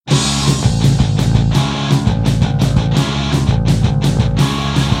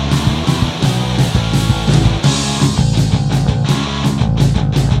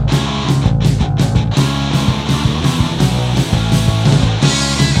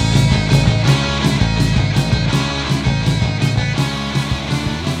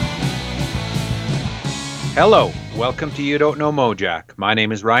Hello, welcome to You Don't Know Mojack. My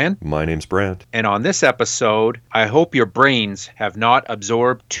name is Ryan. My name's Brant. And on this episode, I hope your brains have not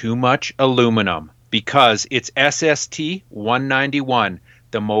absorbed too much aluminum because it's SST 191,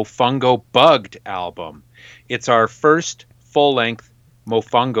 the Mofungo Bugged album. It's our first full-length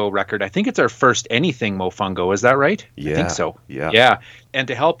Mofungo record. I think it's our first anything Mofungo. Is that right? Yeah. I think so. Yeah. And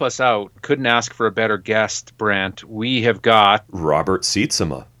to help us out, couldn't ask for a better guest, Brant. We have got Robert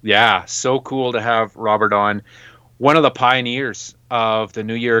Sietsema. Yeah, so cool to have Robert on. One of the pioneers of the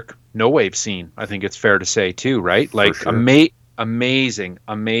New York no wave scene, I think it's fair to say too, right? Like sure. amazing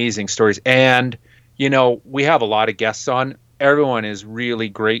stories. And, you know, we have a lot of guests on. Everyone is really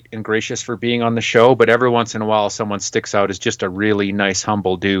great and gracious for being on the show, but every once in a while someone sticks out as just a really nice,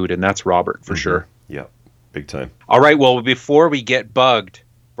 humble dude, and that's Robert for sure. Yeah, big time. All right, well, before we get bugged,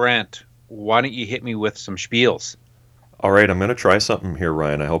 Brent, why don't you hit me with some spiels? All right, I'm going to try something here,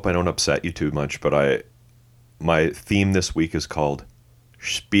 Ryan. I hope I don't upset you too much, but my theme this week is called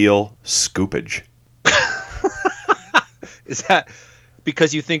Spiel Scoopage. Is that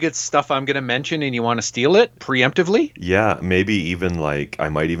because you think it's stuff I'm going to mention and you want to steal it preemptively? Yeah, maybe even like I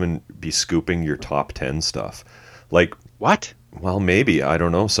might even be scooping your top 10 stuff. Like, what? Well, maybe. I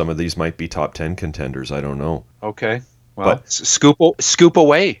don't know. Some of these might be top 10 contenders. I don't know. Okay. Well, but scoop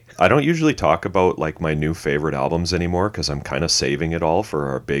away. I don't usually talk about like my new favorite albums anymore because I'm kind of saving it all for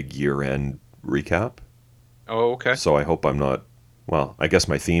our big year-end recap. Oh, okay. So I hope I'm not. Well, I guess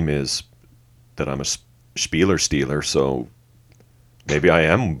my theme is that I'm a spieler stealer. So maybe I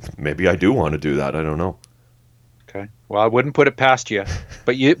am. Maybe I do want to do that. I don't know. Okay. Well, I wouldn't put it past you,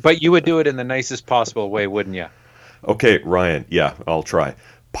 but you would do it in the nicest possible way, wouldn't you? Okay, Ryan. Yeah, I'll try.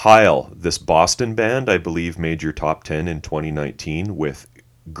 Pile, this Boston band, I believe, made your top 10 in 2019 with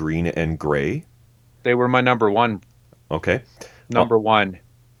Green and Gray. They were my number one. Okay. Number one.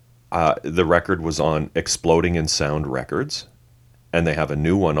 The record was on Exploding in Sound Records, and they have a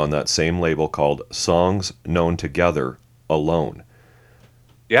new one on that same label called Songs Known Together Alone.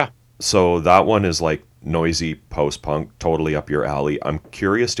 Yeah. So that one is like noisy post-punk, totally up your alley. I'm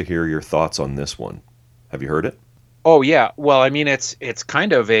curious to hear your thoughts on this one. Have you heard it? Oh yeah, well, I mean, it's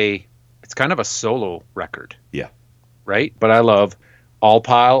kind of a solo record. Yeah. Right? But I love All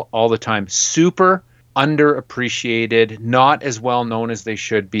Pile all the time. Super underappreciated, not as well known as they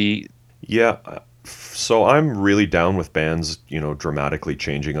should be. Yeah. So I'm really down with bands, dramatically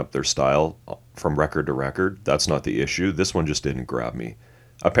changing up their style from record to record. That's not the issue. This one just didn't grab me.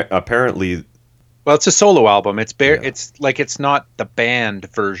 Apparently. Well, it's a solo album. It's like it's not the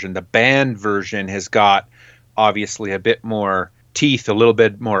band version. The band version has got obviously a bit more teeth, a little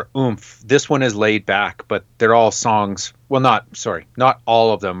bit more oomph. This one is laid back, but they're all songs. Well, not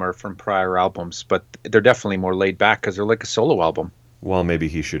all of them are from prior albums, but they're definitely more laid back because they're like a solo album. Well, maybe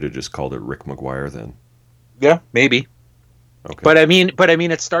he should have just called it Rick McGuire then. Yeah, maybe. Okay. But I mean,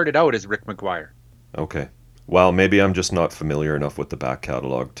 it started out as Rick McGuire. Okay. Well, maybe I'm just not familiar enough with the back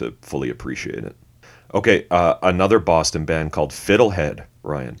catalog to fully appreciate it. Okay, another Boston band called Fiddlehead,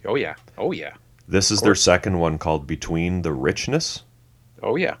 Ryan. Oh yeah. This is their second one called Between the Richness.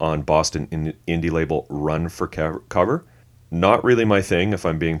 Oh, yeah. On Boston indie label Run for Cover. Not really my thing, if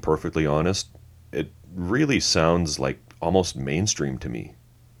I'm being perfectly honest. It really sounds like almost mainstream to me.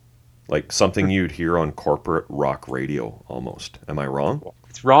 Like something you'd hear on corporate rock radio almost. Am I wrong?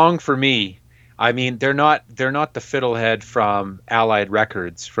 It's wrong for me. I mean, they're not the Fiddlehead from Allied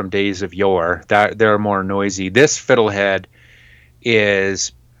Records from days of yore. They're more noisy. This Fiddlehead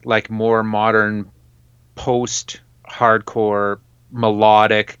is like more modern, post-hardcore,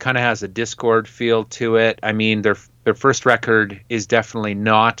 melodic, kind of has a Discord feel to it. I mean, their first record is definitely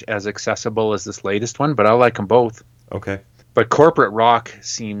not as accessible as this latest one, but I like them both. Okay. But corporate rock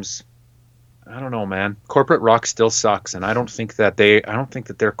seems, I don't know, man. Corporate rock still sucks, and I don't think that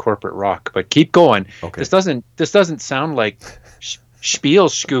they're corporate rock. But keep going. Okay. This doesn't sound like spiel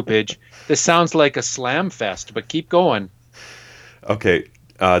scoopage. This sounds like a slam fest. But keep going. Okay.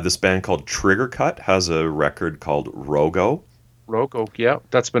 This band called Trigger Cut has a record called Rogo. Rogo, yeah,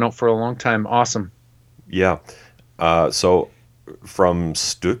 that's been out for a long time. Awesome. Yeah. So from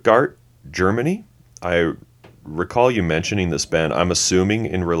Stuttgart, Germany, I recall you mentioning this band. I'm assuming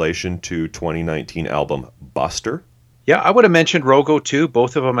in relation to 2019 album Buster. Yeah, I would have mentioned Rogo too.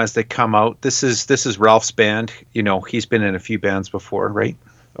 Both of them as they come out. This is Ralph's band. He's been in a few bands before, right?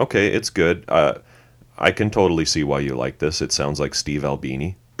 Okay, it's good. I can totally see why you like this. It sounds like Steve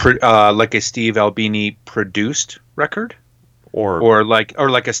Albini. Like a Steve Albini produced record? Or like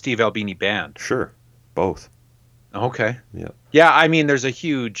a Steve Albini band? Sure, both. Okay. Yeah. Yeah, I mean, there's a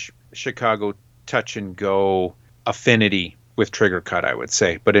huge Chicago touch and go affinity with Trigger Cut, I would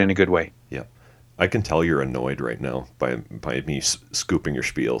say, but in a good way. Yeah. I can tell you're annoyed right now by me scooping your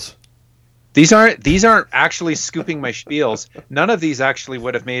spiels. These aren't actually scooping my spiels. None of these actually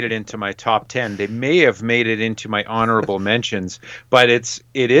would have made it into my top 10. They may have made it into my honorable mentions, but it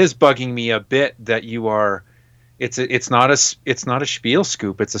is bugging me a bit that you are. It's not a spiel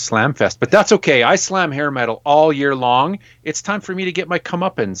scoop. It's a slam fest, but that's okay. I slam hair metal all year long. It's time for me to get my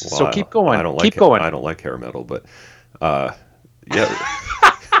comeuppance. Well, So keep going. I don't Keep like going. I don't like hair metal, but yeah.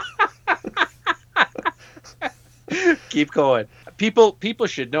 Keep going. People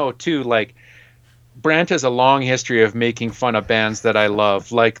should know too. Like Brant has a long history of making fun of bands that I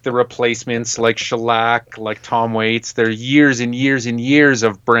love, like The Replacements, like Shellac, like Tom Waits. There are years and years and years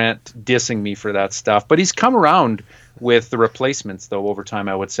of Brant dissing me for that stuff. But he's come around with The Replacements, though, over time,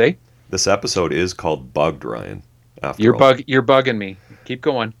 I would say. This episode is called Bugged, Ryan. After all. You're bugging me. Keep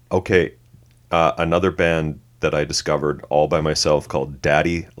going. Okay, another band that I discovered all by myself called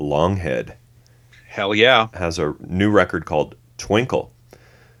Daddy Longhead Hell yeah. has a new record called Twinkle.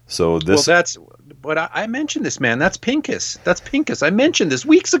 So this, Well, that's. But I mentioned this, man. That's Pincus. I mentioned this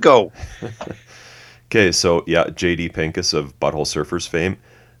weeks ago. okay, so yeah, J.D. Pincus of Butthole Surfers fame.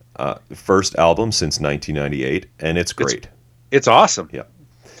 First album since 1998, and it's great. It's awesome. Yeah.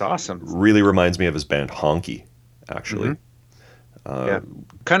 It's awesome. Really reminds me of his band Honky, actually. Yeah.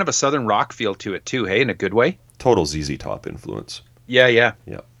 Kind of a southern rock feel to it, too, hey, in a good way. Total ZZ Top influence. Yeah.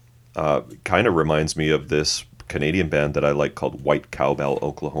 Yeah. Kind of reminds me of this Canadian band that I like called White Cowbell,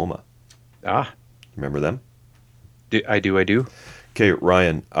 Oklahoma. Ah, Remember them? I do. Okay,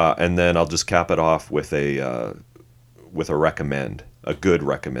 Ryan, and then I'll just cap it off with a recommend, a good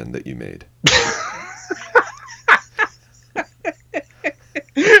recommend that you made.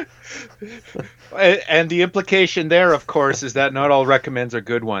 And the implication there, of course, is that not all recommends are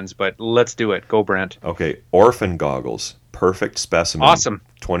good ones, but let's do it. Go, Brent. Okay, Orphan Goggles, Perfect Specimen. Awesome.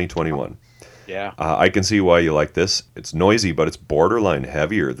 2021. Yeah. I can see why you like this. It's noisy, but it's borderline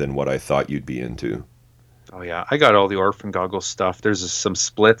heavier than what I thought you'd be into. Oh, yeah. I got all the Orphan Goggles stuff. There's some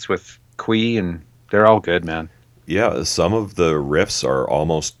splits with Quee, and they're all good, man. Yeah, some of the riffs are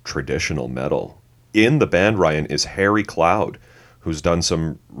almost traditional metal. In the band, Ryan, is Harry Cloud, who's done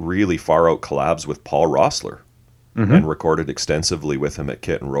some really far-out collabs with Paul Roessler and recorded extensively with him at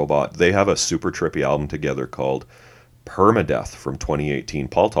Kit and Robot. They have a super trippy album together called Permadeath from 2018.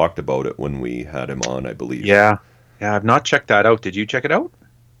 Paul talked about it when we had him on, I believe. Yeah. I've not checked that out. Did you check it out?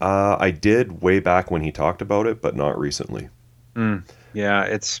 I did way back when he talked about it, but not recently. Yeah,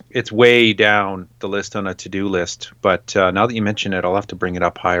 it's way down the list on a to-do list. But now that you mention it, I'll have to bring it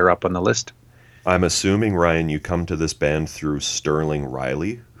up higher up on the list. I'm assuming, Ryan, you come to this band through Sterling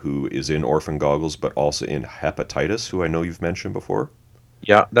Riley, who is in Orphan Goggles, but also in Hepatitis, who I know you've mentioned before.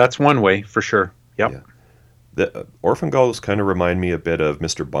 Yeah, that's one way for sure. Yep. Yeah. The Orphan Goggles kind of remind me a bit of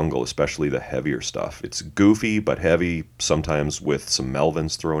Mr. Bungle, especially the heavier stuff. It's goofy but heavy, sometimes with some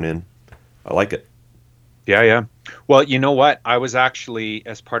Melvins thrown in. I like it. Yeah. Well, you know what? I was actually,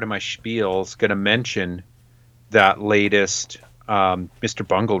 as part of my spiels, going to mention that latest Mr.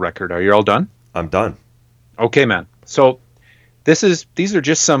 Bungle record. Are you all done? I'm done. Okay, man. So these are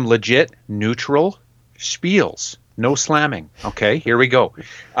just some legit neutral spiels. No slamming. Okay, here we go.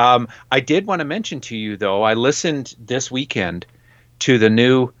 I did want to mention to you, though, I listened this weekend to the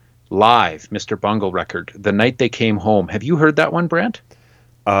new live Mr. Bungle record, The Night They Came Home. Have you heard that one, Brant?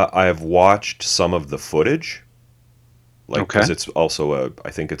 I have watched some of the footage. Because Okay. it's also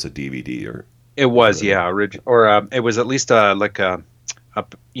I think it's a DVD or... It was, yeah, it was at least a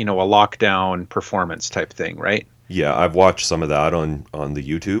lockdown performance type thing, right? Yeah, I've watched some of that on the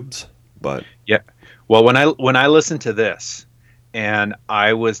YouTubes, but... Yeah. Well, when I listened to this, and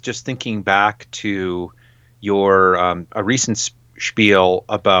I was just thinking back to your a recent spiel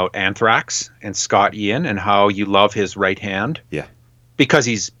about Anthrax and Scott Ian and how you love his right hand. Yeah. Because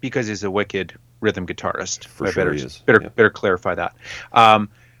he's a wicked rhythm guitarist. For sure he is. Better clarify that.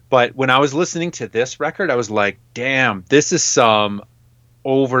 But when I was listening to this record, I was like, damn, this is some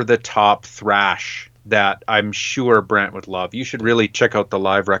over the top thrash that I'm sure Brant would love. You should really check out the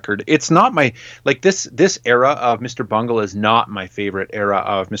live record. It's not my, like, this era of Mr. Bungle is not my favorite era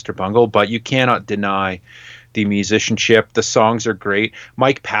of Mr. Bungle, but you cannot deny the musicianship. The songs are great.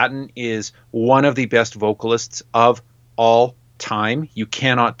 Mike Patton is one of the best vocalists of all time. You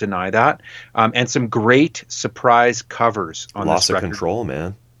cannot deny that. And some great surprise covers on Loss this of record. Control,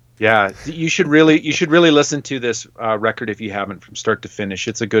 man. Yeah, you should really listen to this record if you haven't from start to finish.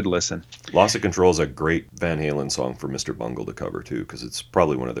 It's a good listen. Loss of Control is a great Van Halen song for Mr. Bungle to cover too, because it's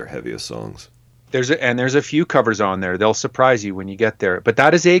probably one of their heaviest songs. There's a few covers on there. They'll surprise you when you get there. But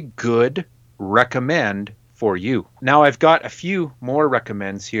that is a good recommend for you. Now I've got a few more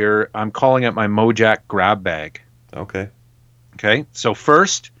recommends here. I'm calling it my Mojack grab bag. Okay. Okay. So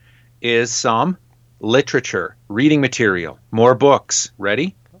first is some literature, reading material, more books.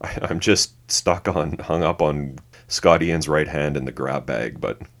 Ready? I'm just hung up on Scott Ian's right hand in the grab bag,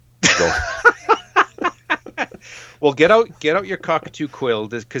 but go. Well, get out your cockatoo quill,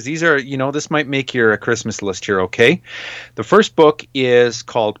 because these are, this might make your Christmas list here, okay? The first book is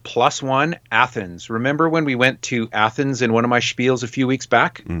called Plus One Athens. Remember when we went to Athens in one of my spiels a few weeks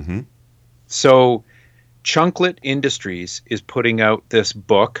back? Mm-hmm. So Chunklet Industries is putting out this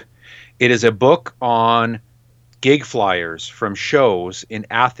book. It is a book on gig flyers from shows in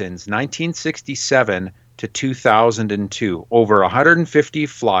Athens, 1967 to 2002. Over 150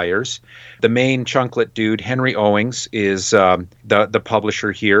 flyers. The main Chunklet dude, Henry Owings, is the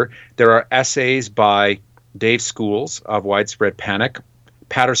publisher here. There are essays by Dave Schools of Widespread Panic,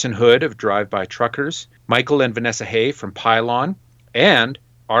 Patterson Hood of Drive-By Truckers, Michael and Vanessa Hay from Pylon, and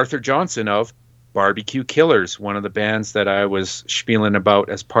Arthur Johnson of Barbecue Killers, one of the bands that I was spieling about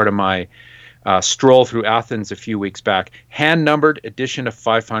as part of my stroll through Athens a few weeks back. Hand-numbered edition of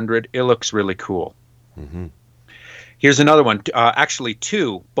 500. It looks really cool. Mm-hmm. Here's another one, actually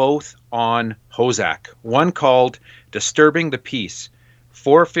two, both on Hozak. One called Disturbing the Peace,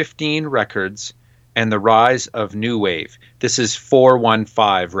 415 Records and the Rise of New Wave. This is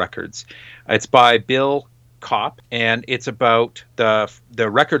 415 Records. It's by Bill Kopp, and it's about the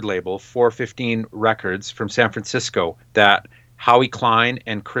record label, 415 Records from San Francisco, that Howie Klein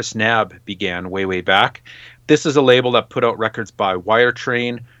and Chris Nabb began way back. This is a label that put out records by Wire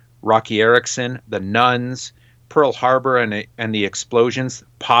Train, Rocky Erickson, The Nuns, Pearl Harbor and the Explosions,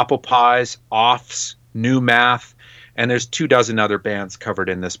 Popple Pies, Offs, New Math, and there's 24 other bands covered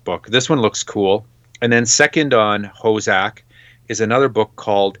in this book. This one looks cool. And then second on Hozak is another book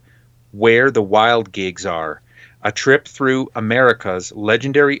called Where the Wild Gigs Are, a trip through America's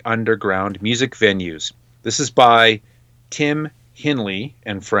legendary underground music venues. This is by Tim Hinley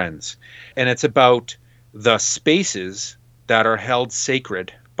and friends, and it's about the spaces that are held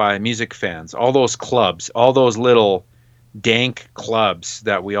sacred by music fans, all those clubs, all those little dank clubs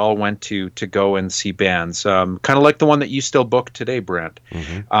that we all went to go and see bands, kind of like the one that you still book today, Brent.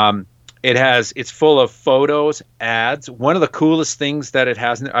 Mm-hmm. It's full of photos, ads. One of the coolest things that it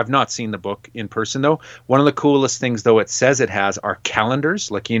has, I've not seen the book in person though. One of the coolest things though it says it has are calendars,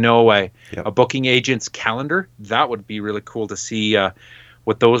 like a booking agent's calendar. That would be really cool to see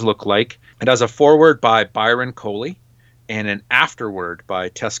what those look like. It has a foreword by Byron Coley and an afterword by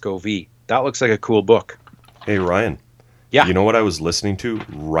Tesco V. That looks like a cool book. Hey Ryan. Yeah. You know what I was listening to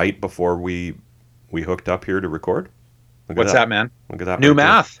right before we hooked up here to record? What's that, man? Look at that. New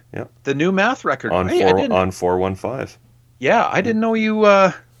Math. Yeah. The New Math record. On 415. Yeah, I didn't know you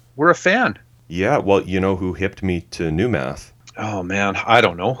were a fan. Yeah, well, you know who hipped me to New Math? Oh, man. I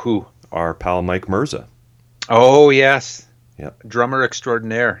don't know. Who? Our pal Mike Mirza. Oh, yes. Yeah. Drummer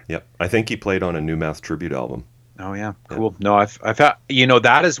extraordinaire. Yep. I think he played on a New Math tribute album. Oh, yeah. Cool. Yeah. No, I've had,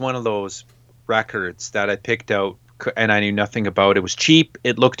 that is one of those records that I picked out and I knew nothing about. It was cheap.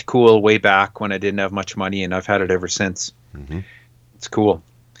 It looked cool way back when I didn't have much money, and I've had it ever since. Mm-hmm. It's cool.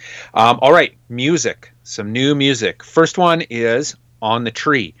 All right, music. Some new music. First one is On the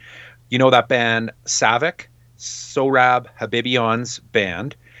Tree. You know that band Savik? Sohrab Habibion's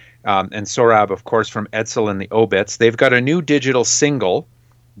band. And Sohrab, of course, from Edsel and the Obits. They've got a new digital single,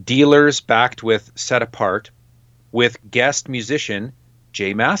 Dealers, backed with Set Apart, with guest musician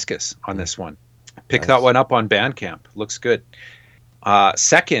Jay Mascis on this one. Pick that one up on Bandcamp. Looks good.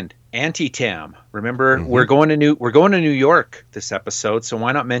 Second, Anti-Tam. Remember, mm-hmm. we're going to New York this episode, so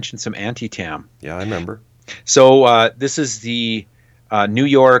why not mention some Anti-Tam? Yeah, I remember. So this is the New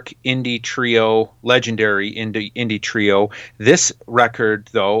York indie trio, legendary indie trio. This record,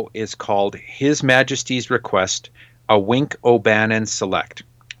 though, is called His Majesty's Request, a Wink O'Bannon Select.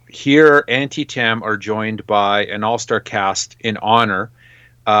 Here, Anti-Tam are joined by an all-star cast in honor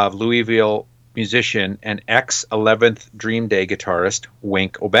of Louisville musician and ex-11th Dream Day guitarist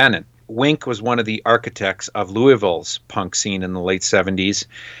Wink O'Bannon. Wink was one of the architects of Louisville's punk scene in the late 70s.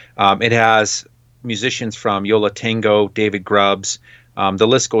 It has musicians from Yo La Tengo, David Grubbs. The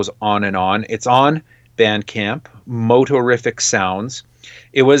list goes on and on. It's on Bandcamp, Motorific Sounds.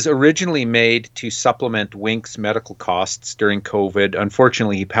 It was originally made to supplement Wink's medical costs during COVID.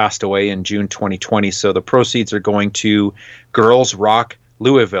 Unfortunately, he passed away in June 2020, so the proceeds are going to Girls Rock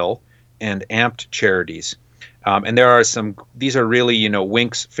Louisville and Amped charities. And there are these are really,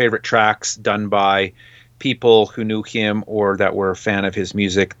 Wink's favorite tracks done by people who knew him or that were a fan of his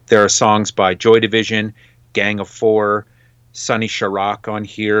music. There are songs by Joy Division, Gang of Four, Sonny Chirac on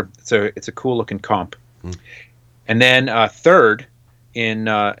here. It's a cool looking comp. And then third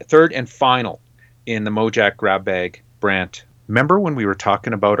and final in the Mojack grab bag, Brant. Remember when we were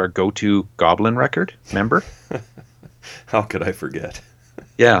talking about our go-to Goblin record? Remember? How could I forget?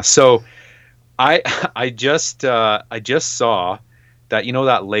 Yeah. So I I just saw that,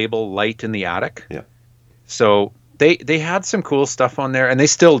 that label Light in the Attic. Yeah. So they had some cool stuff on there, and they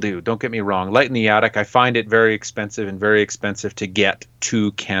still do. Don't get me wrong. Light in the Attic, I find it very expensive to get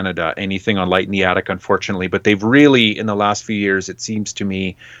to Canada. Anything on Light in the Attic, unfortunately. But they've really, in the last few years, it seems to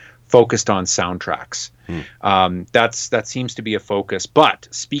me, focused on soundtracks. That seems to be a focus. But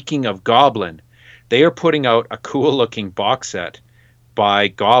speaking of Goblin, they are putting out a cool looking box set by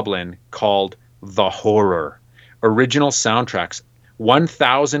Goblin called The Horror. Original soundtracks,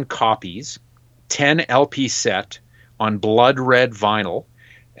 1,000 copies, 10 LP set on blood red vinyl,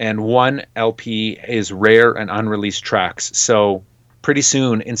 and 1 LP is rare and unreleased tracks. So pretty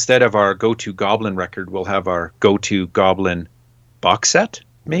soon, instead of our go-to Goblin record, we'll have our go-to Goblin box set,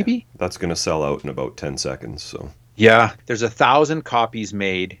 maybe? Yeah, that's going to sell out in about 10 seconds. So yeah, there's 1,000 copies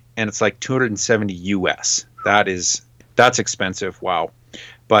made, and it's like 270 US. That's expensive. Wow.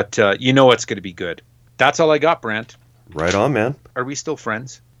 But it's going to be good. That's all I got, Brant. Right on, man. Are we still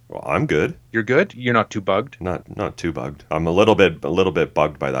friends? Well, I'm good. You're good? You're not too bugged? Not too bugged. I'm a little bit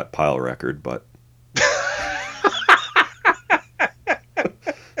bugged by that Pile record, but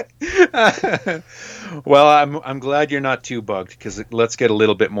well, I'm glad you're not too bugged, because let's get a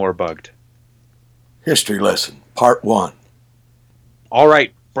little bit more bugged. History lesson, part 1. All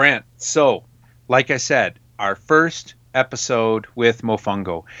right, Brant. So, like I said, our first episode with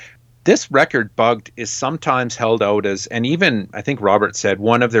Mofungo. This record, Bugged, is sometimes held out as, and even I think Robert said,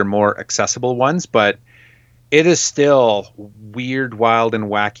 one of their more accessible ones, but it is still weird, wild, and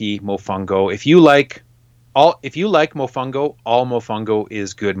wacky Mofungo. If you like Mofungo, all Mofungo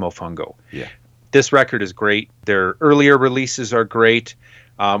is good Mofungo. yeah. This record is great. Their earlier releases are great.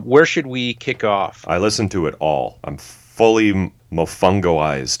 Where should we kick off? I listened to it all. I'm fully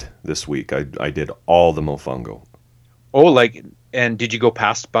Mofungoized this week. I did all the Mofungo. Oh, and did you go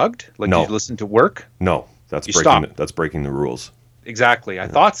past Bugged? No. Did you listen to Work? No, that's breaking the rules. Exactly. I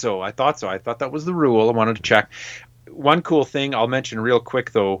thought so. I thought that was the rule. I wanted to check. One cool thing I'll mention real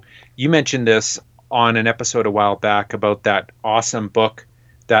quick, though. You mentioned this on an episode a while back about that awesome book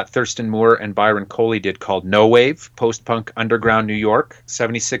that Thurston Moore and Byron Coley did called No Wave, Post-Punk Underground New York,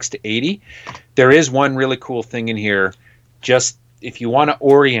 76 to 80. There is one really cool thing in here. Just if you want to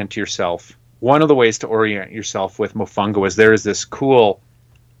orient yourself, one of the ways to orient yourself with Mofungo is there is this cool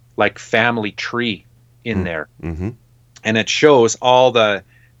family tree in there. Mm-hmm. And it shows all the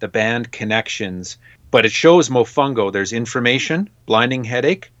band connections, but it shows Mofungo. There's Information, Blinding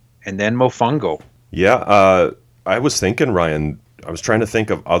Headache, and then Mofungo. Yeah, I was thinking, Ryan, I was trying to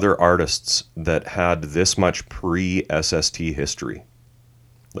think of other artists that had this much pre-SST history,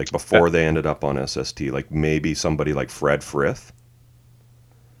 before they ended up on SST, maybe somebody like Fred Frith.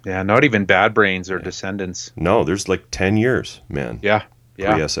 Yeah, not even Bad Brains or Descendants. No, there's 10 years, man. Yeah.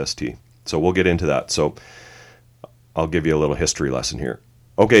 Pre-SST. So we'll get into that. So I'll give you a little history lesson here.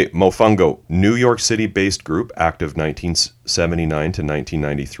 Okay, Mofungo, New York City-based group, active 1979 to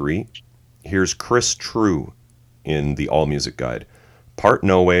 1993. Here's Chris True in the All Music Guide. Part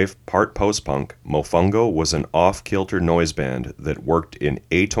no wave, part post-punk, Mofungo was an off-kilter noise band that worked in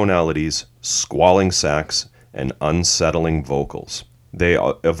atonalities, squalling sax, and unsettling vocals. They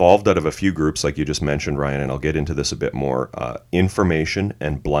evolved out of a few groups, like you just mentioned, Ryan, and I'll get into this a bit more. Information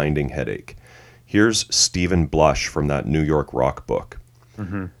and Blinding Headache. Here's Stephen Blush from that New York rock book.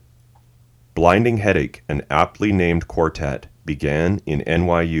 Mm-hmm. Blinding Headache, an aptly named quartet, began in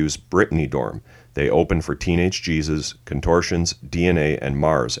NYU's Brittany dorm. They opened for Teenage Jesus, Contortions, DNA, and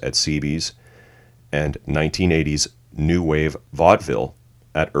Mars at CB's, and 1980s New Wave Vaudeville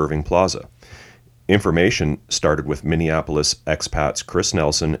at Irving Plaza. Information started with Minneapolis expats Chris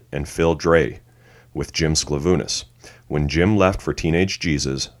Nelson and Phil Dre with Jim Sclavunas. When Jim left for Teenage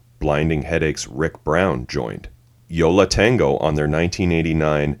Jesus, Blinding Headache's Rick Brown joined. Yola Tango on their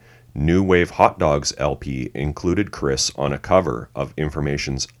 1989 New Wave Hot Dogs LP included Chris on a cover of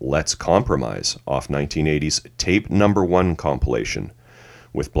Information's Let's Compromise off 1980's Tape No. 1 compilation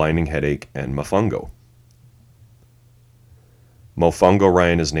with Blinding Headache and Mofungo. Mofungo,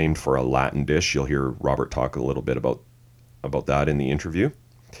 Ryan, is named for a Latin dish. You'll hear Robert talk a little bit about that in the interview.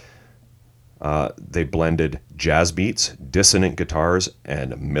 They blended jazz beats, dissonant guitars,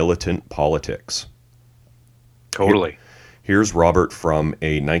 and militant politics. Totally. Here's Robert from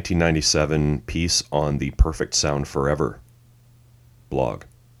a 1997 piece on the Perfect Sound Forever blog.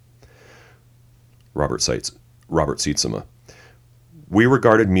 Robert Sietsema. We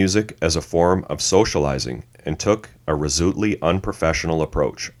regarded music as a form of socializing and took a resolutely unprofessional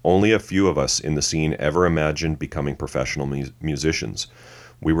approach. Only a few of us in the scene ever imagined becoming professional musicians.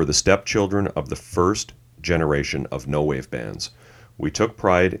 We were the stepchildren of the first generation of no-wave bands. We took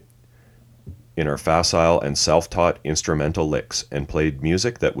pride in our facile and self-taught instrumental licks and played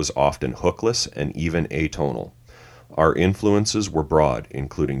music that was often hookless and even atonal. Our influences were broad,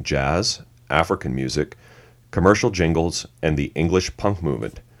 including jazz, African music, commercial jingles, and the English punk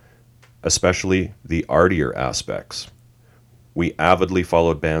movement, especially the artier aspects. We avidly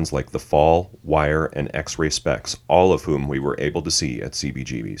followed bands like The Fall, Wire, and X-Ray Specs, all of whom we were able to see at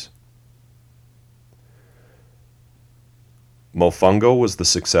CBGB's. Mofungo was the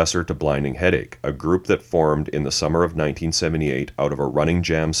successor to Blinding Headache, a group that formed in the summer of 1978 out of a running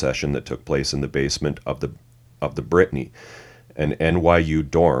jam session that took place in the basement of the Brittany, an NYU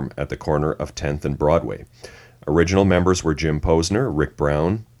dorm at the corner of 10th and Broadway. Original members were Jim Posner, Rick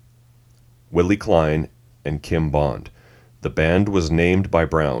Brown, Willie Klein, and Kim Bond. The band was named by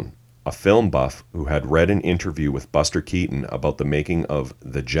Brown, a film buff who had read an interview with Buster Keaton about the making of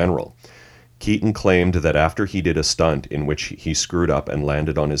The General. Keaton claimed that after he did a stunt in which he screwed up and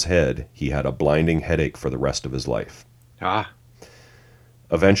landed on his head, he had a blinding headache for the rest of his life.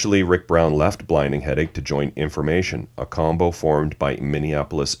 Eventually, Rick Brown left Blinding Headache to join Information, a combo formed by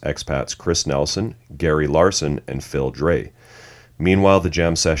Minneapolis expats Chris Nelson, Gary Larson, and Phil Dre. Meanwhile, the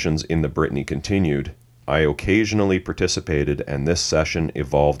jam sessions in the Brittany continued. I occasionally participated, and this session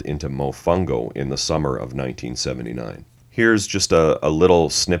evolved into Mofungo in the summer of 1979. Here's just a little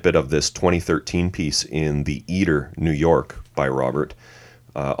snippet of this 2013 piece in The Eater, New York, by Robert,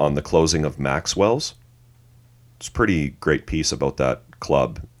 on the closing of Maxwell's. It's a pretty great piece about that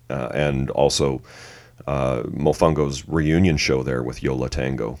club, and also Mofungo's reunion show there with Yola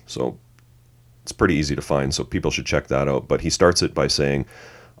Tango. So it's pretty easy to find, so people should check that out. But he starts it by saying,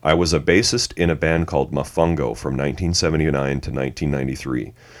 I was a bassist in a band called Mofungo from 1979 to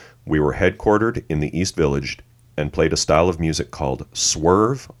 1993. We were headquartered in the East Village and played a style of music called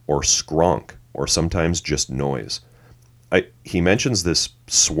swerve or skronk, or sometimes just noise. He mentions this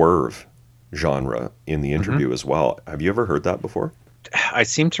swerve genre in the interview as well. Have you ever heard that before? I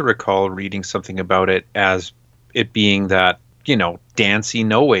seem to recall reading something about it as it being that, dancey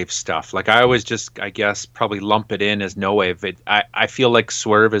no-wave stuff. Like I always just, I guess, probably lump it in as no-wave. I feel like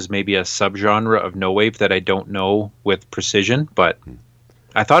swerve is maybe a subgenre of no-wave that I don't know with precision, but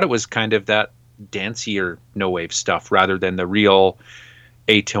I thought it was kind of that dancier no-wave stuff rather than the real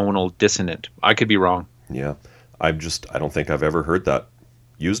atonal dissonant. I could be wrong. Yeah. I don't think I've ever heard that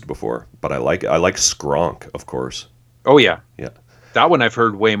used before, but I like skronk, of course. Oh yeah. Yeah. That one I've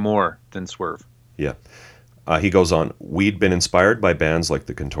heard way more than swerve. Yeah. He goes on, we'd been inspired by bands like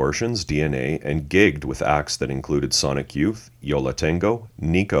The Contortions, DNA, and gigged with acts that included Sonic Youth, Yola Tango,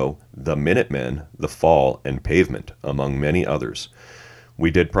 Nico, The Minutemen, The Fall, and Pavement, among many others.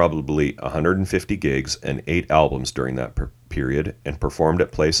 We did probably 150 gigs and 8 albums during that period and performed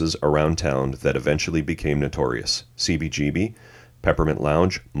at places around town that eventually became notorious. CBGB, Peppermint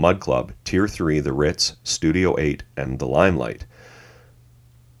Lounge, Mud Club, Tier 3, The Ritz, Studio 8, and The Limelight.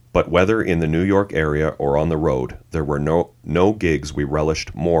 But whether in the New York area or on the road, there were no gigs we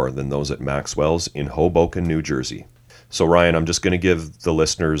relished more than those at Maxwell's in Hoboken, New Jersey. So Ryan, I'm just going to give the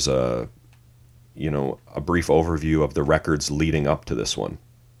listeners a brief overview of the records leading up to this one.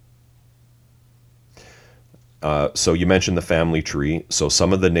 So you mentioned the family tree. So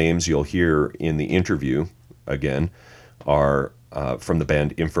some of the names you'll hear in the interview, again, are from the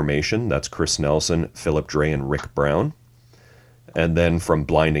band Information. That's Chris Nelson, Philip Dre, and Rick Brown. And then from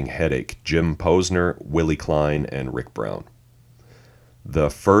Blinding Headache, Jim Posner, Willie Klein, and Rick Brown. The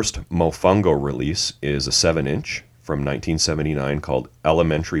first Mofungo release is a 7-inch from 1979 called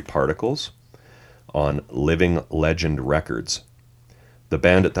Elementary Particles on Living Legend Records. The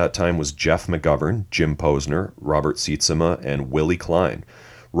band at that time was Jeff McGovern, Jim Posner, Robert Sietsema, and Willie Klein.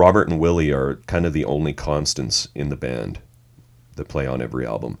 Robert and Willie are kind of the only constants in the band that play on every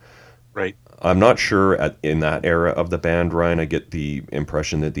album. Right. I'm not sure in that era of the band, Ryan, I get the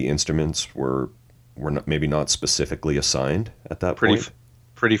impression that the instruments were maybe not specifically assigned at that point.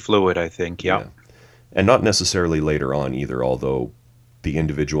 Pretty fluid, I think, yeah. And not necessarily later on either, although the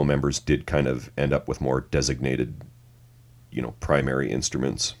individual members did kind of end up with more designated, primary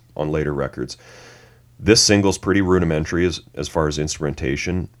instruments on later records. This single's pretty rudimentary as far as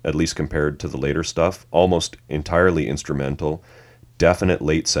instrumentation, at least compared to the later stuff, almost entirely instrumental. Definite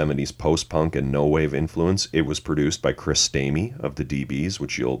late 70s post-punk and no-wave influence. It was produced by Chris Stamey of the DBs,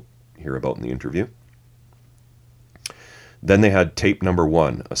 which you'll hear about in the interview. Then they had Tape Number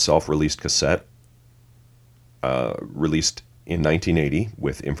 1, a self-released cassette released in 1980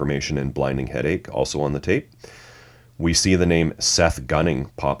 with Information and Blinding Headache also on the tape. We see the name Seth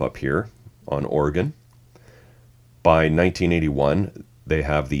Gunning pop up here on organ. By 1981, they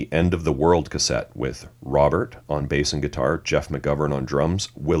have the End of the World cassette with Robert on bass and guitar, Jeff McGovern on drums,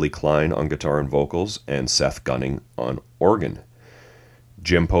 Willie Klein on guitar and vocals, and Seth Gunning on organ.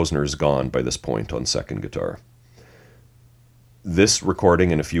 Jim Posner is gone by this point on second guitar. This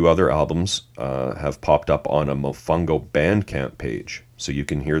recording and a few other albums have popped up on a Mofungo Bandcamp page, so you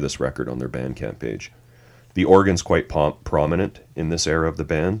can hear this record on their Bandcamp page. The organ's quite prominent in this era of the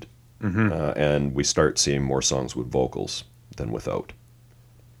band, and we start seeing more songs with vocals than without.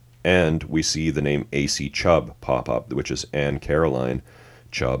 And we see the name A.C. Chubb pop up, which is Anne Caroline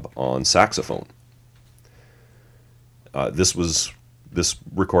Chubb on saxophone. This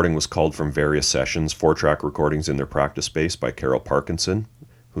recording was culled from various sessions, 4-track recordings in their practice space by Carol Parkinson,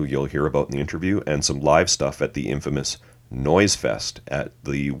 who you'll hear about in the interview, and some live stuff at the infamous Noise Fest at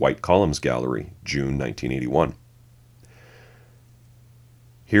the White Columns Gallery, June 1981.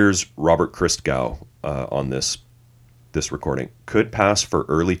 Here's Robert Christgau on this recording. Could pass for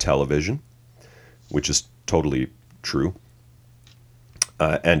early television, which is totally true.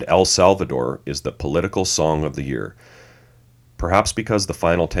 And El Salvador is the political song of the year. Perhaps because the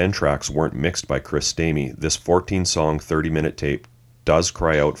final 10 tracks weren't mixed by Chris Stamey, this 14-song, 30-minute tape does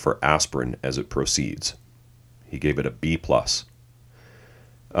cry out for aspirin as it proceeds. He gave it a B+.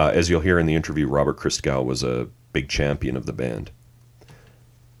 As you'll hear in the interview, Robert Christgau was a big champion of the band.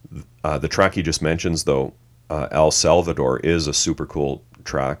 The track he just mentions, though, El Salvador, is a super cool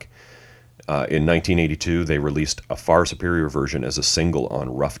track. In 1982, they released a far superior version as a single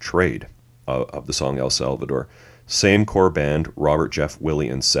on Rough Trade of the song El Salvador. Same core band, Robert, Jeff, Willie,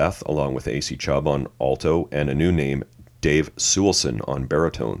 and Seth, along with A.C. Chubb on alto, and a new name, Dave Sewellson on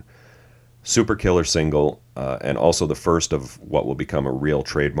baritone. Super killer single, and also the first of what will become a real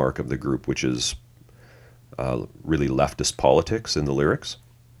trademark of the group, which is really leftist politics in the lyrics.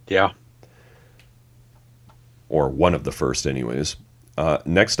 Yeah. Or one of the first, anyways.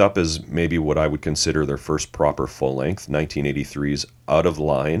 Next up is maybe what I would consider their first proper full-length, 1983's Out of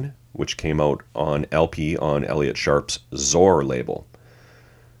Line, which came out on LP on Elliot Sharp's Zor label.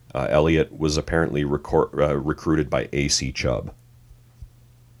 Elliot was apparently recruited by A.C. Chubb.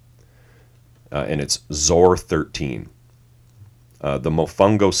 And it's Zor 13. The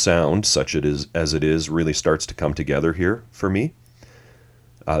Mofungo sound, such as it is, really starts to come together here for me.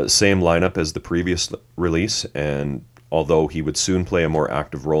 Same lineup as the previous release, and although he would soon play a more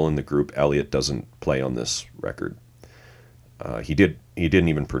active role in the group, Elliot doesn't play on this record. He didn't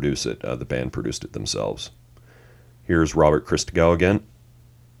even produce it. The band produced it themselves. Here's Robert Christgau again.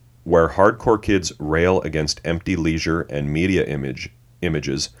 Where hardcore kids rail against empty leisure and media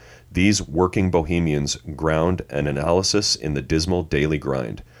images, these working bohemians ground an analysis in the dismal daily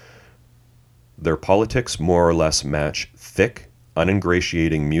grind. Their politics more or less match thick,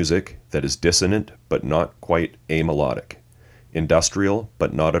 uningratiating music that is dissonant but not quite amelodic, industrial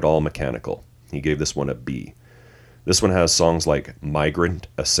but not at all mechanical. He gave this one a B. This one has songs like Migrant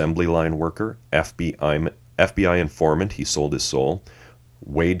Assembly Line Worker, FBI Informant, He Sold His Soul,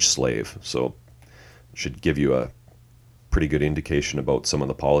 Wage Slave. So should give you a pretty good indication about some of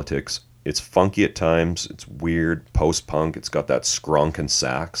the politics. It's funky at times. It's weird, post-punk. It's got that skronkin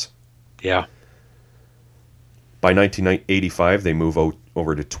sax. Yeah. By 1985, they move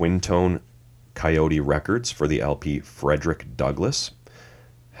over to Twin Tone Coyote Records for the LP Frederick Douglass.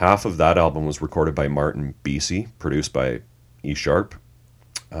 Half of that album was recorded by Martin Beasy, produced by E. Sharp.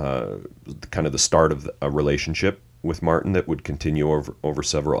 Kind of the start of a relationship with Martin that would continue over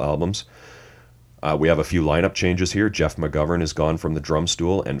several albums. We have a few lineup changes here. Jeff McGovern is gone from the drum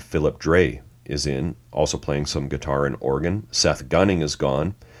stool, and Philip Dre is in, also playing some guitar and organ. Seth Gunning is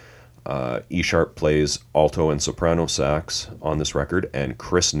gone. E. Sharp plays alto and soprano sax on this record, and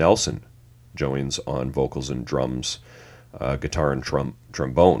Chris Nelson joins on vocals and drums, guitar and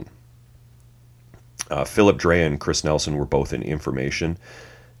trombone. Philip Dre and Chris Nelson were both in Information,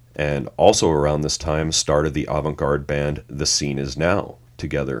 and also around this time started the avant-garde band The Scene Is Now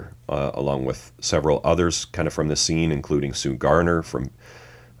together, along with several others kind of from the scene, including Sue Garner from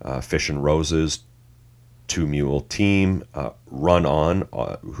Fish and Roses, Two Mule Team, Run On,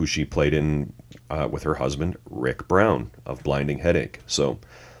 who she played in with her husband, Rick Brown of Blinding Headache. So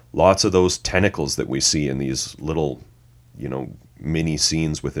lots of those tentacles that we see in these little, mini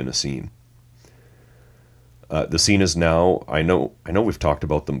scenes within a scene. The Scene Is Now, I know we've talked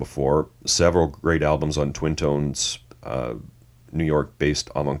about them before. Several great albums on Twin Tone's New York-based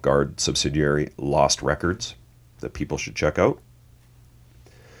avant-garde subsidiary, Lost Records, that people should check out.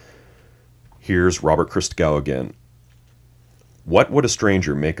 Here's Robert Christgau again. What would a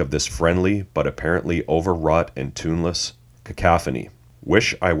stranger make of this friendly but apparently overwrought and tuneless cacophony?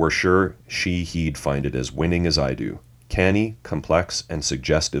 Wish I were sure he'd find it as winning as I do. Canny, complex, and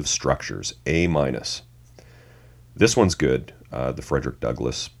suggestive structures. A-. This one's good, the Frederick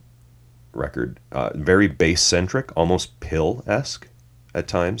Douglass record. Very bass-centric, almost Pill-esque at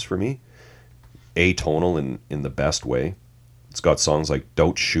times for me. Atonal in the best way. It's got songs like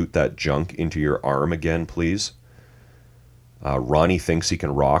Don't Shoot That Junk Into Your Arm Again, Please. Ronnie Thinks He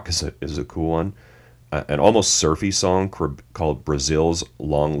Can Rock is a cool one. An almost surfy song called Brazil's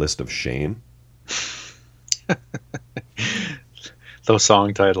Long List of Shame. Those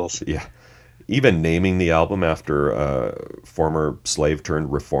song titles. Yeah. Even naming the album after a former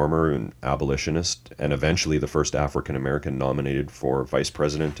slave-turned-reformer and abolitionist, and eventually the first African-American nominated for vice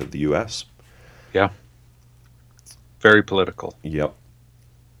president of the U.S. Yeah. Very political. Yep.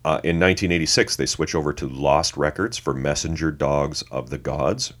 In 1986, they switch over to Lost Records for Messenger Dogs of the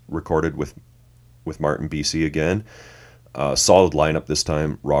Gods, recorded with Martin B.C. again. Solid lineup this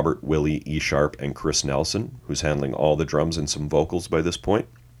time. Robert, Willie, E. Sharp, and Chris Nelson, who's handling all the drums and some vocals by this point.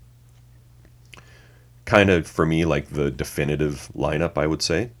 Kind of, for me, like the definitive lineup, I would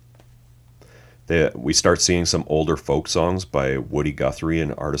say. We start seeing some older folk songs by Woody Guthrie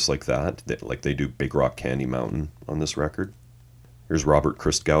and artists like that. Like they do Big Rock Candy Mountain on this record. Here's Robert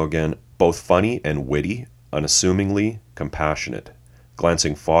Christgau again. Both funny and witty, unassumingly compassionate,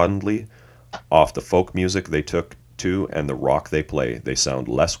 glancing fondly off the folk music they took to and the rock they play. They sound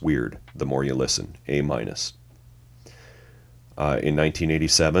less weird the more you listen. A-. In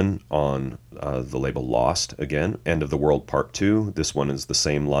 1987, on the label Lost, again, End of the World Part 2. This one is the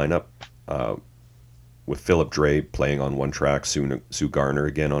same lineup, with Philip Dre playing on one track, Sue Garner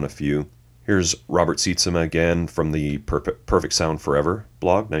again on a few. Here's Robert Sietsema again from the Perfect Sound Forever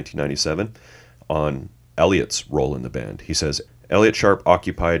blog, 1997, on Elliot's role in the band. He says, Elliot Sharp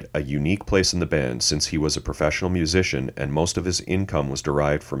occupied a unique place in the band since he was a professional musician and most of his income was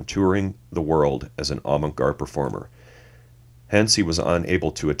derived from touring the world as an avant-garde performer. Hence, he was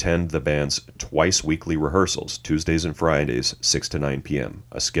unable to attend the band's twice-weekly rehearsals, Tuesdays and Fridays, 6 to 9 p.m.,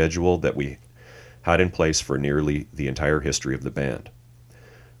 a schedule that we had in place for nearly the entire history of the band.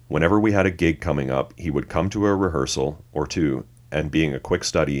 Whenever we had a gig coming up, he would come to a rehearsal or two, and being a quick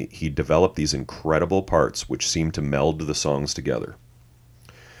study, he developed these incredible parts which seemed to meld the songs together.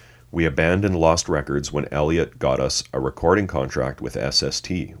 We abandoned Lost Records when Elliot got us a recording contract with SST,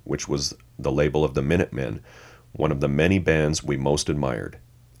 which was the label of the Minutemen, one of the many bands we most admired,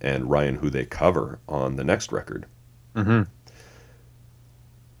 and Ryan, who they cover on the next record. Mm-hmm.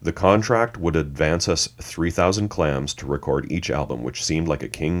 The contract would advance us 3,000 clams to record each album, which seemed like a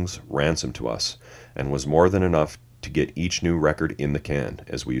king's ransom to us, and was more than enough to get each new record in the can,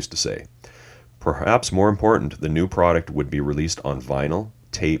 as we used to say. Perhaps more important, the new product would be released on vinyl,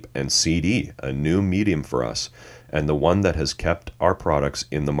 tape, and CD, a new medium for us, and the one that has kept our products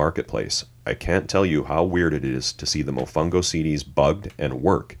in the marketplace. I can't tell you how weird it is to see the Mofungo CDs bugged and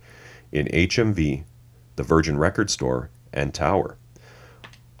work in HMV, the Virgin Record Store, and Tower.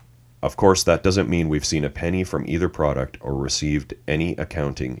 Of course, that doesn't mean we've seen a penny from either product or received any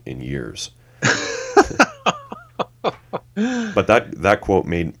accounting in years. But that quote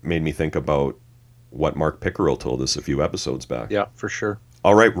made me think about what Mark Pickerel told us a few episodes back. Yeah, for sure.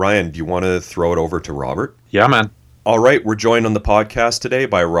 All right, Ryan, do you want to throw it over to Robert? Yeah, man. All right, we're joined on the podcast today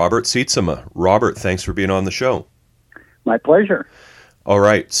by Robert Sietsema. Robert, thanks for being on the show. My pleasure. All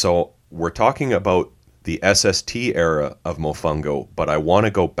right, so we're talking about the SST era of Mofungo, but I want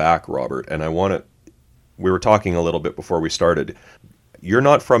to go back, Robert, and we were talking a little bit before we started. You're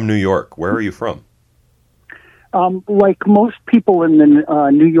not from New York. Where are you from? Like most people in the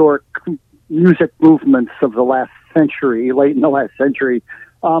New York music movements of the last century, late in the last century,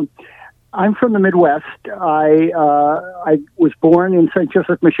 I'm from the Midwest. I was born in St.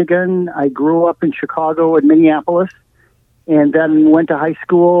 Joseph, Michigan. I grew up in Chicago and Minneapolis, and then went to high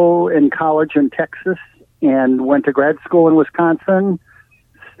school and college in Texas, and went to grad school in Wisconsin,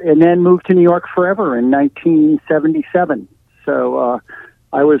 and then moved to New York forever in 1977. So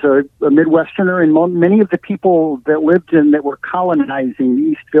I was a Midwesterner, and many of the people that lived in that were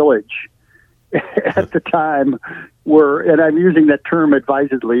colonizing East Village at the time were, and I'm using that term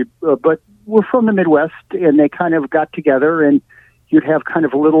advisedly, but were from the Midwest, and they kind of got together, and you'd have kind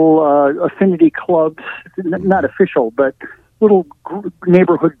of little affinity clubs, not official, but little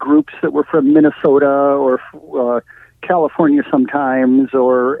neighborhood groups that were from Minnesota or California sometimes,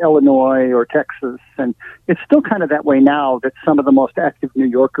 or Illinois or Texas. And it's still kind of that way now, that some of the most active New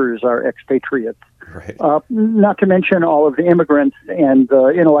Yorkers are expatriates. Right. Not to mention all of the immigrants and the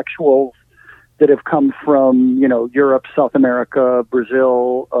intellectuals that have come from, Europe, South America,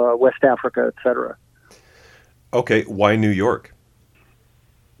 Brazil, West Africa, etc. Okay, why New York?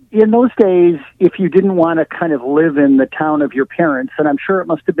 In those days, if you didn't want to kind of live in the town of your parents, and I'm sure it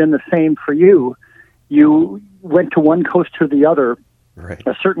must have been the same for you, you went to one coast or the other. Right.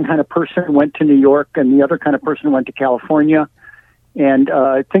 A certain kind of person went to New York, and the other kind of person went to California. And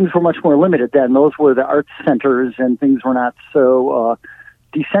things were much more limited then. Those were the arts centers, and things were not so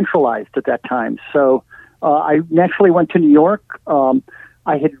decentralized at that time. So I naturally went to New York.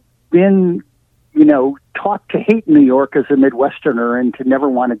 I had been, taught to hate New York as a Midwesterner and to never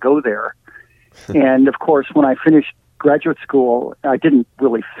want to go there. And, of course, when I finished graduate school, I didn't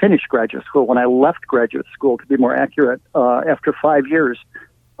really finish graduate school. When I left graduate school, to be more accurate, after 5 years,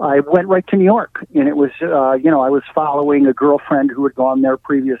 I went right to New York, and it was, I was following a girlfriend who had gone there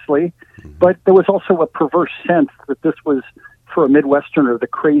previously, but there was also a perverse sense that this was, for a Midwesterner, the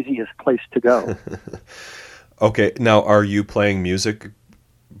craziest place to go. Okay, now are you playing music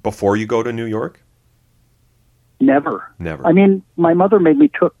before you go to New York? Never. Never. My mother made me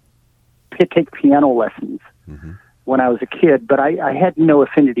take piano lessons when I was a kid, but I had no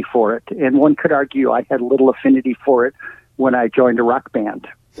affinity for it, and one could argue I had little affinity for it when I joined a rock band.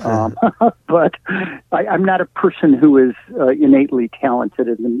 But I'm not a person who is innately talented,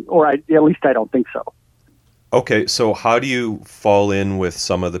 at least I don't think so. Okay, so how do you fall in with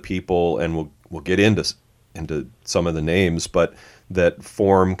some of the people, and we'll get into some of the names, but that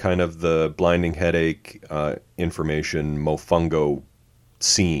form kind of the Blinding Headache, Information, Mofungo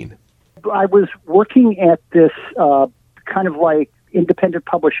scene? I was working at this kind of like independent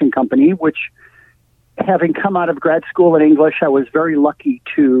publishing company, which, having come out of grad school in English, I was very lucky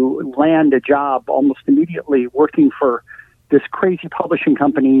to land a job almost immediately working for this crazy publishing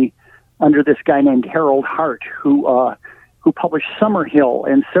company under this guy named Harold Hart, who published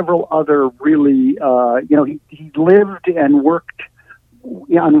Summerhill and several other really, he lived and worked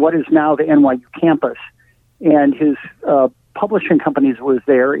on what is now the NYU campus, and his publishing companies was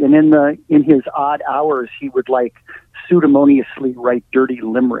there, and in his odd hours, he would pseudomoniously write dirty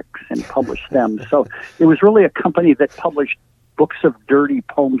limericks and publish them. So it was really a company that published books of dirty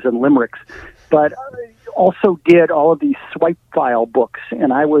poems and limericks, but also did all of these swipe file books,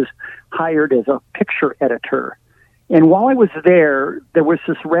 and I was hired as a picture editor. And while I was there was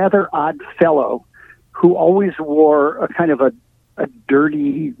this rather odd fellow who always wore a kind of a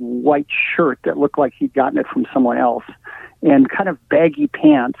dirty white shirt that looked like he'd gotten it from someone else, and kind of baggy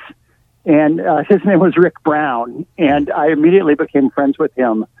pants. And his name was Rick Brown, and I immediately became friends with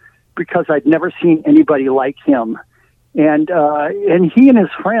him because I'd never seen anybody like him. And he and his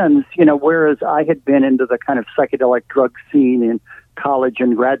friends, whereas I had been into the kind of psychedelic drug scene in college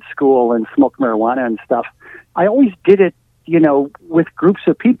and grad school and smoked marijuana and stuff, I always did it, with groups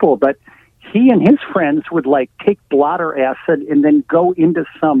of people. But he and his friends would take blotter acid and then go into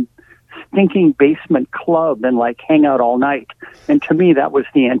some stinking basement club and hang out all night. And to me, that was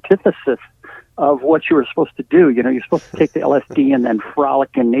the antithesis of what you were supposed to do. You're supposed to take the LSD and then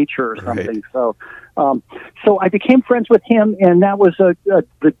frolic in nature or something. Right. So I became friends with him, and that was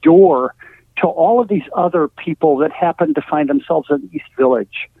the door to all of these other people that happened to find themselves in East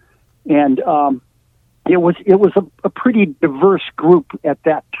Village. And it was a pretty diverse group at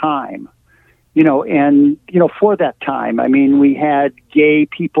that time. For that time, we had gay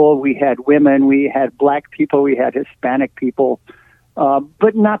people, we had women, we had black people, we had Hispanic people,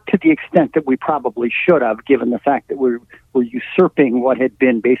 but not to the extent that we probably should have, given the fact that we're usurping what had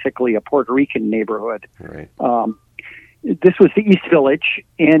been basically a Puerto Rican neighborhood. Right. This was the East Village,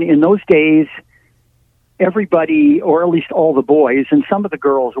 and in those days, everybody, or at least all the boys, and some of the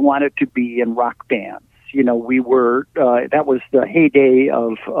girls wanted to be in rock bands. We were, that was the heyday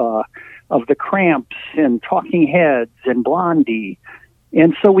of the Cramps and Talking Heads and Blondie.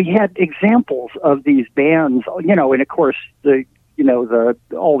 And so we had examples of these bands, and of course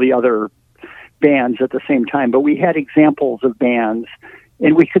all the other bands at the same time, but we had examples of bands,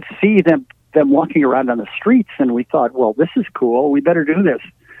 and we could see them walking around on the streets, and we thought, well, this is cool, we better do this.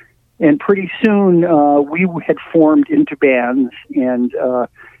 And pretty soon we had formed into bands, and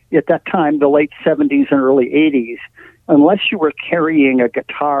at that time, the late 70s and early 80s, unless you were carrying a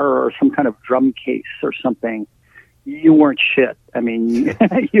guitar or some kind of drum case or something, you weren't shit. In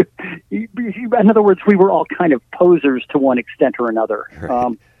other words, we were all kind of posers to one extent or another.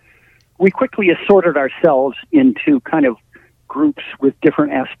 Right. We quickly assorted ourselves into kind of groups with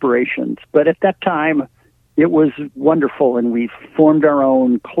different aspirations. But at that time, it was wonderful, and we formed our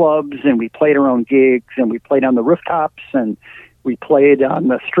own clubs, and we played our own gigs, and we played on the rooftops, and we played on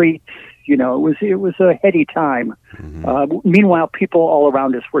the streets, It was a heady time. Meanwhile, people all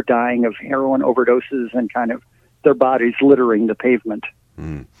around us were dying of heroin overdoses and kind of their bodies littering the pavement.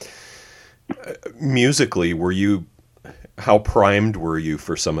 Musically, how primed were you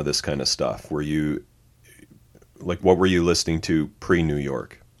for some of this kind of stuff? Were you, what were you listening to pre-New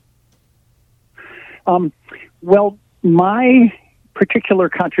York? Well, my particular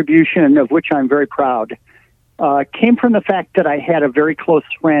contribution, of which I'm very proud, came from the fact that I had a very close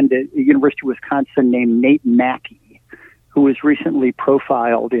friend at the University of Wisconsin named Nate Mackey, who was recently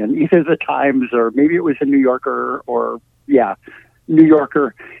profiled in either the Times or maybe it was a New Yorker New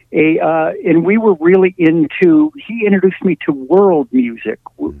Yorker. And we were really he introduced me to world music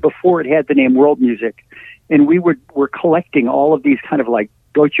before it had the name world music. And we were collecting all of these kind of like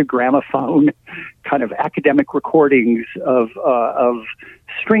Deutsche Grammophon kind of academic recordings of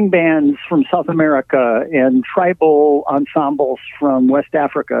string bands from South America and tribal ensembles from West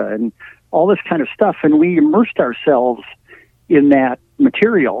Africa and all this kind of stuff. And we immersed ourselves in that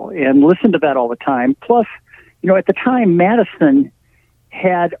material and listened to that all the time. Plus, at the time, Madison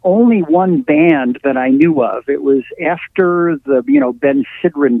had only one band that I knew of. It was after the, Ben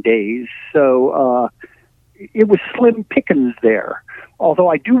Sidran days. So it was slim pickings there. Although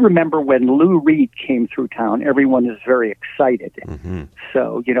I do remember when Lou Reed came through town, everyone is very excited.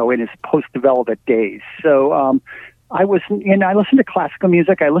 So, in his post-Velvet days. So I listened to classical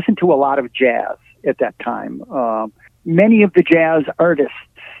music. I listened to a lot of jazz at that time. Many of the jazz artists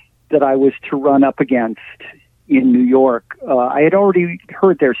that I was to run up against in New York, I had already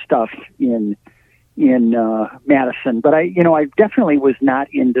heard their stuff in Madison, but I definitely was not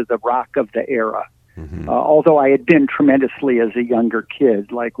into the rock of the era. Although I had been tremendously as a younger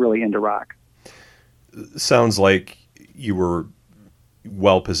kid, like really into rock. Sounds like you were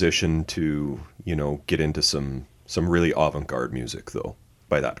well positioned to, get into some really avant-garde music, though,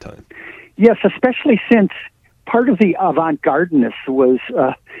 by that time. Yes, especially since part of the avant-gardeness was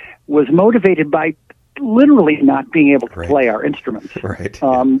motivated by literally not being able to play our instruments. Right.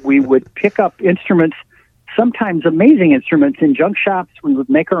 We would pick up instruments, sometimes amazing instruments, in junk shops. We would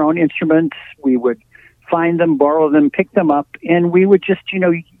make our own instruments. We would find them, borrow them, pick them up, and we would just,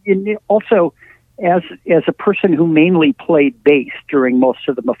 also as a person who mainly played bass during most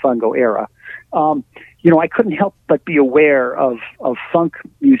of the Mofungo era, I couldn't help but be aware of funk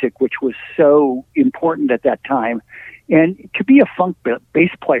music, which was so important at that time. And to be a funk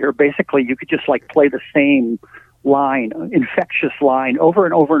bass player, basically, you could just play the same line, infectious line, over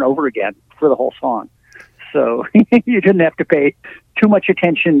and over and over again for the whole song. So you didn't have to pay too much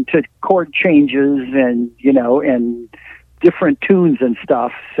attention to chord changes and different tunes and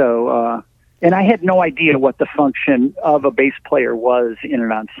stuff. So, and I had no idea what the function of a bass player was in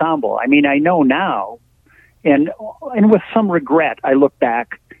an ensemble. I mean, I know now, and with some regret, I look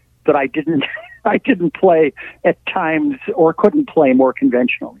back that I didn't play at times or couldn't play more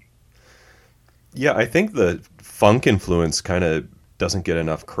conventionally. Yeah, I think the funk influence kind of doesn't get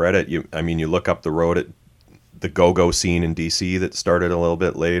enough credit. You look up the road at the go-go scene in DC that started a little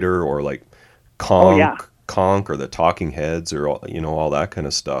bit later, or like Conk or the Talking Heads, or all that kind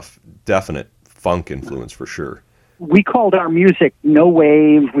of stuff. Definite funk influence for sure. We called our music no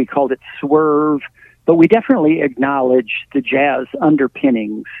wave, we called it swerve, but we definitely acknowledged the jazz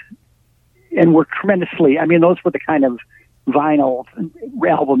underpinnings, and were tremendously, those were the kind of vinyl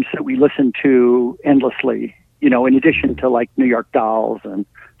albums that we listened to endlessly, in addition to New York Dolls and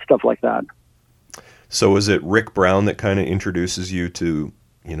stuff like that. So is it Rick Brown that kind of introduces you to,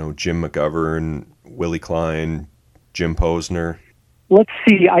 Jim McGovern, Willie Klein, Jim Posner? Let's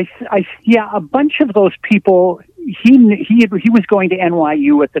see. A bunch of those people. He was going to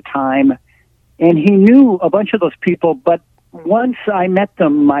NYU at the time, and he knew a bunch of those people. But once I met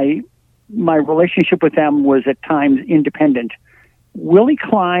them, my relationship with them was at times independent. Willie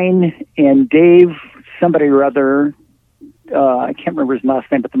Klein and Dave, somebody or other, I can't remember his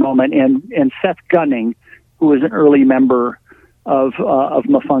last name at the moment, and Seth Gunning, who was an early member of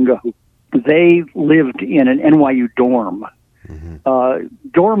Mofungo, they lived in an NYU dorm.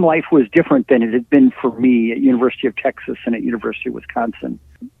 Dorm life was different than it had been for me at University of Texas and at University of Wisconsin.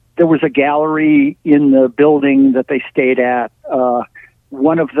 There was a gallery in the building that they stayed at.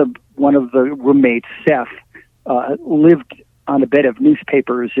 One of the roommates, Seth, lived on a bed of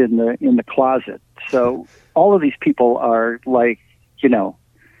newspapers in the closet. So all of these people are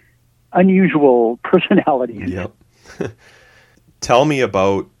unusual personalities. Yep. Tell me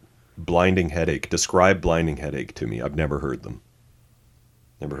about Blinding Headache. Describe Blinding Headache to me. I've never heard them.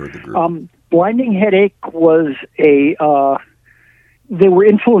 Never heard the group. Blinding Headache was they were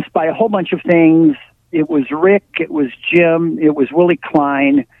influenced by a whole bunch of things. It was Rick, it was Jim, it was Willie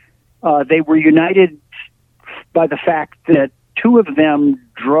Klein, They were united by the fact that two of them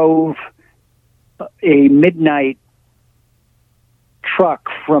drove a midnight truck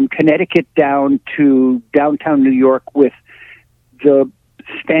from Connecticut down to downtown New York with the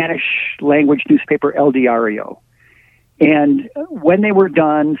Spanish language newspaper El Diario. And when they were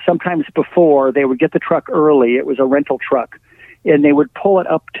done, sometimes before, they would get the truck early. It was a rental truck. And they would pull it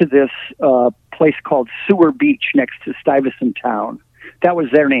up to this place called Sewer Beach next to Stuyvesant Town. That was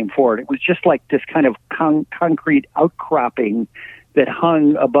their name for it. It was just like this kind of concrete outcropping that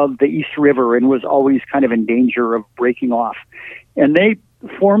hung above the East River and was always kind of in danger of breaking off. And they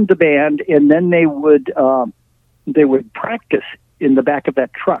formed the band, and then they would practice in the back of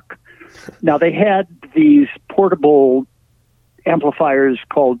that truck. Now, they had these portable amplifiers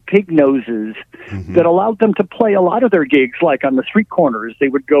called pig noses that allowed them to play a lot of their gigs, like on the street corners. They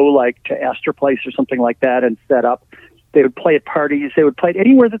would go like to Astor Place or something like that and set up. They would play at parties. They would play it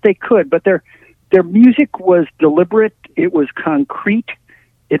anywhere that they could, but their music was deliberate. It was concrete.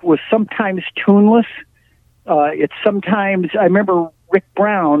 It was sometimes tuneless. It's sometimes, I remember Rick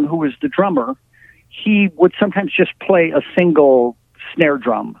Brown, who was the drummer, he would sometimes just play a single snare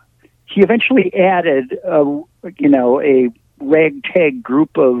drum. He eventually added, a ragtag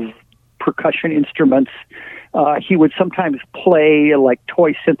group of percussion instruments. He would sometimes play like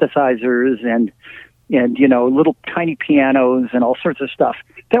toy synthesizers and little tiny pianos and all sorts of stuff.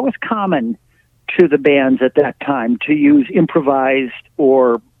 That was common to the bands at that time, to use improvised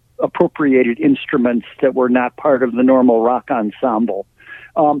or appropriated instruments that were not part of the normal rock ensemble.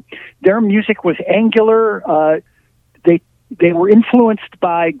 Their music was angular. They were influenced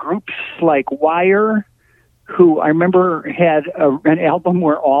by groups like Wire, who I remember had an album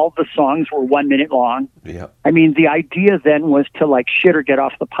where all the songs were 1 minute long. Yeah. I mean, the idea then was to like shit or get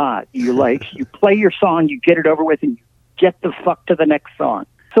off the pot. You play your song, you get it over with, and you get the fuck to the next song.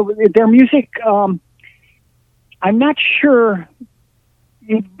 So their music, I'm not sure,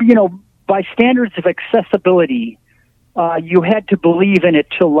 by standards of accessibility, you had to believe in it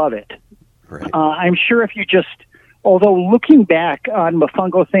to love it. Right. I'm sure if you just, although looking back on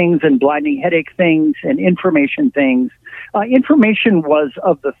Mofungo things and Blinding Headache things and Information things, Information was,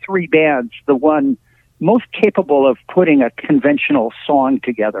 of the three bands, the one most capable of putting a conventional song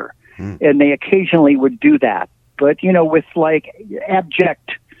together. And they occasionally would do that. But, with like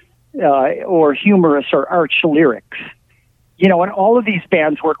abject or humorous or arch lyrics, and all of these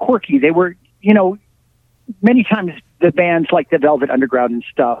bands were quirky. They were, many times the bands like the Velvet Underground and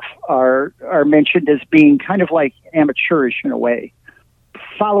stuff are mentioned as being kind of like amateurish in a way,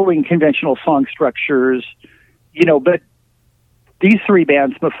 following conventional song structures, but these three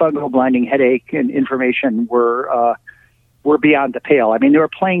bands, Mofungo, Blinding Headache, and Information, were beyond the pale. I mean, they were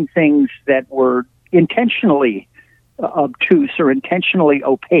playing things that were intentionally obtuse or intentionally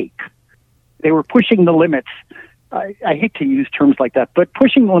opaque. They were pushing the limits. I hate to use terms like that, but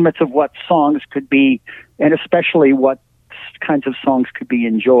pushing the limits of what songs could be, and especially what kinds of songs could be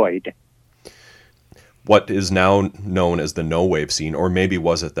enjoyed. What is now known as the no-wave scene, or maybe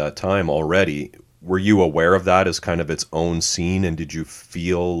was at that time already, were you aware of that as kind of its own scene, and did you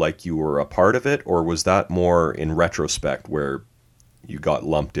feel like you were a part of it, or was that more in retrospect where you got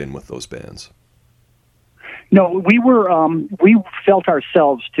lumped in with those bands? No, we felt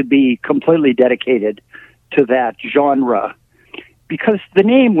ourselves to be completely dedicated to that genre, because the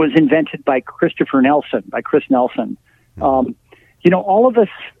name was invented by Chris Nelson. All of us,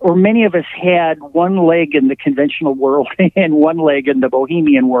 or many of us, had one leg in the conventional world and one leg in the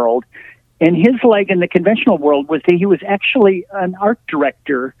bohemian world. And his leg in the conventional world was that he was actually an art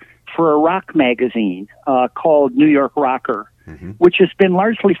director for a rock magazine called New York Rocker, which has been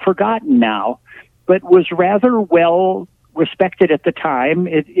largely forgotten now, but was rather well respected at the time.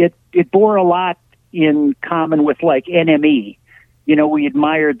 It bore a lot in common with like NME. We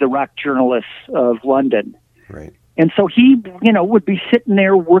admired the rock journalists of London. Right. And so he, would be sitting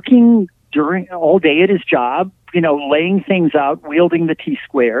there working all day at his job, laying things out, wielding the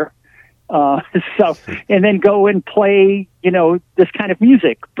T-square. And then go and play, this kind of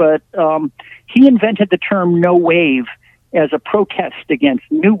music. But he invented the term no wave as a protest against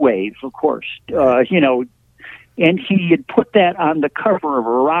new wave, of course. And he had put that on the cover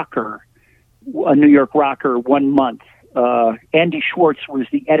of a New York Rocker, 1 month. Andy Schwartz was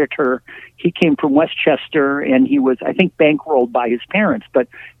the editor. He came from Westchester, and he was, I think, bankrolled by his parents. But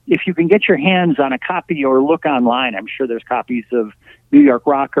if you can get your hands on a copy or look online, I'm sure there's copies of New York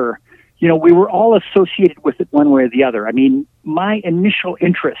Rocker. We were all associated with it one way or the other. I mean, my initial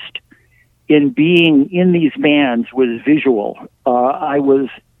interest in being in these bands was visual. I was,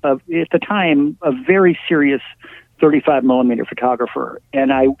 at the time, a very serious 35 millimeter photographer.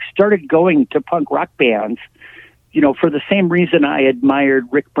 And I started going to punk rock bands, for the same reason I admired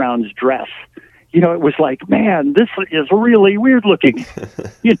Rick Brown's dress. It was like, man, this is really weird looking.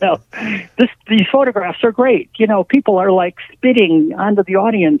 These photographs are great. People are like spitting onto the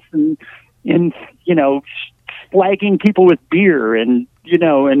audience and flagging people with beer and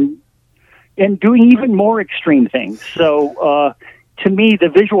doing even more extreme things. So, to me, the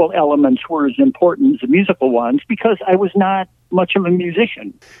visual elements were as important as the musical ones because I was not much of a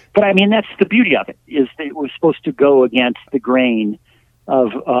musician. But I mean, that's the beauty of it, is that it was supposed to go against the grain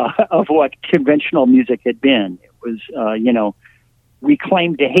of what conventional music had been. It was, we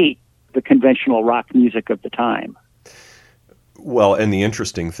claimed to hate the conventional rock music of the time. Well, and the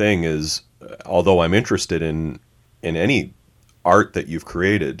interesting thing is, although I'm interested in any art that you've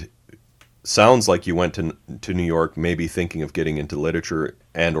created, sounds like you went to New York maybe thinking of getting into literature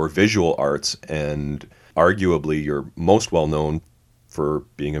and or visual arts, and arguably you're most well known for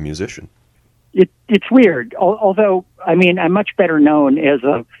being a musician. It's weird, although, I mean, I'm much better known as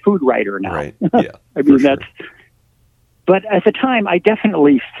a food writer now. Right, yeah. I mean, but at the time,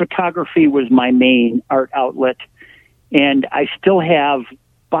 photography was my main art outlet, and I still have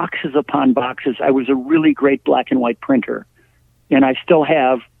boxes upon boxes. I was a really great black and white printer, and I still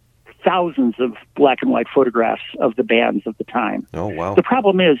have thousands of black and white photographs of the bands of the time. Oh, wow. The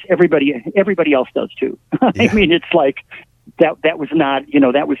problem is everybody else does too. Yeah. I mean, it's like that was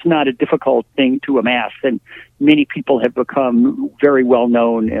not a difficult thing to amass, and many people have become very well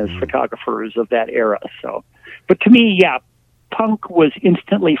known as photographers of that era. So, but to me, yeah, punk was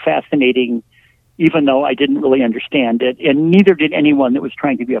instantly fascinating, even though I didn't really understand it, and neither did anyone that was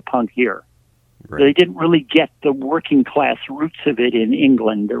trying to be a punk here. Right. They didn't really get the working class roots of it in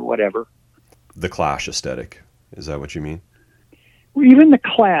England or whatever. The Clash aesthetic, is that what you mean? Even the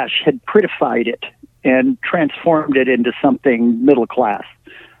Clash had prettified it and transformed it into something middle class.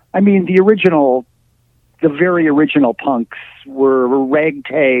 I mean, the very original punks were a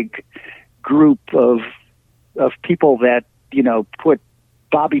ragtag group of people that, put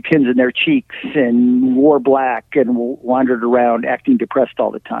bobby pins in their cheeks and wore black and wandered around acting depressed all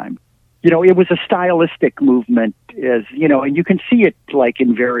the time. It was a stylistic movement, and you can see it like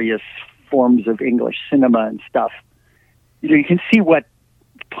in various forms of English cinema and stuff. You can see what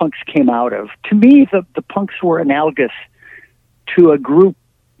punks came out of. To me, the punks were analogous to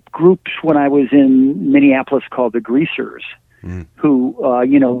groups when I was in Minneapolis called the Greasers, who,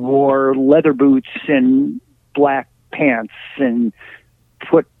 wore leather boots and black pants and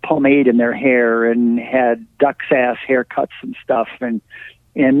put pomade in their hair and had duck's ass haircuts and stuff and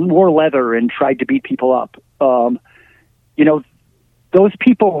wore leather and tried to beat people up. Those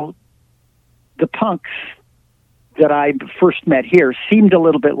people, the punks that I first met here, seemed a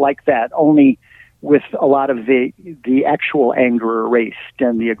little bit like that, only with a lot of the actual anger erased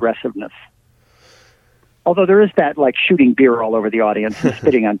and the aggressiveness. Although there is that, like, shooting beer all over the audience and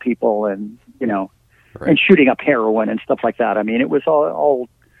spitting on people and, right. And shooting up heroin and stuff like that. I mean, it was all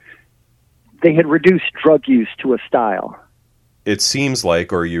they had reduced drug use to a style. It seems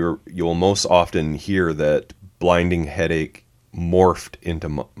like, or you'll most often hear that Blinding Headache morphed into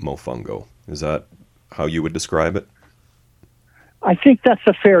Mofungo. Is that how you would describe it? I think that's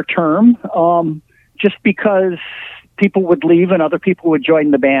a fair term. Just because people would leave and other people would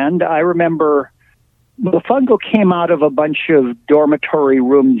join the band. I remember Mofungo came out of a bunch of dormitory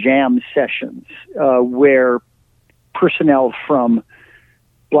room jam sessions where personnel from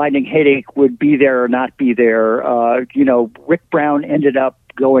Blinding Headache would be there or not be there. Rick Brown ended up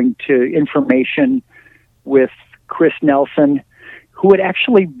going to Information with Chris Nelson, who had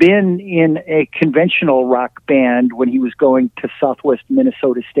actually been in a conventional rock band when he was going to Southwest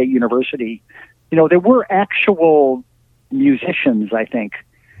Minnesota State University. There were actual musicians, I think,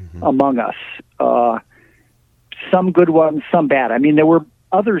 among us. Some good ones, some bad. I mean, there were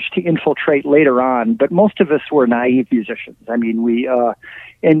others to infiltrate later on, but most of us were naive musicians. I mean,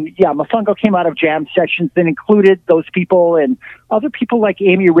 Mofungo came out of jam sessions that included those people and other people like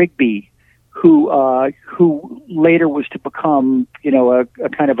Amy Rigby, who later was to become, a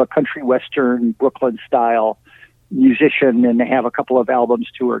kind of a country western Brooklyn style musician and have a couple of albums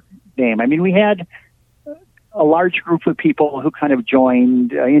to her name. I mean, we had a large group of people who kind of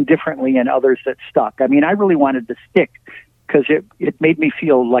joined indifferently and others that stuck. I mean, I really wanted to stick because it made me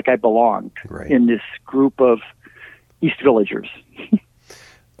feel like I belonged in this group of East Villagers.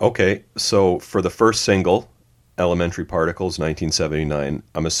 Okay, so for the first single, Elementary Particles, 1979,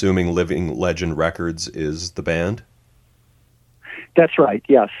 I'm assuming Living Legend Records is the band? That's right,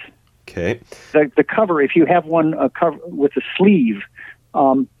 yes. Okay. The cover, if you have one cover with a sleeve,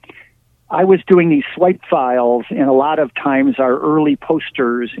 I was doing these swipe files, and a lot of times our early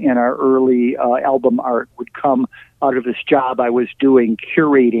posters and our early album art would come out of this job I was doing,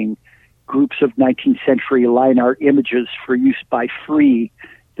 curating groups of 19th century line art images for use by free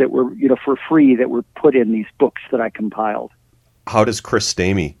that were, for free, that were put in these books that I compiled. How does Chris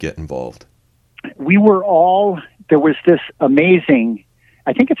Stamey get involved? There was this amazing,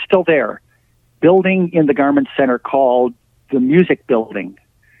 I think it's still there, building in the Garment Center called the Music Building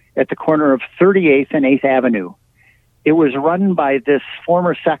at the corner of 38th and 8th Avenue. It was run by this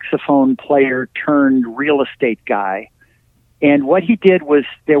former saxophone player turned real estate guy. And what he did was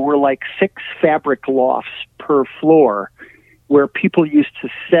there were like 6 fabric lofts per floor where people used to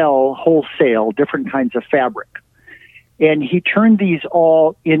sell wholesale different kinds of fabric. And he turned these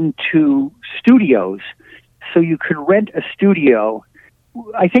all into studios. So you could rent a studio.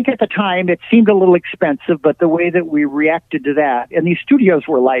 I think at the time it seemed a little expensive, but the way that we reacted to that, and these studios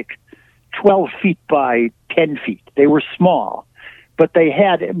were like 12 feet by 10 feet. They were small, but they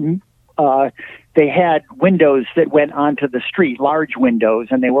had windows that went onto the street, large windows,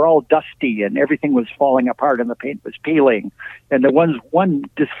 and they were all dusty, and everything was falling apart, and the paint was peeling. And there was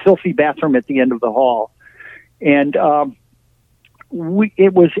this filthy bathroom at the end of the hall. And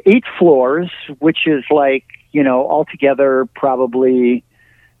it was 8 floors, which is like, altogether probably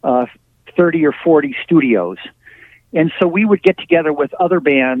 30 or 40 studios. And so we would get together with other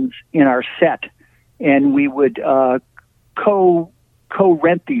bands in our set, and we would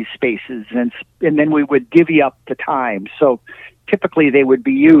co-rent these spaces, and then we would divvy up the time. So typically they would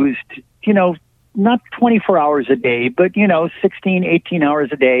be used, not 24 hours a day, but, 16, 18 hours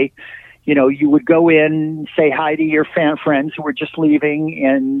a day. You would go in, say hi to your friends who were just leaving,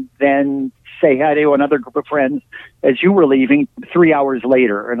 and then say hi to another group of friends as you were leaving 3 hours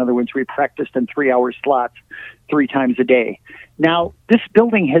later. In other words, we practiced in 3-hour slots 3 times a day. Now, this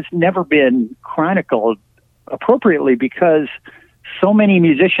building has never been chronicled appropriately because so many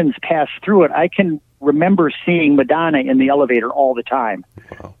musicians pass through it. I can remember seeing Madonna in the elevator all the time.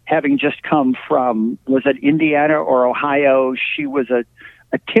 Wow. Having just come from, was it Indiana or Ohio? She was a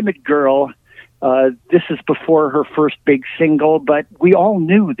timid girl. This is before her first big single, but we all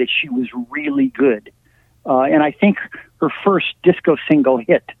knew that she was really good. And I think her first disco single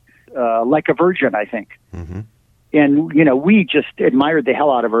hit, Like a Virgin, I think. Mm-hmm. And, we just admired the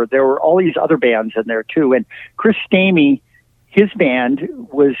hell out of her. There were all these other bands in there, too. And Chris Stamey, his band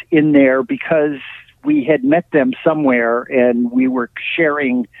was in there because we had met them somewhere, and we were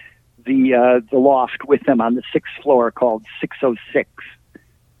sharing the loft with them on the 6th floor called 606.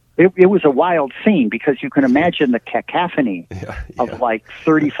 It was a wild scene because you can imagine the cacophony of like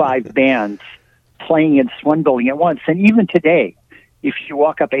 35 bands playing in this one building at once. And even today, if you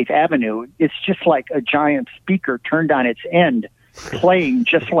walk up 8th Avenue, it's just like a giant speaker turned on its end, playing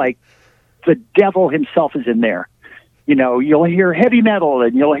just like the devil himself is in there. You'll hear heavy metal,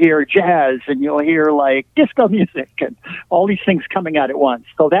 and you'll hear jazz, and you'll hear like disco music, and all these things coming out at once.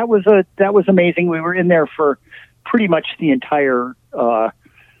 So that was amazing. We were in there for pretty much the entire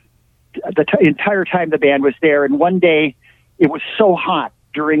entire time the band was there. And one day it was so hot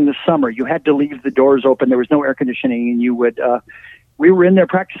during the summer, you had to leave the doors open. There was no air conditioning, and you would, we were in there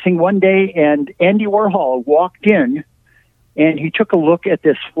practicing one day, and Andy Warhol walked in, and he took a look at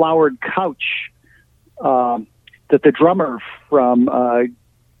this flowered couch, that the drummer from,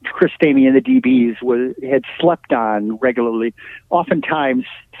 Chris Stamey and the DBs had slept on regularly. Oftentimes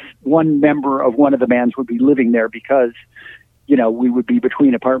one member of one of the bands would be living there because, we would be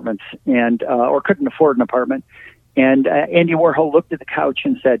between apartments and, or couldn't afford an apartment. And Andy Warhol looked at the couch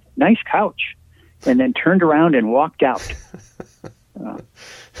and said, "Nice couch," and then turned around and walked out.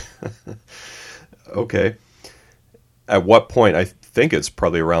 Okay. At what point, I think it's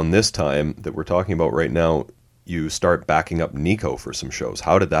probably around this time that we're talking about right now, you start backing up Nico for some shows.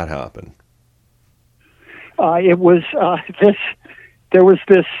 How did that happen? It was there was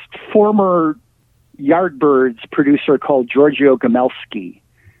this former Yardbirds producer called Giorgio Gamelski,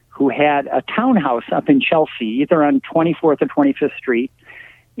 who had a townhouse up in Chelsea, either on 24th or 25th Street.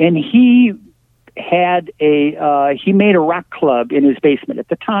 And he had he made a rock club in his basement. At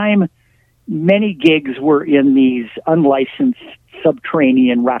the time, many gigs were in these unlicensed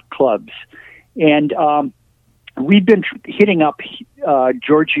subterranean rock clubs. And we'd been hitting up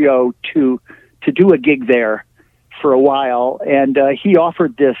Giorgio to do a gig there for a while. And he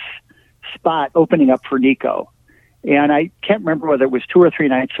offered this spot opening up for Nico. And I can't remember whether it was 2 or 3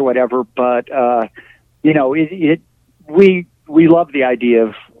 nights or whatever, but, we love the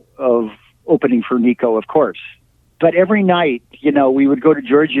idea of opening for Nico, of course. But every night, we would go to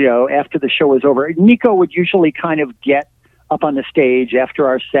Giorgio after the show was over. Nico would usually kind of get up on the stage after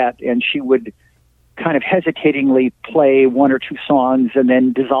our set, and she would kind of hesitatingly play one or two songs and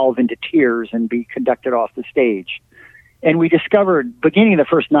then dissolve into tears and be conducted off the stage. And we discovered, beginning the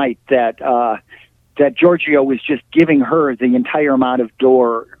first night, that Giorgio was just giving her the entire amount of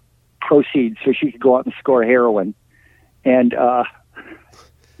door proceeds so she could go out and score heroin. And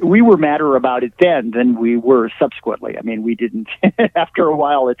we were madder about it then than we were subsequently. I mean, we didn't. After a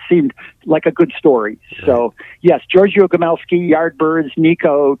while, it seemed like a good story. Right. So, yes, Giorgio Gamelski, Yardbirds,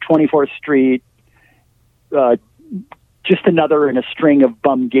 Nico, 24th Street, just another in a string of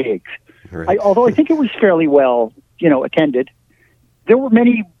bum gigs. Right. Although I think it was fairly well, attended. There were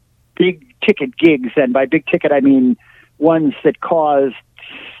many big ticket gigs, and by big ticket I mean ones that caused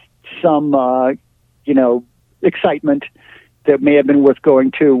some, excitement that may have been worth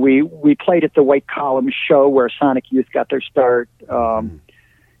going to. We played at the White Column show where Sonic Youth got their start.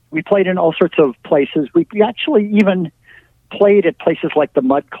 We played in all sorts of places. We actually even played at places like the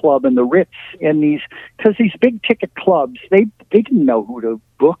Mud Club and the Ritz, and because these big ticket clubs, they didn't know who to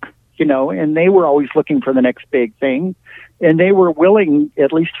book, and they were always looking for the next big thing, and they were willing,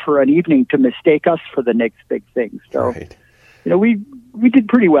 at least for an evening, to mistake us for the next big thing. So, right. We did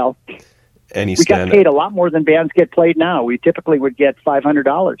pretty well. We got paid a lot more than bands get played now. We typically would get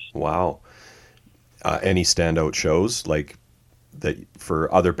 $500. Wow. Any standout shows like that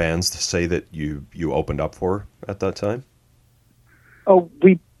for other bands to say that you opened up for at that time? Oh,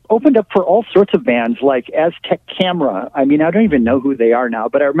 we opened up for all sorts of bands like Aztec Camera. I mean, I don't even know who they are now,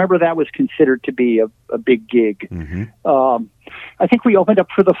 but I remember that was considered to be a big gig. Mm-hmm. I think we opened up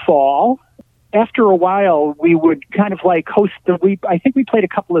for The Fall. After a while, we would kind of like host I think we played a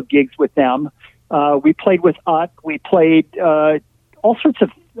couple of gigs with them. We played with Ut. We played all sorts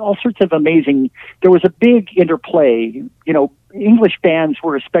of amazing. There was a big interplay. English bands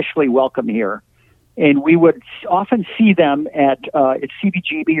were especially welcome here, and we would often see them at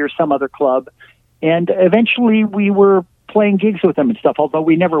CBGB or some other club. And eventually, we were playing gigs with them and stuff. Although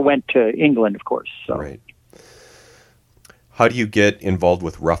we never went to England, of course. So. Right. How do you get involved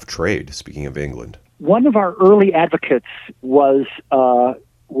with Rough Trade, speaking of England? One of our early advocates was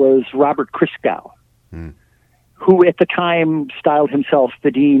Robert Christgau, who at the time styled himself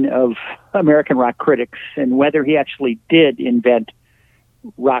the Dean of American Rock Critics, and whether he actually did invent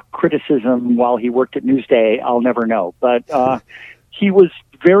rock criticism while he worked at Newsday, I'll never know. But he was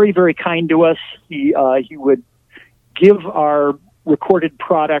very, very kind to us. He would give our recorded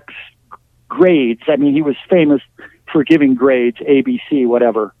products grades. I mean, he was famous for giving grades, A, B, C,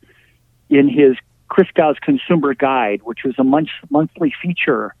 whatever, in his Christgau's Consumer Guide, which was a monthly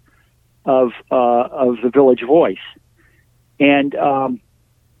feature of the Village Voice. And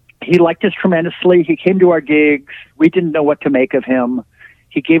he liked us tremendously. He came to our gigs. We didn't know what to make of him.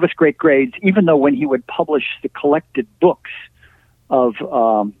 He gave us great grades, even though when he would publish the collected books of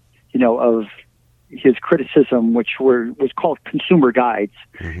his criticism, which was called Consumer Guides,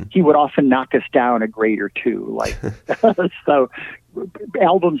 mm-hmm. he would often knock us down a grade or two. Like so,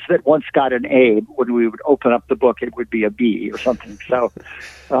 albums that once got an A, when we would open up the book, it would be a B or something. So,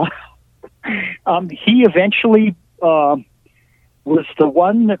 he eventually was the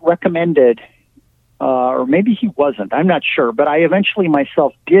one that recommended, or maybe he wasn't. I'm not sure, but I eventually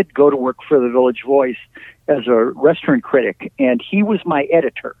myself did go to work for the Village Voice as a restaurant critic, and he was my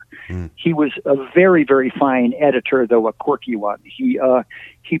editor. He was a very, very fine editor, though a quirky one. He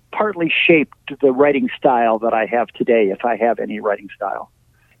partly shaped the writing style that I have today, if I have any writing style.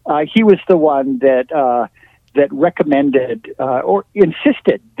 He was the one that recommended or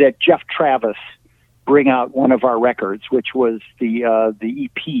insisted that Jeff Travis bring out one of our records, which was the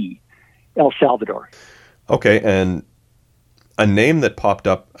EP El Salvador. Okay, and a name that popped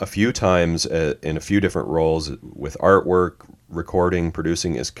up a few times in a few different roles with artwork, recording,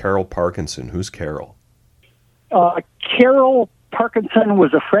 producing is Carol Parkinson. Who's Carol? Carol Parkinson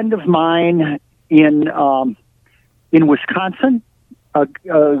was a friend of mine in Wisconsin, a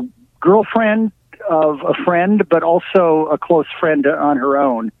girlfriend of a friend, but also a close friend on her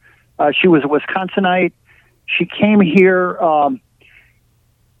own. She was a Wisconsinite. She came here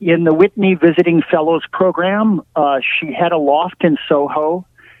in the Whitney Visiting Fellows program. She had a loft in Soho.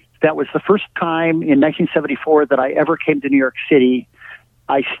 That was the first time in 1974 that I ever came to New York City.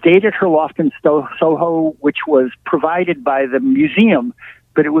 I stayed at her loft in Soho, which was provided by the museum,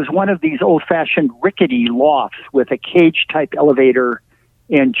 but it was one of these old-fashioned rickety lofts with a cage-type elevator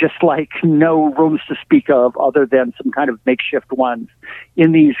and just like no rooms to speak of other than some kind of makeshift ones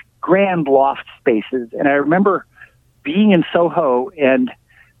in these grand loft spaces. And I remember being in Soho and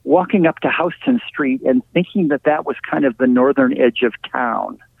walking up to Houston Street and thinking that was kind of the northern edge of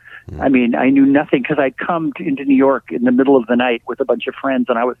town. I mean, I knew nothing because I'd come into New York in the middle of the night with a bunch of friends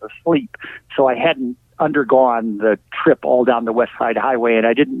and I was asleep. So I hadn't undergone the trip all down the West Side Highway, and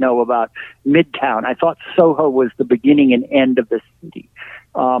I didn't know about Midtown. I thought Soho was the beginning and end of the city.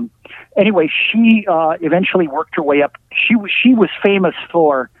 Anyway, she eventually worked her way up. She was famous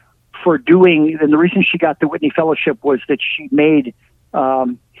for doing, and the reason she got the Whitney Fellowship was that she made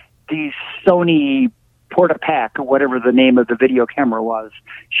these Sony Portapak, or whatever the name of the video camera was.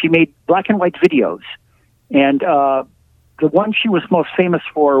 She made black and white videos, and the one she was most famous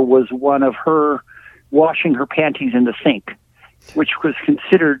for was one of her washing her panties in the sink, which was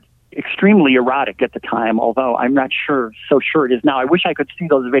considered extremely erotic at the time, although I'm not so sure it is now. I wish I could see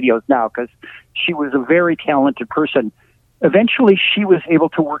those videos now because she was a very talented person. Eventually, she was able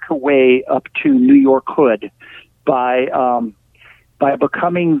to work her way up to New York Hood by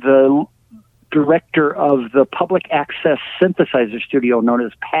becoming the director of the public access synthesizer studio known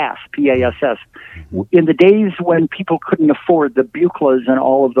as PASS, P-A-S-S. In the days when people couldn't afford the Buchlas and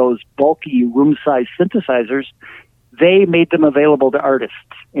all of those bulky room-sized synthesizers, they made them available to artists.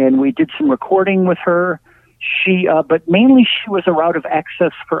 And we did some recording with her. But mainly she was a route of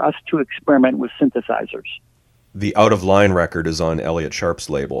access for us to experiment with synthesizers. The Out of Line record is on Elliot Sharp's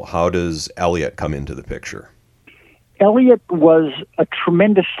label. How does Elliot come into the picture? Elliot was a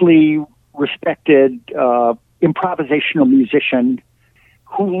tremendously respected improvisational musician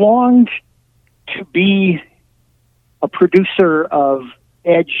who longed to be a producer of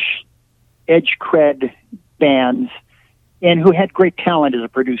edge cred bands and who had great talent as a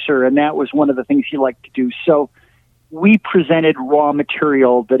producer, and that was one of the things he liked to do. So we presented raw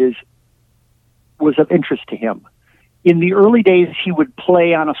material that was of interest to him. In the early days, he would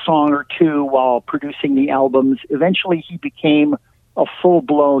play on a song or two while producing the albums. Eventually, he became a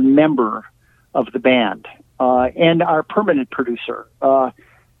full-blown member of the band and our permanent producer.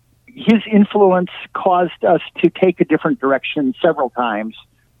 His influence caused us to take a different direction several times.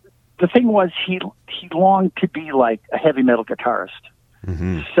 The thing was, he longed to be like a heavy metal guitarist.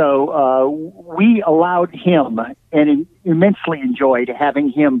 Mm-hmm. So we allowed him and immensely enjoyed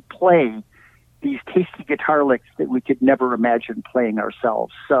having him play these tasty guitar licks that we could never imagine playing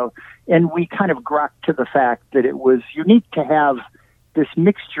ourselves. So, and we kind of grokked to the fact that it was unique to have this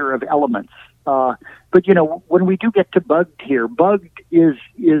mixture of elements. But, you know, when we do get to Bugged here, Bugged is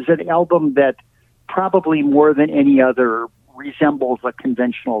an album that probably more than any other resembles a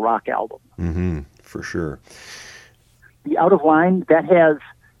conventional rock album. Mm-hmm, for sure. The Out of Line, that has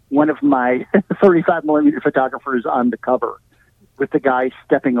one of my 35 millimeter photographers on the cover with the guy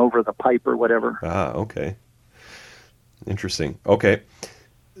stepping over the pipe or whatever. Ah, okay. Interesting. Okay.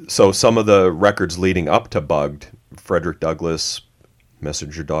 So some of the records leading up to Bugged, Frederick Douglass,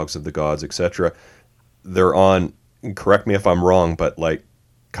 Messenger Dogs of the Gods, etc., they're on, correct me if I'm wrong, but like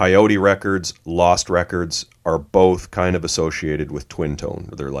Coyote Records, Lost Records are both kind of associated with Twin Tone.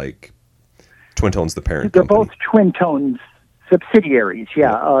 They're like, Twin Tone's the parent They're company. both Twin Tone's subsidiaries,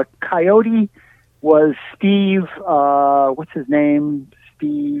 yeah. Coyote was Steve, what's his name?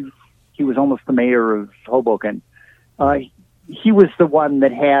 Steve, he was almost the mayor of Hoboken. He was the one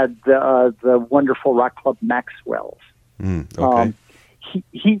that had the wonderful rock club Maxwell's. Okay.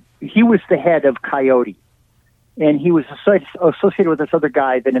 He was the head of Coyote, and he was associated with this other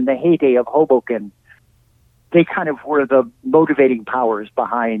guy that in the heyday of Hoboken, they kind of were the motivating powers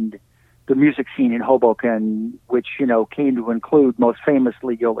behind the music scene in Hoboken, which, you know, came to include most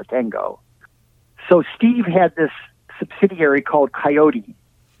famously Yo La Tengo. So Steve had this subsidiary called Coyote,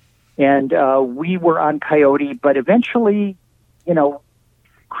 and we were on Coyote, but eventually, you know,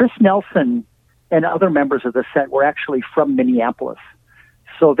 Chris Nelson and other members of the set were actually from Minneapolis.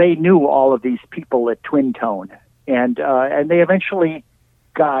 So they knew all of these people at Twin Tone, and they eventually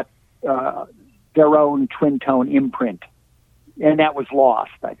got their own Twin Tone imprint, and that was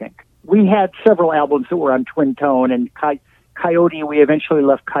Lost, I think. We had several albums that were on Twin Tone, and Coyote, we eventually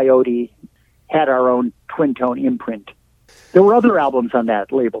left Coyote, had our own Twin Tone imprint. There were other albums on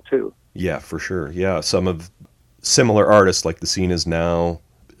that label, too. Yeah, for sure. Yeah, some of similar artists like The Scene Is Now,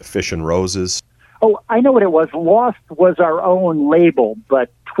 Fish and Roses. Oh, I know what it was. Lost was our own label,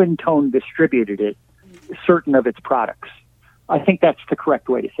 but Twin Tone distributed it, certain of its products. I think that's the correct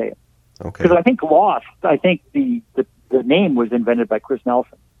way to say it. Okay. Because I think Lost, the name was invented by Chris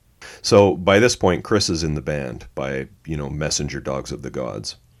Nelson. So by this point, Chris is in the band by, you know, Messenger Dogs of the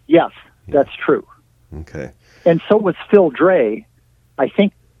Gods. Yes, that's true. Okay. And so was Phil Dre. I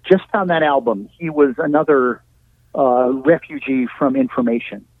think just on that album, he was another refugee from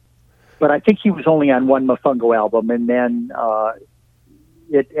Information. But I think he was only on one Mofungo album, and then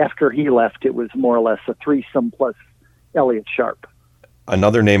after he left, it was more or less a threesome plus Elliot Sharp.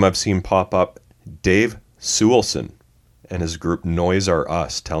 Another name I've seen pop up, Dave Sewelson and his group Noise Are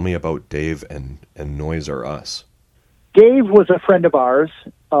Us. Tell me about Dave and Noise Are Us. Dave was a friend of ours,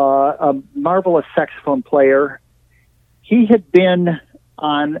 a marvelous saxophone player. He had been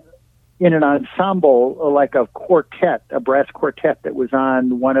in an ensemble, like a quartet, a brass quartet that was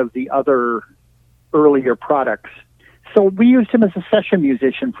on one of the other earlier products. So we used him as a session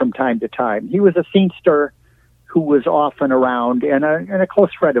musician from time to time. He was a scenester who was often around and a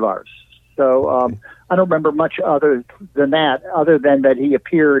close friend of ours. So I don't remember much other than that he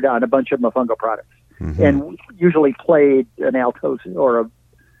appeared on a bunch of Mofungo products. Mm-hmm. And usually played an alto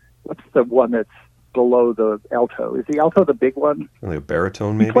what's the one that's below the alto? Is the alto the big one? Like a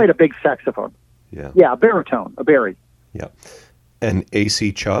baritone, maybe? He played a big saxophone. Yeah. Yeah, a baritone, a bari. Yeah. And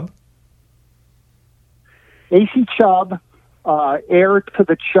A.C. Chubb? A.C. Chubb, heir to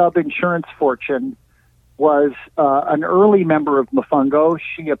the Chubb insurance fortune, was an early member of Mofungo.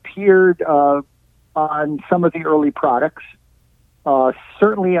 She appeared on some of the early products,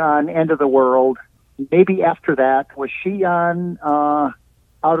 certainly on End of the World. Maybe after that, was she on Out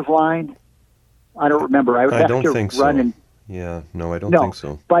of Line? I don't remember. I don't think so. Yeah, no, I don't think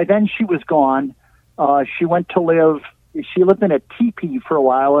so. By then she was gone. She lived in a teepee for a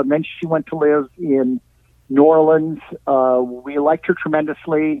while, and then she went to live in New Orleans. We liked her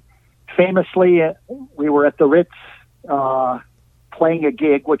tremendously. Famously, we were at the Ritz playing a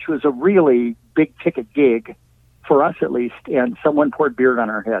gig, which was a really big ticket gig for us at least, and someone poured beer on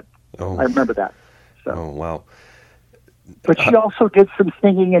our head. Oh. I remember that. So. Oh, wow. But she also did some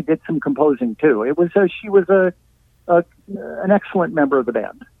singing and did some composing too. She was an excellent member of the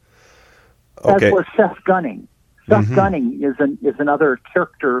band. Okay. As was Seth Gunning. Seth Gunning is another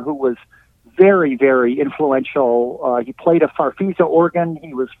character who was very, very influential. He played a farfisa organ.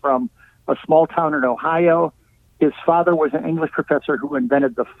 He was from a small town in Ohio. His father was an English professor who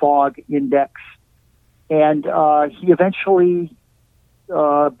invented the fog index. And he eventually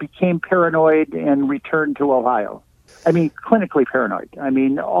became paranoid and returned to Ohio. I mean, clinically paranoid. I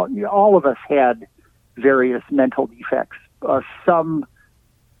mean, all of us had various mental defects, some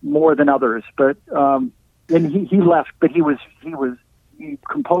more than others. But and he left, but he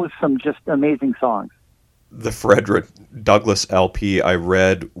composed some just amazing songs. The Frederick Douglass LP I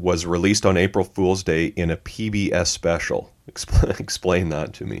read was released on April Fool's Day in a PBS special. Explain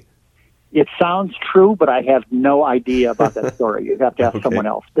that to me. It sounds true, but I have no idea about that story. You'd have to ask someone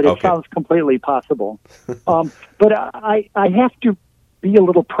else. But it sounds completely possible. But I have to be a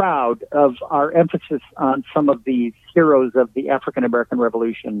little proud of our emphasis on some of these heroes of the African American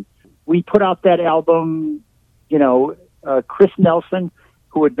Revolution. We put out that album, Chris Nelson,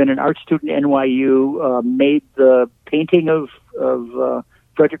 who had been an art student at NYU, made the painting of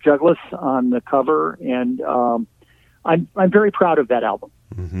Frederick Douglass on the cover, and I'm very proud of that album.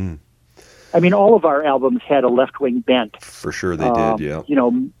 Mm-hmm. I mean, all of our albums had a left-wing bent. For sure they did, yeah.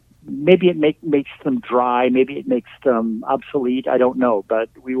 Maybe it makes them dry, maybe it makes them obsolete, I don't know, but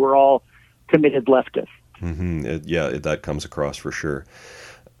we were all committed leftists. Mm-hmm. That comes across for sure.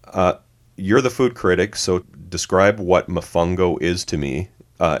 You're the food critic, so describe what Mofungo is to me.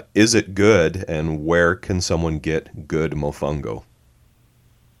 Is it good, and where can someone get good Mofungo?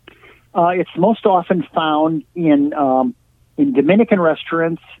 It's most often found in Dominican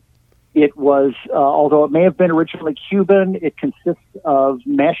restaurants. It was, although it may have been originally Cuban, it consists of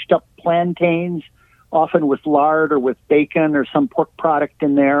mashed up plantains, often with lard or with bacon or some pork product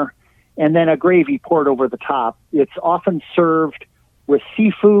in there, and then a gravy poured over the top. It's often served with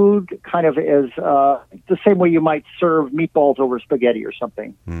seafood, kind of as the same way you might serve meatballs over spaghetti or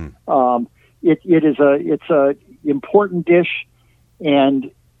something. It's a important dish, and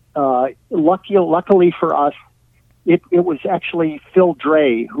luckily for us, it was actually Phil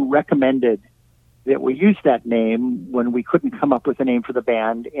Dre who recommended that we use that name when we couldn't come up with a name for the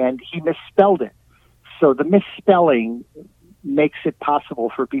band, and he misspelled it. So the misspelling makes it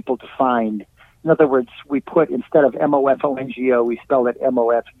possible for people to find. In other words, we put, instead of Mofongo, we spelled it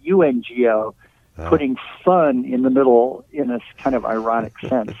Mofungo, putting fun in the middle in a kind of ironic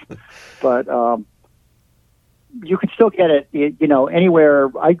sense. But you can still get it, anywhere.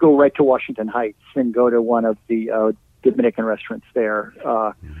 I go right to Washington Heights and go to one of the Dominican restaurants there,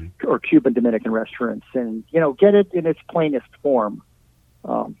 or Cuban Dominican restaurants, and get it in its plainest form.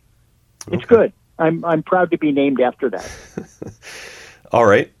 It's good. I'm proud to be named after that. All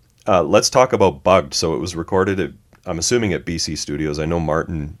right, let's talk about Bugged. So it was recorded I'm assuming at BC Studios. I know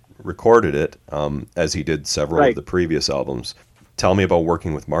Martin recorded it, as he did several of the previous albums. Tell me about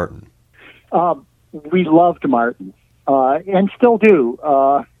working with Martin. We loved Martin, and still do.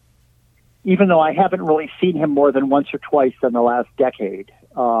 even though I haven't really seen him more than once or twice in the last decade.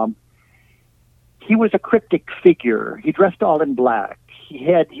 He was a cryptic figure. He dressed all in black.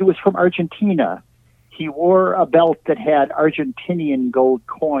 He was from Argentina. He wore a belt that had Argentinian gold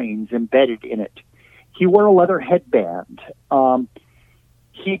coins embedded in it. He wore a leather headband.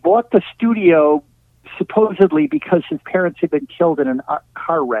 He bought the studio supposedly because his parents had been killed in a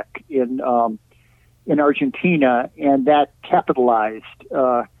car wreck in Argentina, and that capitalized.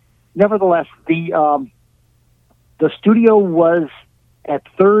 Nevertheless, the studio was at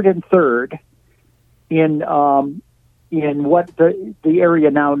 3rd and 3rd in what the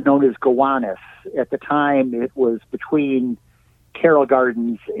area now known as Gowanus. At the time, it was between Carroll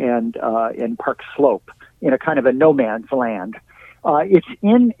Gardens and Park Slope, in a kind of a no man's land. It's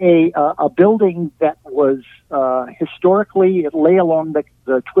in a building that was historically, it lay along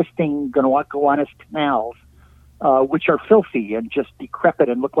the twisting Gowanus canals, which are filthy and just decrepit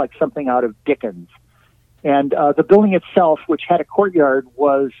and look like something out of Dickens. And the building itself, which had a courtyard,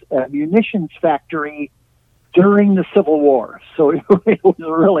 was a munitions factory during the Civil War. So it was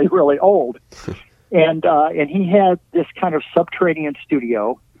really, really old. And he had this kind of subterranean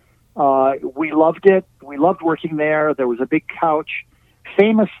studio. We loved it. We loved working there. There was a big couch.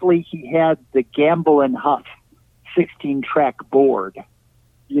 Famously, he had the Gamble and Huff 16-track board,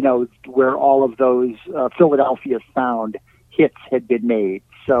 where all of those Philadelphia sound hits had been made.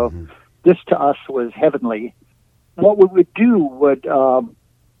 So this to us was heavenly. What we would do would,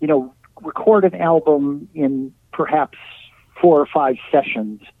 record an album in perhaps 4 or 5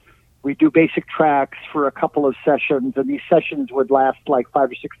 sessions. We do basic tracks for a couple of sessions, and these sessions would last like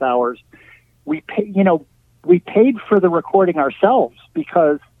 5 or 6 hours. We paid for the recording ourselves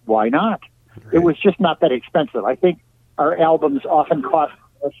because why not? Right. It was just not that expensive. I think our albums often cost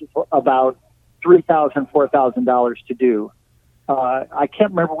us about $3,000, $4,000 to do. I can't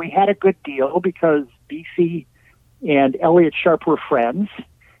remember. We had a good deal because BC and Elliot Sharp were friends,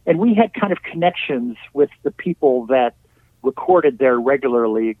 and we had kind of connections with the people that recorded there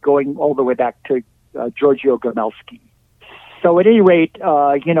regularly, going all the way back to Giorgio Gomelski. So at any rate,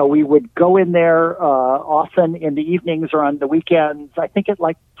 we would go in there often in the evenings or on the weekends. I think at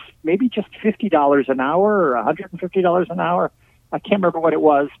like maybe just $50 an hour or $150 an hour. I can't remember what it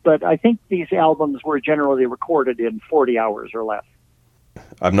was, but I think these albums were generally recorded in 40 hours or less.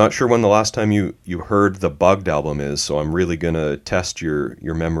 I'm not sure when the last time you heard the Bugged album is, so I'm really going to test your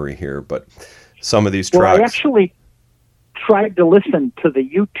memory here. But some of these tracks... Well, I actually tried to listen to the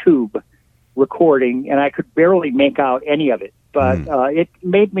YouTube recording, and I could barely make out any of it. But it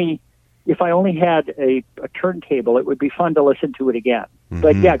made me, if I only had a turntable, it would be fun to listen to it again.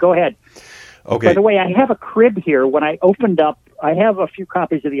 But yeah, go ahead. Okay. By the way, I have a crib here. When I opened up, I have a few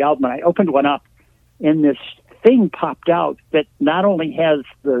copies of the album, and I opened one up, and this thing popped out that not only has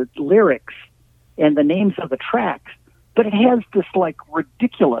the lyrics and the names of the tracks, but it has this like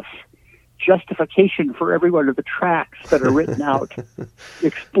ridiculous justification for every one of the tracks that are written out,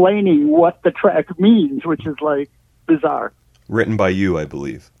 explaining what the track means, which is like bizarre. Written by you, I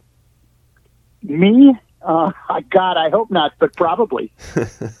believe. Me? God, I hope not, but probably.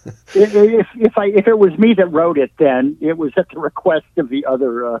 if it was me that wrote it, then it was at the request of the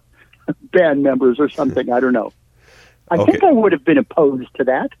other band members or something. I don't know. I think I would have been opposed to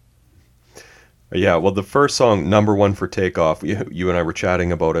that. Yeah, well, the first song, Number One for Takeoff, you and I were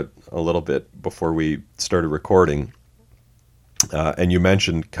chatting about it a little bit before we started recording, and you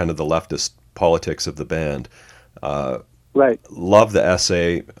mentioned kind of the leftist politics of the band. Right. Love the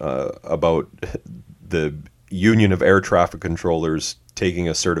essay about the Union of Air Traffic Controllers taking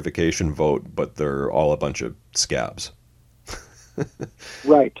a certification vote, but they're all a bunch of scabs.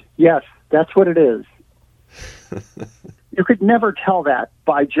 Right. Yes, that's what it is. You could never tell that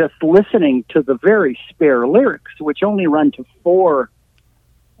by just listening to the very spare lyrics, which only run to four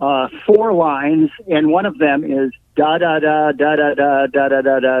lines, and one of them is da da da da da da da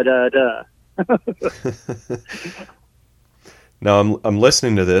da da da da. Now I'm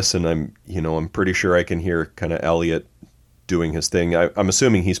listening to this, and I'm pretty sure I can hear kind of Elliot doing his thing. I'm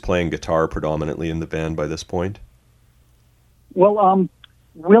assuming he's playing guitar predominantly in the band by this point. Well,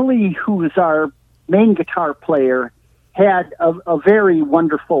 Willie, who is our main guitar player, had a very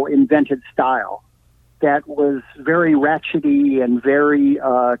wonderful invented style that was very ratchety and very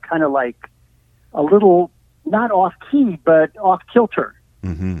kind of like a little, not off key, but off kilter.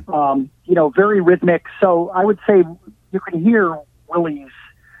 Mm-hmm. Very rhythmic. So I would say you can hear Willie's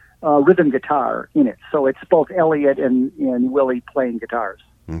rhythm guitar in it. So it's both Elliot and Willie playing guitars.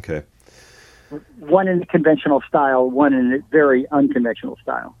 Okay. One in the conventional style, one in a very unconventional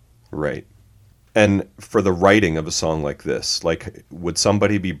style. Right. And for the writing of a song like this, like, would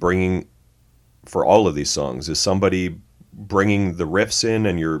somebody be bringing for all of these songs? Is somebody bringing the riffs in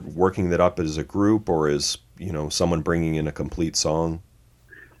and you're working that up as a group, or is, someone bringing in a complete song?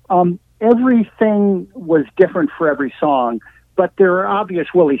 Everything was different for every song, but there are obvious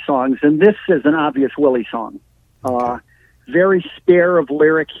Willie songs, and this is an obvious Willie song. Okay. Very spare of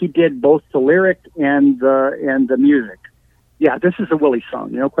lyric. He did both the lyric and the music. Yeah, this is a Willie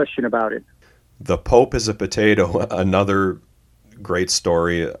song, no question about it. The Pope is a Potato, another great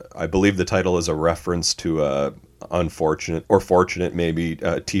story. I believe the title is a reference to a unfortunate, or fortunate maybe,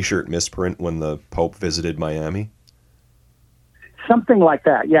 T-shirt misprint when the Pope visited Miami. Something like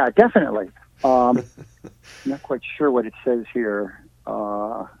that, yeah, definitely. Not quite sure what it says here.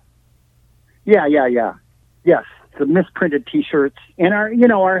 Yeah. Yes, the misprinted T-shirts and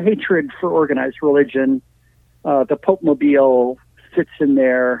our hatred for organized religion. The Pope Mobile fits in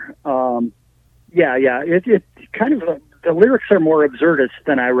there. It kind of the lyrics are more absurdist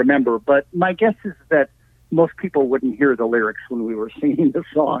than I remember, but my guess is that most people wouldn't hear the lyrics when we were singing the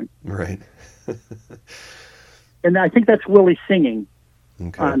song. Right. And I think that's Willie singing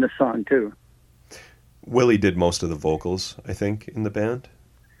on the song, too. Willie did most of the vocals, I think, in the band.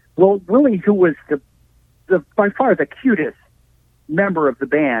 Well, Willie, who was the by far the cutest member of the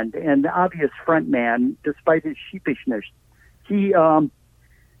band and the obvious front man, despite his sheepishness, it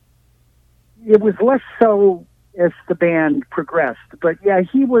was less so as the band progressed. But yeah,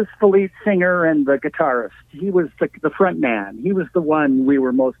 he was the lead singer and the guitarist. He was the front man. He was the one we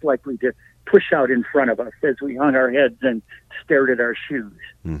were most likely to push out in front of us as we hung our heads and stared at our shoes.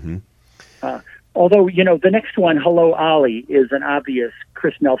 Mm-hmm. Although, the next one, Hello, Ollie, is an obvious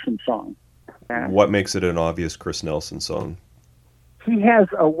Chris Nelson song. What makes it an obvious Chris Nelson song? He has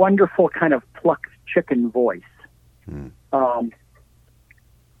a wonderful kind of plucked chicken voice.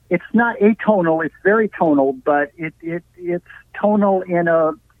 It's not atonal, it's very tonal, but it's tonal in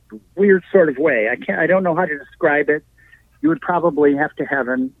a weird sort of way. I don't know how to describe it. You would probably have to have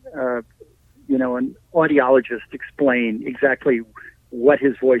an audiologist explain exactly what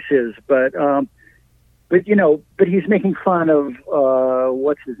his voice is, but he's making fun of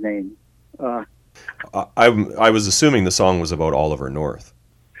what's his name? I was assuming the song was about Oliver North.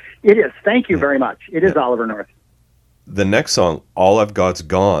 It is. Thank you very much. It is Oliver North. The next song, All I've Got's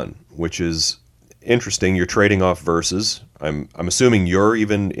Gone, which is interesting. You're trading off verses. I'm assuming you're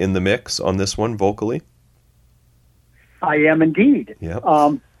even in the mix on this one vocally. I am indeed. Yep.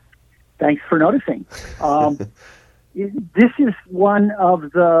 Thanks for noticing. This is one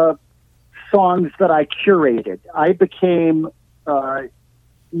of the songs that I curated. I became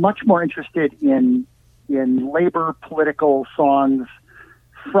much more interested in labor political songs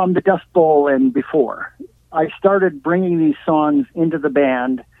from the Dust Bowl and before. I started bringing these songs into the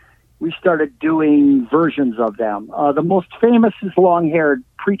band. We started doing versions of them. The most famous is Long-Haired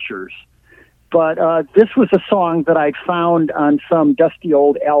Preachers, but this was a song that I'd found on some dusty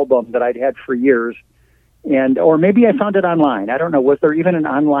old album that I'd had for years. Or maybe I found it online. I don't know. Was there even an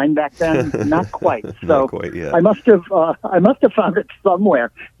online back then? Not quite. So Not quite, yeah. I must have found it somewhere.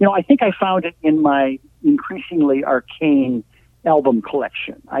 I think I found it in my increasingly arcane album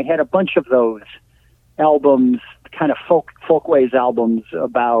collection. I had a bunch of those albums, kind of folkways albums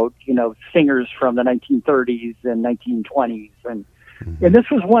about singers from the 1930s and 1920s, and this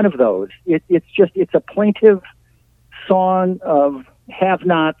was one of those. It's a plaintive song of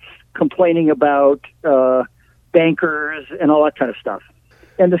have-nots complaining about bankers and all that kind of stuff.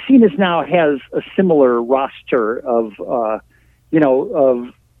 And the scene now has a similar roster of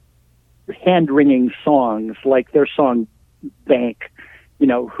hand-wringing songs, like their song Bank.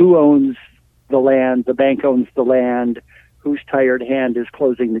 Who owns the land? The bank owns the land. Whose tired hand is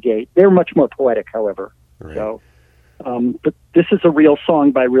closing the gate? They're much more poetic, however. Right. So, but this is a real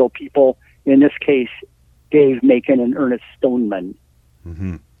song by real people. In this case, Dave Macon and Ernest Stoneman.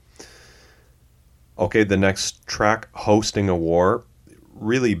 Mm-hmm. Okay, the next track, Hosting a War,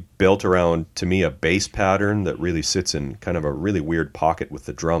 really built around, to me, a bass pattern that really sits in kind of a really weird pocket with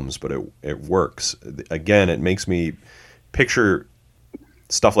the drums, but it works. Again, it makes me picture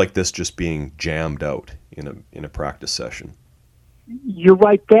stuff like this just being jammed out in a practice session. You're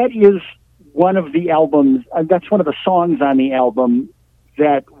right. That is one of the albums. That's one of the songs on the album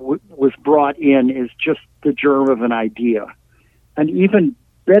that was brought in is just the germ of an idea. An even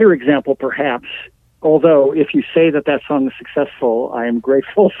better example, perhaps, although if you say that song is successful, I am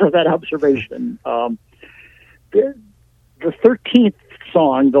grateful for that observation. The 13th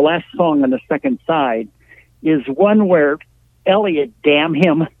song, the last song on the second side, is one where Elliot, damn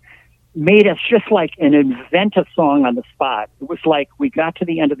him, made us just invent a song on the spot. It was like we got to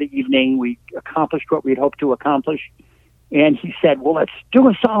the end of the evening, we accomplished what we'd hoped to accomplish, And he said, well, let's do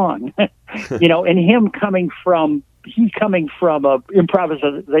a song. And him coming from a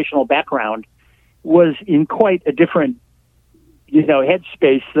improvisational background was in quite a different,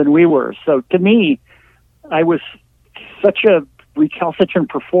 headspace than we were. So to me, I was such a recalcitrant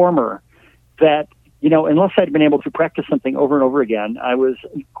performer that, unless I'd been able to practice something over and over again, I was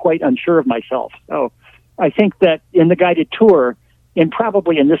quite unsure of myself. So I think that in the guided tour, and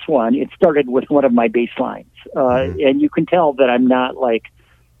probably in this one, it started with one of my bass lines. And you can tell that I'm not like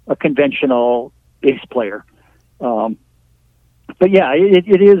a conventional bass player. But yeah,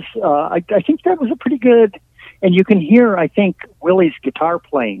 it is. I think that was a pretty good, and you can hear, I think, Willie's guitar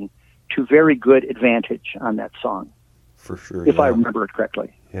playing to very good advantage on that song. For sure. If I remember it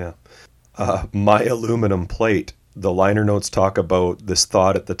correctly. Yeah. My Aluminum Plate. The liner notes talk about this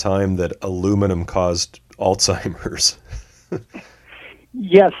thought at the time that aluminum caused Alzheimer's.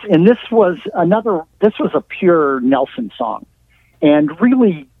 Yes, and this was a pure Nelson song. And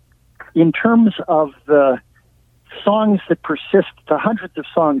really, in terms of the songs that persist, the hundreds of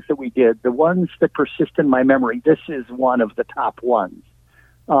songs that we did, the ones that persist in my memory, this is one of the top ones.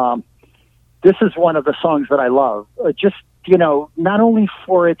 This is one of the songs that I love. Not only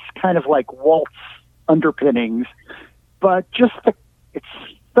for its kind of like waltz underpinnings, but it's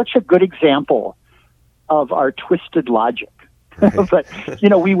such a good example of our twisted logic. Right. But,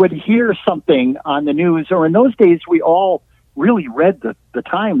 we would hear something on the news, or in those days, we all really read the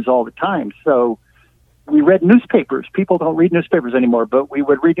Times all the time. So we read newspapers. People don't read newspapers anymore, but we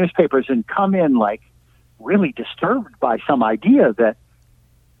would read newspapers and come in like really disturbed by some idea that,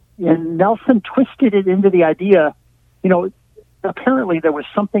 and Nelson twisted it into the idea, apparently there was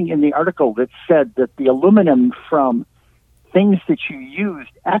something in the article that said that the aluminum from things that you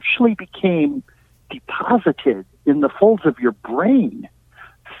used actually became deposited in the folds of your brain.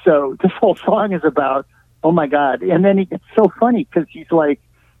 So this whole song is about, oh my God. And then it's so funny because he's like,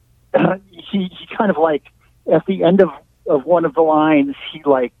 he kind of like at the end of one of the lines, he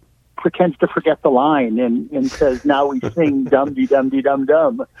like pretends to forget the line and says, now we sing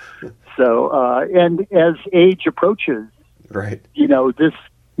dum-de-dum-de-dum-dum. So, and as age approaches, right, this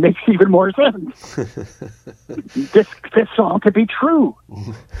makes even more sense. This song could be true.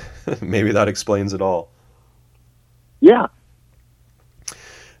 Maybe that explains it all. Yeah.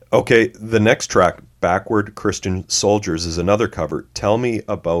 Okay, the next track, Backward Christian Soldiers, is another cover. Tell me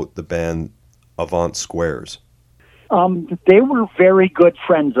about the band Avant Squares. They were very good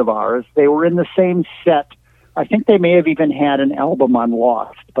friends of ours. They were in the same set. I think they may have even had an album on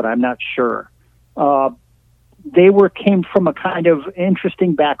Lost, but I'm not sure. They came from a kind of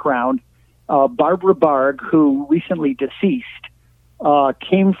interesting background. Barbara Barg, who recently deceased,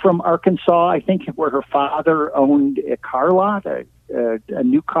 came from Arkansas, I think, where her father owned a car lot, a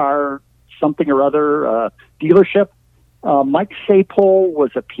new car, something or other, dealership. Mike Sapol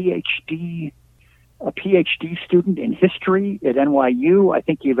was a PhD student in history at NYU. I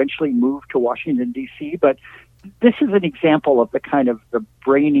think he eventually moved to Washington, D.C., but this is an example of the kind of the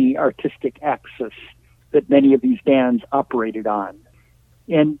brainy artistic axis that many of these bands operated on.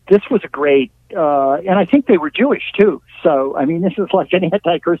 And this was a great, and I think they were Jewish too. So, I mean, this is like an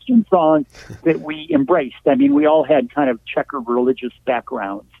anti-Christian song that we embraced. I mean, we all had kind of checkered religious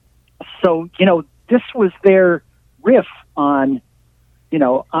backgrounds. So, this was their riff on,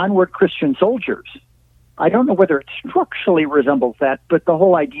 Onward Christian Soldiers. I don't know whether it structurally resembles that, but the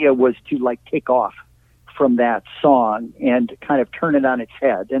whole idea was to like take off from that song and kind of turn it on its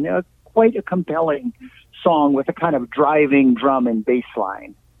head. And quite a compelling song with a kind of driving drum and bass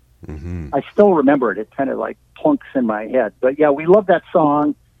line. Mm-hmm. I still remember it. It kind of like plunks in my head. But yeah, we love that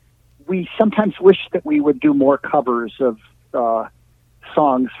song. We sometimes wish that we would do more covers of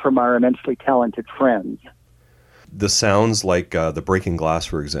songs from our immensely talented friends. The sounds like the Breaking Glass,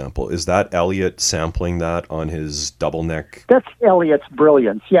 for example, is that Elliot sampling that on his double neck? That's Elliot's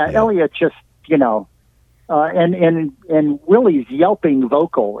brilliance. Yeah. Elliot just, and Willie's yelping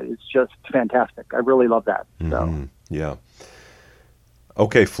vocal is just fantastic. I really love that. So. Yeah.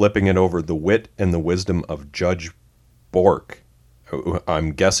 Okay, flipping it over, The Wit and the Wisdom of Judge Bork,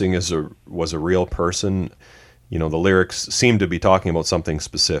 I'm guessing was a real person. The lyrics seem to be talking about something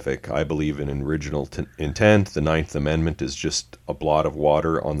specific. I believe in original intent. The Ninth Amendment is just a blot of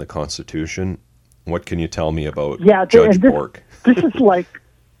water on the Constitution. What can you tell me about Judge Bork? This is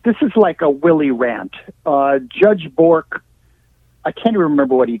like a Willie rant. Judge Bork, I can't even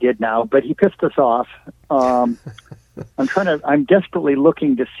remember what he did now, but he pissed us off. I'm desperately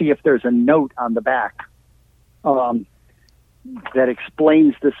looking to see if there's a note on the back that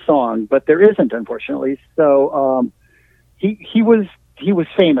explains this song, but there isn't, unfortunately. So he was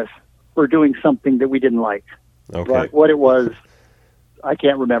famous for doing something that we didn't like. Okay. But what it was, I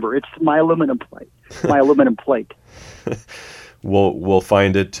can't remember. It's my aluminum plate. My aluminum plate. We'll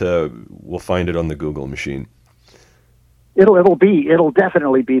find it. We'll find it on the Google machine. It'll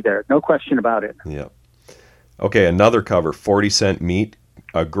definitely be there. No question about it. Yeah. Okay, another cover, 40 Cent Meat.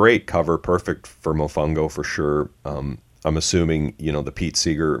 A great cover, perfect for Mofungo for sure. I'm assuming, the Pete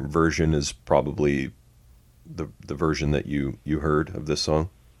Seeger version is probably the version that you heard of this song.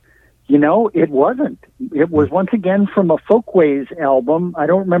 It wasn't. It was once again from a Folkways album. I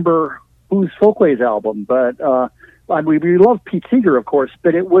don't remember whose Folkways album, but we love Pete Seeger, of course,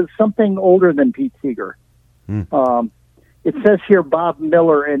 but it was something older than Pete Seeger. It says here Bob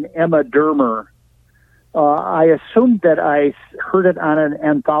Miller and Emma Dermer. I assumed that I heard it on an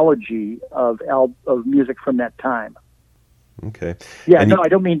anthology of music from that time. Okay. Yeah, I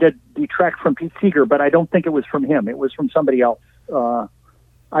don't mean to detract from Pete Seeger, but I don't think it was from him. It was from somebody else.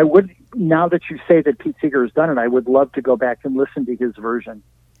 I would, now that you say that Pete Seeger has done it, I would love to go back and listen to his version.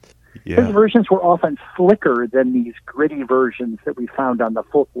 Yeah. His versions were often slicker than these gritty versions that we found on the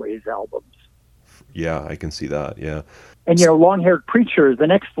Folkways albums. Yeah, I can see that, yeah. And, Long-Haired Preacher is the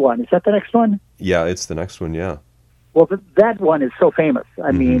next one. Is that the next one? Yeah, it's the next one, yeah. Well, that one is so famous.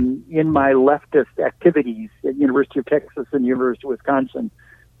 I mean, in my leftist activities at University of Texas and University of Wisconsin,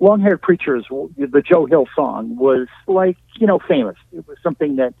 Long-Haired Preachers, the Joe Hill song, was famous. It was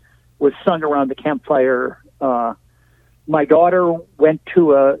something that was sung around the campfire. My daughter went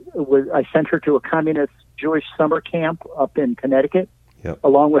to I sent her to a communist Jewish summer camp up in Connecticut,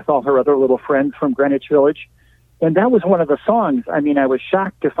 along with all her other little friends from Greenwich Village. And that was one of the songs. I mean, I was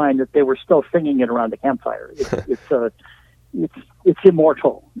shocked to find that they were still singing it around the campfire. It's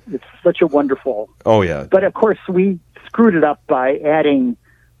immortal. It's such a wonderful. Oh yeah. But of course, we screwed it up by adding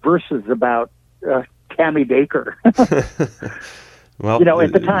verses about Tammy Baker. Well,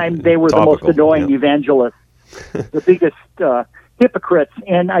 at the time they were the most annoying evangelists, the biggest hypocrites.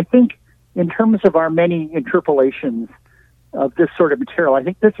 And I think, in terms of our many interpolations of this sort of material, I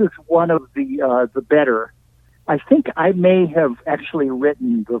think this is one of the better. I think I may have actually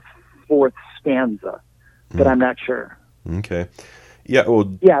written the fourth stanza, but I'm not sure. Okay. Yeah,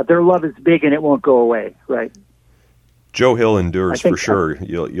 well... Yeah, their love is big and it won't go away, right? Joe Hill endures for sure.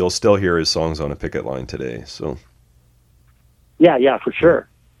 You'll still hear his songs on a picket line today, so... Yeah, for sure.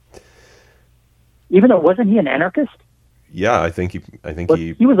 Even though, wasn't he an anarchist? Yeah, I think he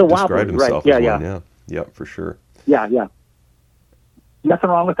was a described wobbly, himself right? as one. Yeah, for sure. Yeah. Nothing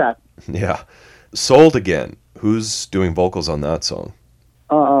wrong with that. Yeah. Sold Again. Who's doing vocals on that song?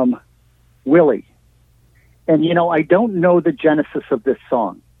 Willie. And, I don't know the genesis of this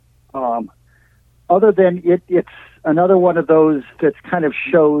song. Other than it's another one of those that kind of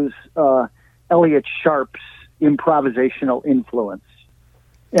shows Elliot Sharp's improvisational influence.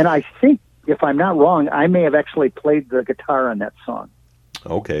 And I think, if I'm not wrong, I may have actually played the guitar on that song.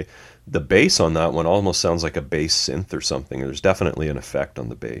 Okay. The bass on that one almost sounds like a bass synth or something. There's definitely an effect on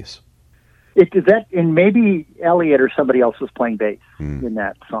the bass. And maybe Elliot or somebody else was playing bass in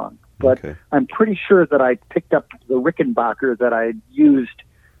that song. But okay. I'm pretty sure that I picked up the Rickenbacker that I used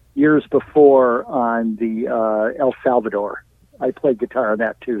years before on the El Salvador. I played guitar on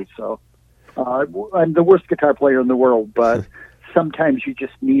that too. So I'm the worst guitar player in the world, but sometimes you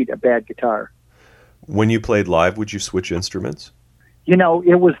just need a bad guitar. When you played live, would you switch instruments? It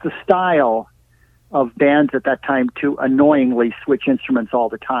was the style of bands at that time to annoyingly switch instruments all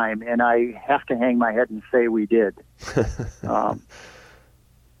the time, and I have to hang my head and say we did.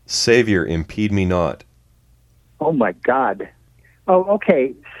 Savior, Impede Me Not. Oh, my God. Oh,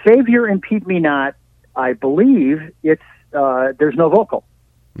 okay. Savior, Impede Me Not, I believe it's there's no vocal.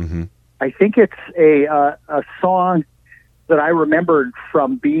 Mm-hmm. I think it's a song that I remembered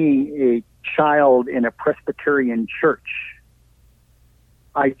from being a child in a Presbyterian church.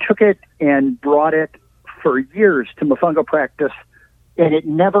 I took it and brought it for years to Mofungo practice, and it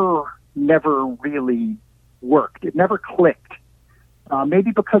never really worked. It never clicked.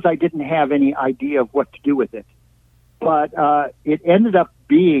 Maybe because I didn't have any idea of what to do with it. But it ended up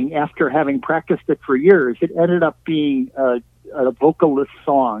being, after having practiced it for years, it ended up being a vocalist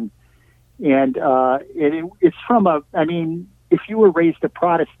song. And it's from if you were raised a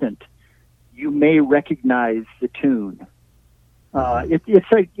Protestant, you may recognize the tune.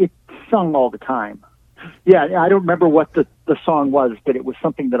 It's sung all the time. Yeah, I don't remember what the song was, but it was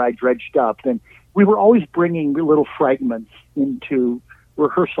something that I dredged up. And we were always bringing little fragments into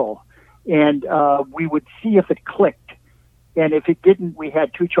rehearsal, and we would see if it clicked. And if it didn't, we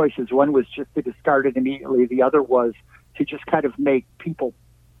had two choices. One was just to discard it immediately. The other was to just kind of make people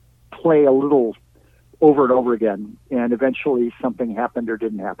play a little over and over again. And eventually something happened or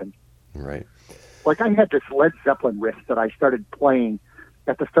didn't happen. Right. Like I had this Led Zeppelin riff that I started playing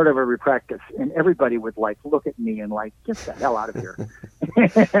at the start of every practice, and everybody would like look at me and like, get the hell out of here.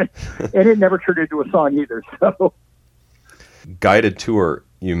 And it never turned into a song either. So, Guided Tour,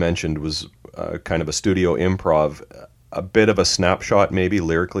 you mentioned, was kind of a studio improv, a bit of a snapshot maybe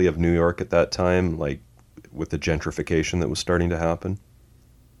lyrically of New York at that time, like with the gentrification that was starting to happen.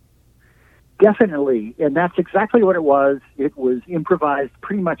 definitely, and that's exactly what it was. It was improvised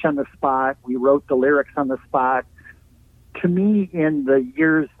pretty much on the spot. We wrote the lyrics on the spot. To me, in the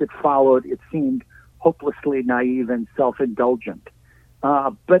years that followed, it seemed hopelessly naive and self-indulgent.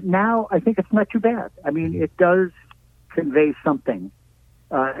 But now I think it's not too bad. I mean, it does convey something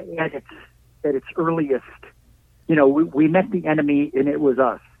at its earliest. You know, we met the enemy, and it was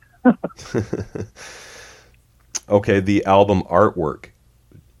us. Okay, the album artwork.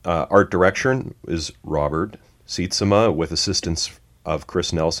 Art direction is Robert Sietsema with assistance of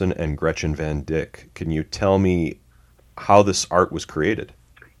Chris Nelson and Gretchen Van Dyck. Can you tell me how this art was created?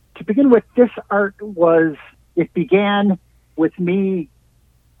 To begin with, it began with me.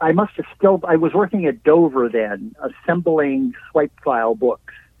 I was working at Dover then, assembling swipe file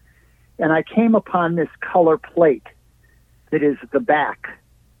books. And I came upon this color plate that is the back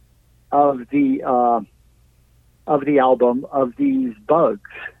of the album of these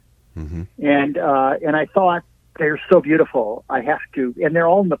bugs. Mm-hmm. And I thought, they're so beautiful. I have to, and they're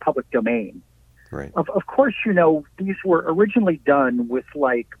all in the public domain. Right. Of course, you know, these were originally done with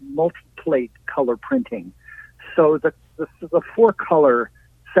like multi-plate color printing. So the 4-color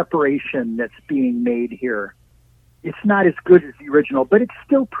separation that's being made here, it's not as good as the original, but it's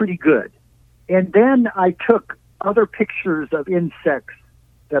still pretty good. And then I took other pictures of insects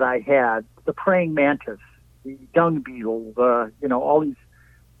that I had, the praying mantis, the dung beetle, all these,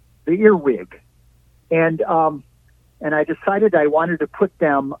 the earwig. And I decided I wanted to put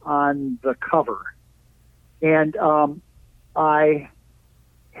them on the cover. And I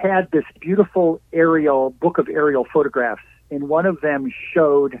had this beautiful book of aerial photographs, and one of them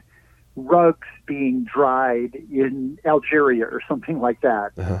showed rugs being dried in Algeria or something like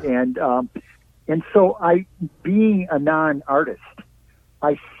that. Uh-huh. And so being a non-artist,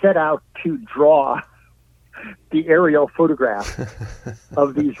 I set out to draw the aerial photograph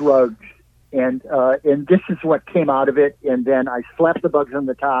of these rugs. And this is what came out of it. And then I slapped the bugs on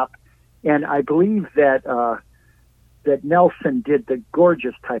the top. And I believe that Nelson did the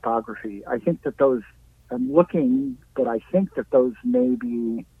gorgeous typography. I think that I'm looking, but I think that those may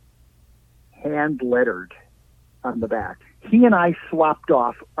be hand lettered on the back. He and I swapped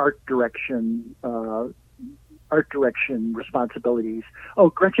off art direction responsibilities. Oh,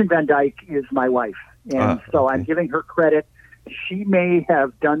 Gretchen Van Dyck is my wife. And so okay. I'm giving her credit. She may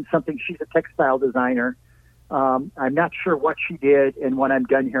have done something. She's a textile designer. I'm not sure what she did, and when I'm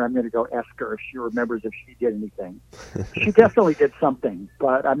done here, I'm going to go ask her if she remembers if she did anything. She definitely did something,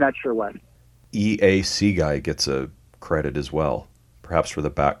 but I'm not sure what. EAC Guy gets a credit as well, perhaps for the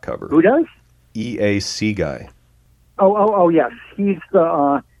back cover. Who does? EAC Guy. Oh, yes. He's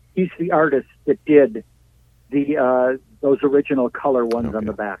the artist that did those original color ones on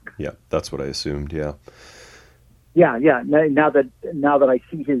the back. Yeah, that's what I assumed. Yeah. Yeah. Now that I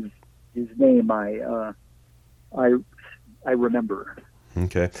see his name, I remember.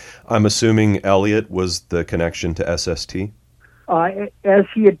 Okay. I'm assuming Elliot was the connection to SST? As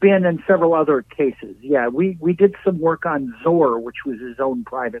he had been in several other cases. Yeah, we did some work on Zor, which was his own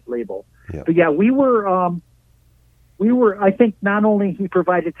private label. Yeah. But yeah, we were, I think not only he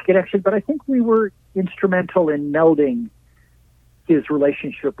provided connection, but I think we were instrumental in melding his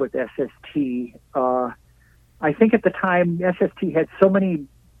relationship with SST. I think at the time SST had so many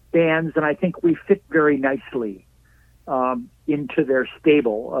bands, and I think we fit very nicely into their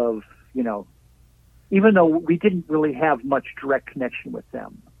stable of, even though we didn't really have much direct connection with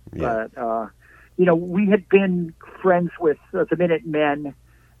them. Yeah. But, we had been friends with the Minutemen.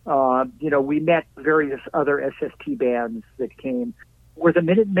 We met various other SST bands that came. Were the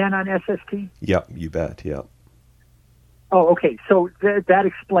Minutemen on SST? Yeah, you bet, yeah. Oh, okay. So that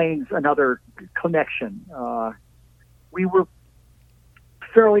explains another connection. We were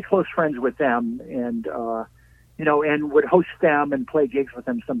fairly close friends with them, and and would host them and play gigs with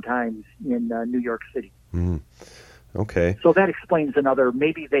them sometimes in New York City. Mm. Okay. So that explains another.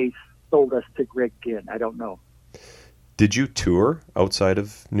 Maybe they sold us to Greg Ginn. I don't know. Did you tour outside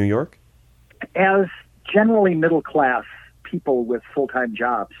of New York? As generally middle class people with full-time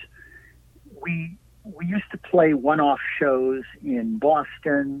jobs, we used to play one-off shows in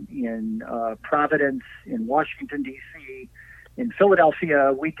Boston, in Providence, in Washington, D.C., in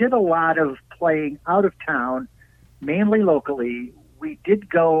Philadelphia. We did a lot of playing out of town, mainly locally. We did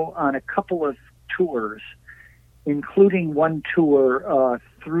go on a couple of tours, including one tour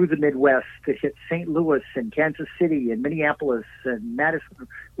through the Midwest that hit St. Louis and Kansas City and Minneapolis and Madison,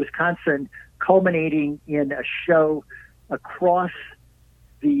 Wisconsin, culminating in a show across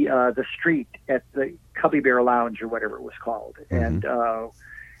the street at the Cubby Bear Lounge or whatever it was called. And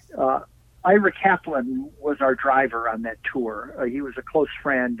Ira Kaplan was our driver on that tour. He was a close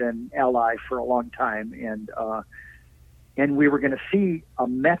friend and ally for a long time, and we were going to see a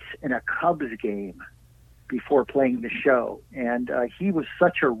Mets and a Cubs game before playing the show. And he was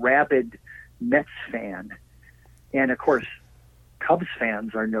such a rabid Mets fan, and of course, Cubs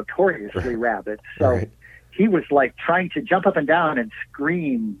fans are notoriously rabid. So he was like trying to jump up and down and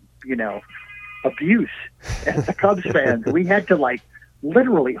scream, abuse at the Cubs fans. We had to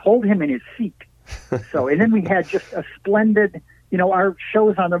literally hold him in his seat. So, and then we had just a splendid, our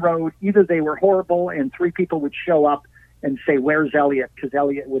shows on the road, either they were horrible and three people would show up and say, "Where's Elliot?" Because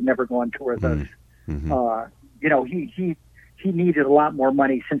Elliot would never go on tour with us. He needed a lot more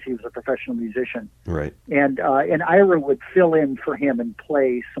money since he was a professional musician. Right. And Ira would fill in for him and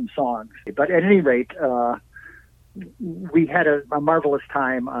play some songs. But at any rate, we had a marvelous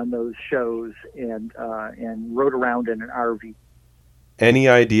time on those shows and rode around in an RV. Any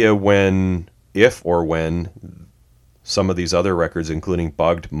idea if or when some of these other records, including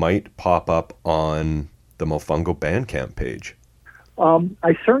Bugged, might pop up on the Mofungo Bandcamp page?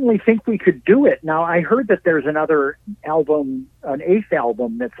 I certainly think we could do it. Now, I heard that there's another album, an eighth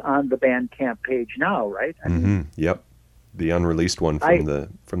album that's on the Bandcamp page now, right? Yep. The unreleased one from the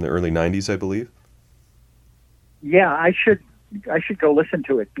early 90s, I believe. Yeah, I should go listen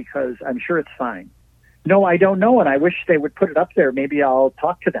to it because I'm sure it's fine. No, I don't know, and I wish they would put it up there. Maybe I'll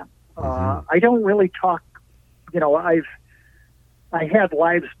talk to them. I don't really talk, I had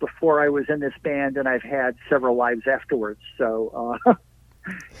lives before I was in this band, and I've had several lives afterwards. So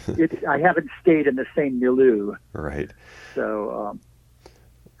I haven't stayed in the same milieu. Right. So,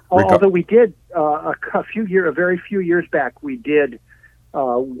 although we did very few years back, we did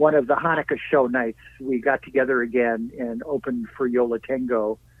one of the Hanukkah show nights. We got together again and opened for Yola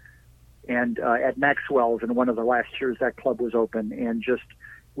Tango, and at Maxwell's. And one of the last years that club was open, and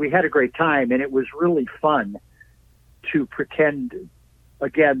we had a great time, and it was really fun to pretend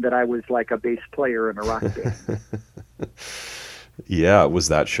again that I was like a bass player in a rock band. Yeah, was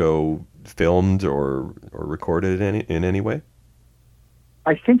that show filmed or recorded in any way?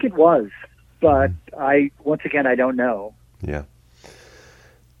 I think it was, but I don't know. Yeah.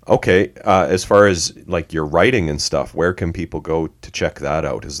 Okay, as far as your writing and stuff, where can people go to check that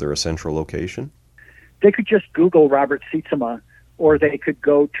out? Is there a central location? They could just Google Robert Sietsema, or they could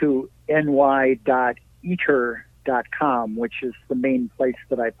go to ny.eater.com, which is the main place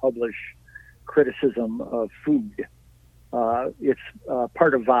that I publish criticism of food. It's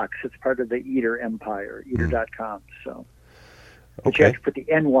part of Vox. It's part of the Eater empire, eater.com. So but you have to put the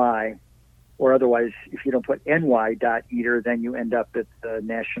NY, or otherwise, if you don't put ny.eater, then you end up at the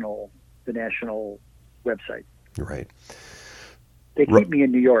national website. Right. They keep me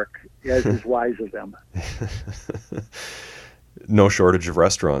in New York, as is wise of them. No shortage of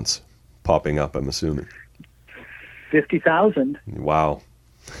restaurants popping up, I'm assuming. 50,000. Wow.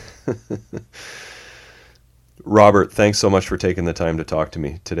 Robert, thanks so much for taking the time to talk to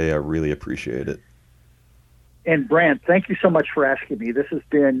me today. I really appreciate it. And Brant, thank you so much for asking me. This has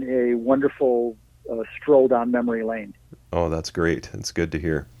been a wonderful stroll down memory lane. Oh, that's great. It's good to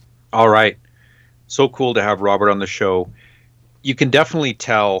hear. All right. So cool to have Robert on the show. You can definitely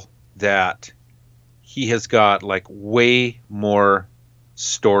tell that he has got way more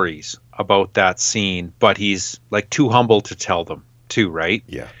stories about that scene, but he's too humble to tell them too, right?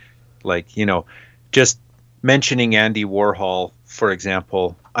 Yeah. Just mentioning Andy Warhol, for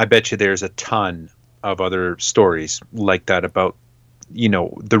example, I bet you there's a ton of other stories like that about,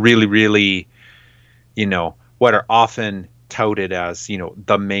 the really, really, what are often touted as,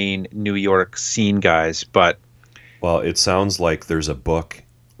 the main New York scene guys. But well, it sounds like there's a book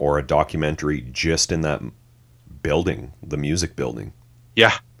or a documentary just in that building, the music building.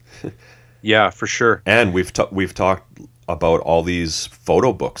 Yeah. Yeah, for sure. And we've talked about all these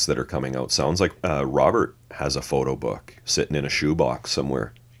photo books that are coming out. Sounds like Robert has a photo book sitting in a shoebox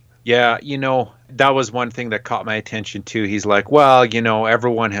somewhere. Yeah, that was one thing that caught my attention too. He's like, well,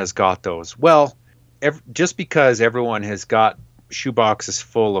 everyone has got those. Well, just because everyone has got shoeboxes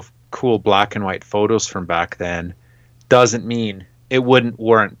full of cool black and white photos from back then doesn't mean it wouldn't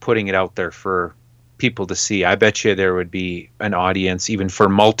warrant putting it out there for people to see. I bet you there would be an audience even for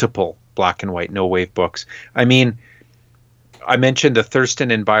multiple black and white no wave books. I mean, I mentioned the Thurston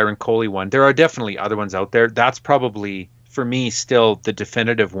and Byron Coley one. There are definitely other ones out there. That's probably for me, still the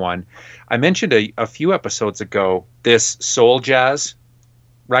definitive one. I mentioned a few episodes ago this Soul Jazz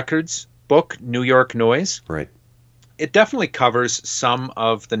Records book, New York Noise. Right. It definitely covers some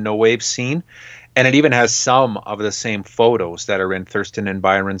of the no wave scene, and it even has some of the same photos that are in Thurston and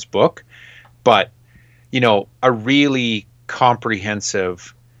Byron's book. But, a really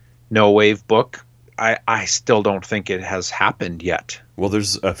comprehensive no wave book, I still don't think it has happened yet. Well,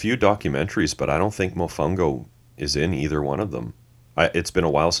 there's a few documentaries, but I don't think Mofungo is in either one of them. It's been a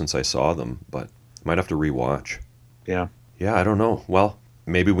while since I saw them, but might have to rewatch. Yeah. Yeah, I don't know. Well,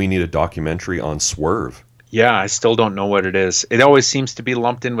 maybe we need a documentary on Swerve. Yeah, I still don't know what it is. It always seems to be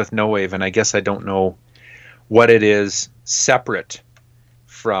lumped in with no wave, and I guess I don't know what it is separate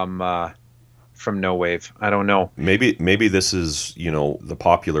from no wave. I don't know. Maybe this is, the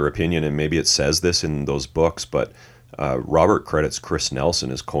popular opinion, and maybe it says this in those books, but Robert credits Chris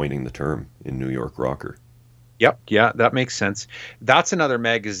Nelson as coining the term in New York Rocker. Yep, yeah, that makes sense. That's another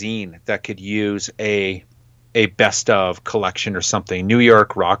magazine that could use a best of collection or something. New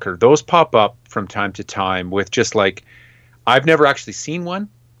York Rocker. Those pop up from time to time with just like, I've never actually seen one,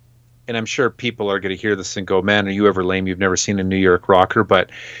 and I'm sure people are going to hear this and go, man, are you ever lame? You've never seen a New York Rocker. But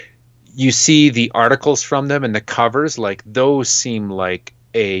you see the articles from them and the covers, like those seem like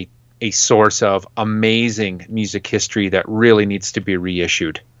a source of amazing music history that really needs to be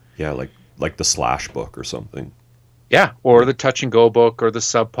reissued. Yeah, like the Slash book or something. Yeah, or the Touch and Go book or the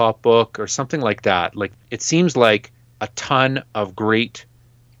Sub Pop book or something like that. Like, it seems like a ton of great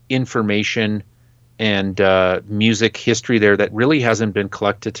information and music history there that really hasn't been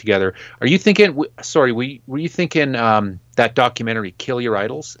collected together. Are you thinking, sorry, were you thinking that documentary, Kill Your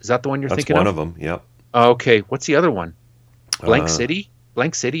Idols? Is that the one you're thinking of? That's one of them, yep. Okay, what's the other one? Blank City?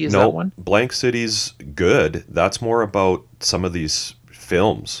 Blank City, is that one? Blank City's good. That's more about some of these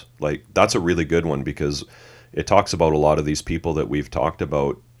films. Like, that's a really good one because it talks about a lot of these people that we've talked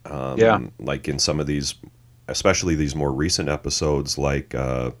about, like in some of these, especially these more recent episodes, like,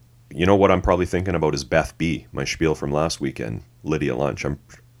 what I'm probably thinking about is Beth B., my spiel from last weekend, Lydia Lunch.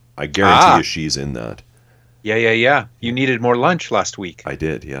 I guarantee you she's in that. Yeah. You needed more lunch last week. I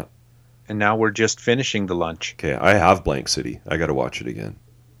did, yeah. And now we're just finishing the lunch. Okay, I have Blank City. I got to watch it again.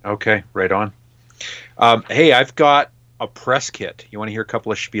 Okay, right on. Hey, I've got a press kit. You want to hear a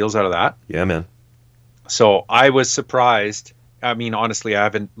couple of spiels out of that? Yeah, man. So I was surprised. I mean, honestly, I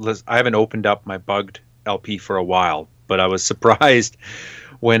haven't opened up my bugged LP for a while, but I was surprised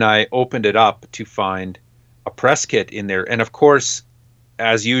when I opened it up to find a press kit in there. And of course,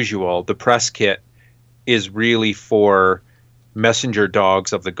 as usual, the press kit is really for Messenger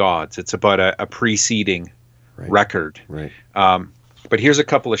Dogs of the Gods. It's about a preceding record. Right. But here's a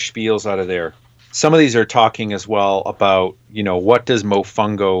couple of spiels out of there. Some of these are talking as well about, what does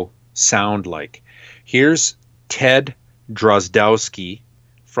Mofungo sound like? Here's Ted Drozdowski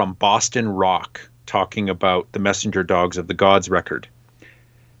from Boston Rock talking about the Messenger Dogs of the Gods record.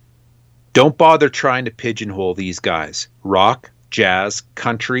 Don't bother trying to pigeonhole these guys. Rock, jazz,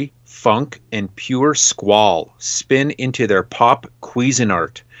 country, funk, and pure squall spin into their pop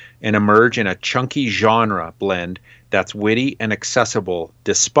Cuisinart and emerge in a chunky genre blend that's witty and accessible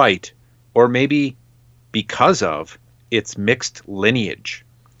despite, or maybe because of, its mixed lineage.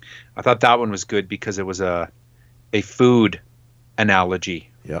 I thought that one was good because it was a food analogy.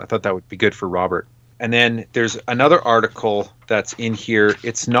 Yeah. I thought that would be good for Robert. And then there's another article that's in here.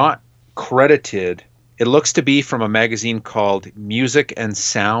 It's not credited. It looks to be from a magazine called Music and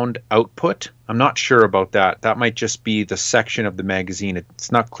Sound Output. I'm not sure about that. That might just be the section of the magazine.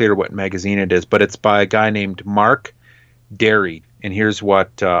 It's not clear what magazine it is, but it's by a guy named Mark Derry. And here's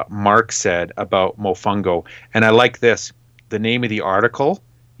what Mark said about Mofungo. And I like this. The name of the article,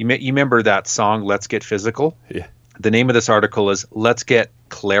 you remember that song, Let's Get Physical? Yeah. The name of this article is Let's Get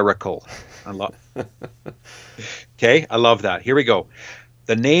Clerical. Okay, I love that. Here we go.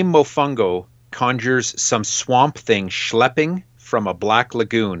 The name Mofungo conjures some swamp thing schlepping from a black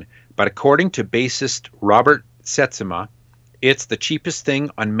lagoon, but according to bassist Robert Sietsema, it's the cheapest thing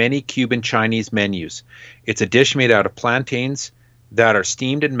on many Cuban Chinese menus. It's a dish made out of plantains that are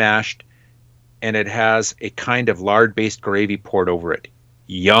steamed and mashed, and it has a kind of lard-based gravy poured over it.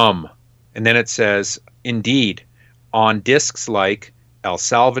 Yum. And then it says, indeed, on discs like El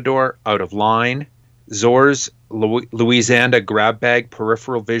Salvador, Out of Line, Zor's Louisiana Grab Bag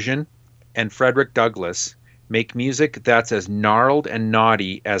Peripheral Vision, and Frederick Douglass make music that's as gnarled and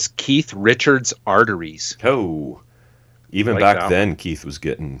naughty as Keith Richards' arteries. Oh, even Like back that then, Keith was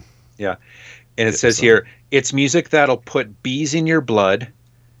getting... Yeah. And it says here, it's music that'll put bees in your blood,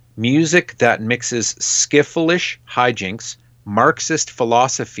 music that mixes skiffleish hijinks, Marxist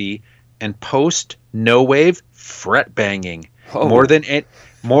philosophy, and post no wave fret banging. Oh. More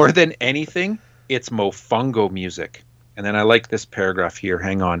than anything, it's Mofungo music. And then I like this paragraph here.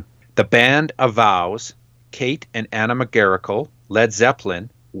 Hang on. The band avows Kate and Anna McGarrigle, Led Zeppelin,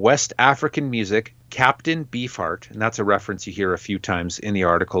 West African music, Captain Beefheart, and that's a reference you hear a few times in the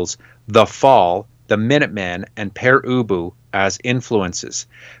articles, The Fall, the Minutemen, and Per Ubu as influences.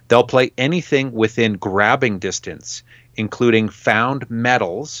 They'll play anything within grabbing distance, including found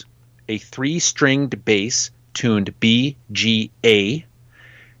metals, a 3-stringed bass tuned B, G, A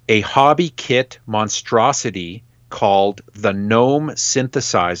hobby kit monstrosity called the Gnome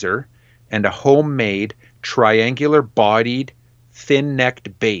synthesizer, and a homemade triangular-bodied,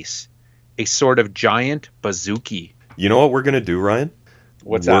 thin-necked bass, a sort of giant bazooki. You know what we're going to do, Ryan?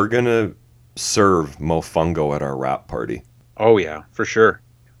 What's that? We're going to serve Mofungo at our wrap party. Oh, yeah, for sure.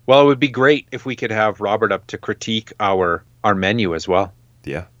 Well, it would be great if we could have Robert up to critique our menu as well.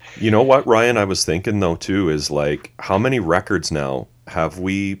 Yeah. You know what, Ryan, I was thinking, though, too, is like, how many records now have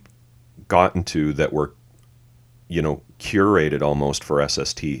we gotten to that were, curated almost for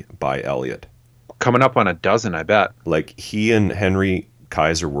SST by Elliot? Coming up on a dozen, I bet. Like, he and Henry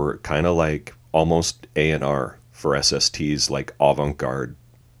Kaiser were kind of like almost A&R for SST's like avant-garde.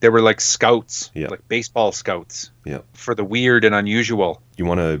 They were like scouts, Yeah. like baseball scouts. Yeah. For the weird and unusual. You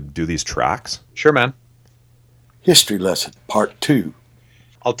want to do these tracks? Sure, man. History lesson, part 2.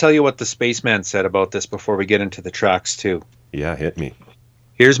 I'll tell you what the spaceman said about this before we get into the tracks, too. Yeah, hit me.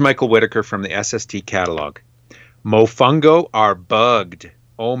 Here's Michael Whitaker from the SST catalog. Mofungo are bugged.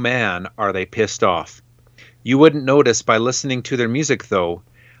 Oh man, are they pissed off. You wouldn't notice by listening to their music, though.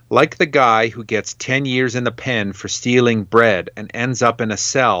 Like the guy who gets 10 years in the pen for stealing bread and ends up in a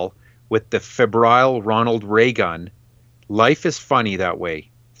cell with the febrile Ronald Reagan. Life is funny that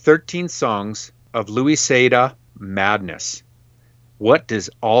way. 13 songs of Louis Seda madness. What does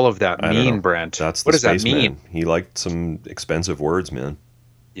all of that mean, Brent? That's what the does that spaceman. mean? He liked some expensive words, man.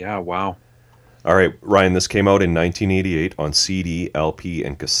 Yeah, wow. All right, Ryan, this came out in 1988 on CD, LP,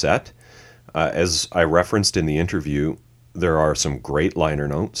 and cassette. As I referenced in the interview, there are some great liner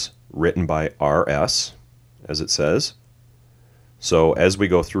notes written by R.S., as it says. So as we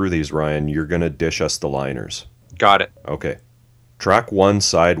go through these, Ryan, you're going to dish us the liners. Got it. Okay. Track 1,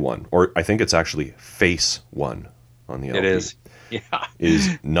 side 1, or I think it's actually face 1 on the LP. It is. Yeah. Is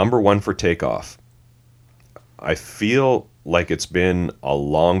number 1 for Takeoff. I feel like it's been a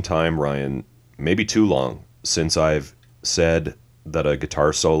long time, Ryan, maybe too long, since I've said that a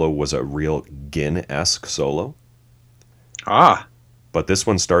guitar solo was a real Ginn-esque solo. Ah. But this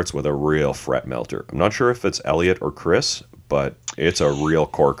one starts with a real fret melter. I'm not sure if it's Elliot or Chris, but it's a real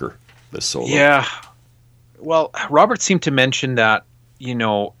corker, this solo. Yeah. Well, Robert seemed to mention that,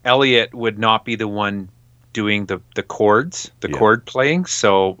 Elliot would not be the one doing the chords, chord playing.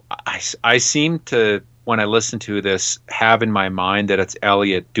 So I seem to, when I listen to this, have in my mind that it's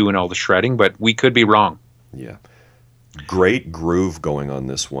Elliot doing all the shredding, but we could be wrong. Yeah. Great groove going on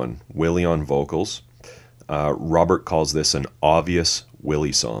this one. Willie on vocals. Robert calls this an obvious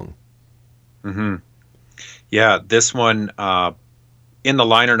Willie song. Mm-hmm. Yeah, this one, in the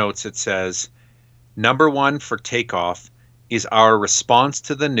liner notes, it says, number 1 for Takeoff is our response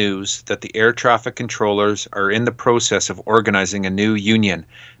to the news that the air traffic controllers are in the process of organizing a new union.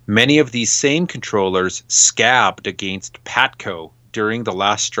 Many of these same controllers scabbed against PATCO during the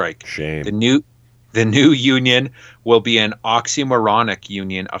last strike. Shame. The new union will be an oxymoronic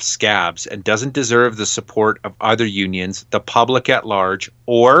union of scabs and doesn't deserve the support of other unions, the public at large,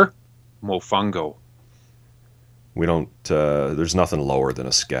 or Mofungo. We don't, there's nothing lower than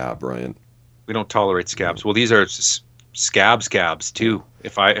a scab, Ryan. We don't tolerate scabs. Well, these are scabs too,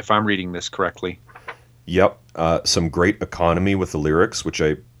 if I'm reading this correctly. Yep. Some great economy with the lyrics, which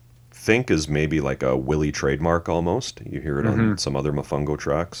I think is maybe like a Willie trademark almost. You hear it on some other Mofungo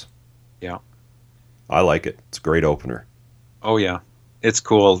tracks. Yeah. I like it. It's a great opener. Oh, yeah. It's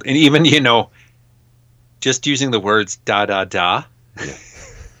cool. And even, just using the words da, da, da, Yeah.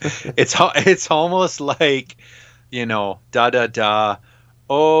 it's almost like, da, da, da.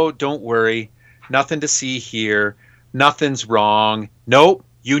 Oh, don't worry. Nothing to see here. Nothing's wrong. Nope.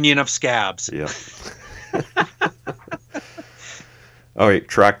 Union of scabs. Yeah. All right,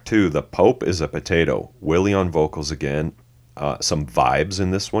 track 2, The Pope is a Potato. Willie on vocals again. Some vibes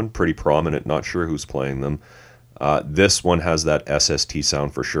in this one, pretty prominent. Not sure who's playing them. This one has that SST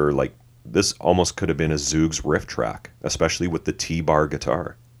sound for sure. Like, this almost could have been a Zoogs riff track, especially with the T-bar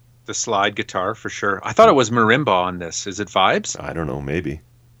guitar. The slide guitar, for sure. I thought it was marimba on this. Is it vibes? I don't know, maybe.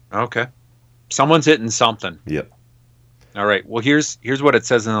 Okay. Someone's hitting something. Yep. All right. Well, here's what it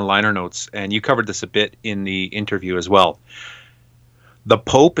says in the liner notes, and you covered this a bit in the interview as well. The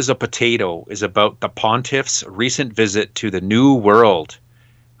Pope is a Potato is about the pontiff's recent visit to the New World.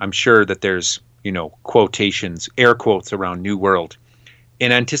 I'm sure that there's, quotations, air quotes around New World.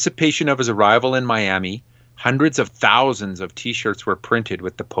 In anticipation of his arrival in Miami, hundreds of thousands of t-shirts were printed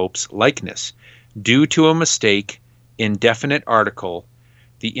with the Pope's likeness. Due to a mistake, indefinite article,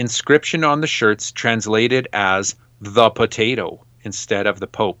 the inscription on the shirts translated as the Potato instead of the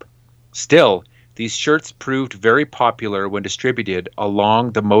Pope. Still, these shirts proved very popular when distributed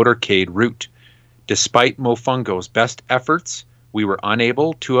along the motorcade route. Despite Mofungo's best efforts, we were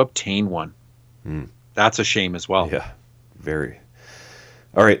unable to obtain one. That's a shame as well. Yeah, very.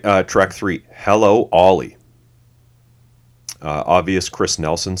 All right, track 3, Hello, Ollie. Obvious Chris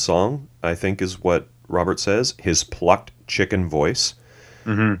Nelson song, I think is what Robert says. His plucked chicken voice.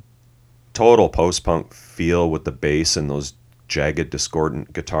 Mm-hmm. Total post-punk feel with the bass and those jagged,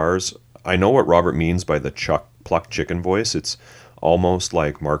 discordant guitars. I know what Robert means by the plucked chicken voice. It's almost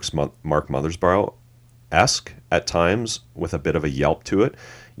like Mark Mothersbaugh-esque at times with a bit of a yelp to it.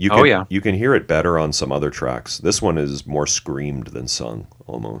 You can hear it better on some other tracks. This one is more screamed than sung,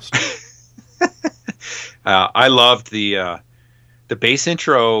 almost. I loved the bass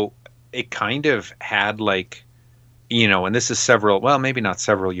intro. It kind of had and this is maybe not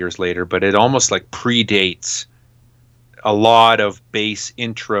several years later, but it almost predates a lot of bass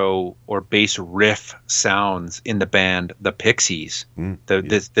intro or bass riff sounds in the band The Pixies.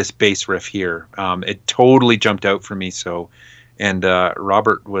 This bass riff here, it totally jumped out for me. So, and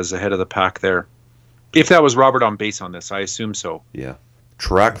Robert was ahead of the pack there. If that was Robert on bass on this, I assume so. Yeah.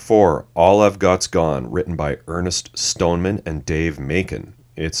 Track 4, All I've Got's Gone, written by Ernest Stoneman and Dave Macon.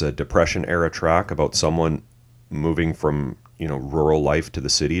 It's a Depression-era track about someone moving from, rural life to the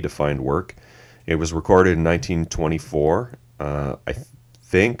city to find work. It was recorded in 1924, I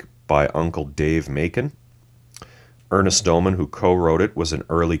think, by Uncle Dave Macon. Ernest Stoneman, who co-wrote it, was an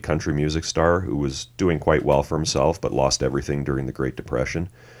early country music star who was doing quite well for himself, but lost everything during the Great Depression.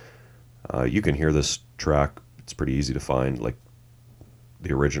 You can hear this track. It's pretty easy to find,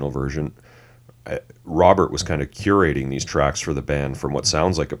 the original version. Robert was kind of curating these tracks for the band from what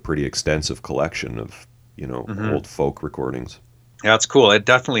sounds like a pretty extensive collection of, old folk recordings. Yeah, it's cool. It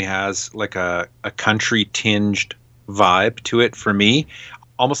definitely has a country tinged vibe to it for me.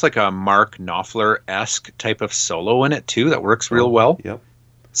 Almost like a Mark Knopfler-esque type of solo in it too that works real well. Yep.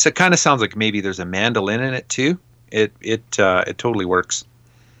 So it kind of sounds like maybe there's a mandolin in it too. It totally works.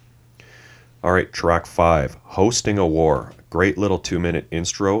 All right, track 5, Hosting a War. Great little 2-minute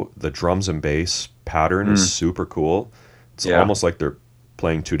intro. The drums and bass pattern is super cool. It's almost like they're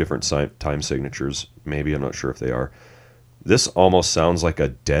playing two different time signatures. Maybe, I'm not sure if they are. This almost sounds like a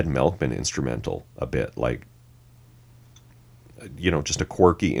Dead Milkman instrumental a bit. Just a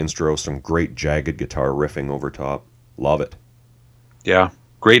quirky intro, some great jagged guitar riffing over top. Love it. Yeah,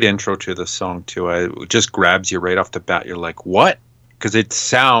 great intro to the song too. It just grabs you right off the bat. You're like, what? Because it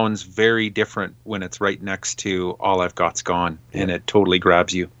sounds very different when it's right next to All I've Got's Gone, and it totally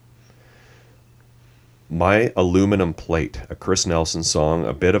grabs you. My Aluminum Plate, a Chris Nelson song,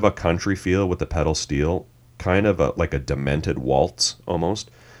 a bit of a country feel with the pedal steel, kind of like a demented waltz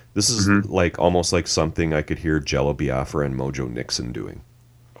almost. This is almost like something I could hear Jello Biafra and Mojo Nixon doing.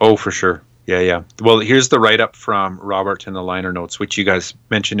 Oh, for sure. Yeah. Well, here's the write-up from Robert in the liner notes, which you guys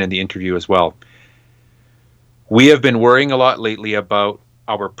mentioned in the interview as well. We have been worrying a lot lately about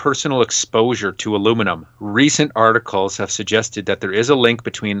our personal exposure to aluminum. Recent articles have suggested that there is a link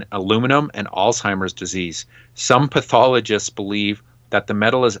between aluminum and Alzheimer's disease. Some pathologists believe that the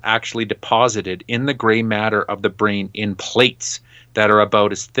metal is actually deposited in the gray matter of the brain in plates that are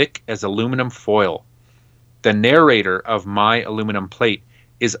about as thick as aluminum foil. The narrator of My Aluminum Plate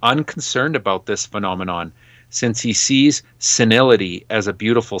is unconcerned about this phenomenon since he sees senility as a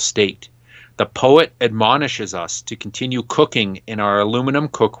beautiful state. The poet admonishes us to continue cooking in our aluminum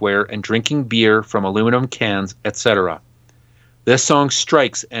cookware and drinking beer from aluminum cans, etc. This song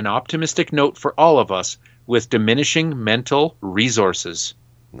strikes an optimistic note for all of us with diminishing mental resources.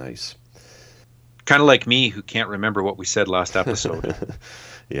 Nice. Kind of like me, who can't remember what we said last episode.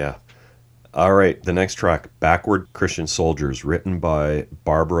 Yeah. All right, the next track, Backward Christian Soldiers, written by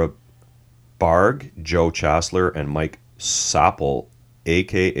Barbara Barg, Joe Chasler, and Mike Sapple,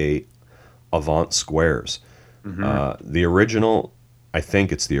 a.k.a. Avant Squares. The original, I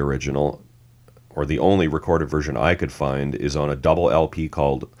think it's the original, or the only recorded version I could find, is on a double LP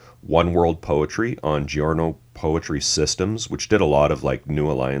called One World Poetry on Giorno Poetry Systems, which did a lot of New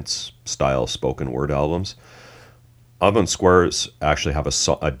Alliance style spoken word albums. Avant Squares actually have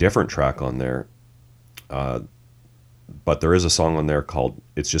a different track on there, but there is a song on there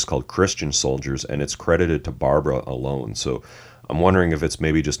it's just called Christian Soldiers, and it's credited to Barbara alone. So I'm wondering if it's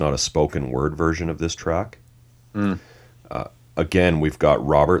maybe just not a spoken word version of this track. Again, we've got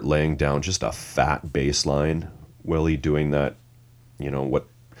Robert laying down just a fat bass line, Willie doing that, what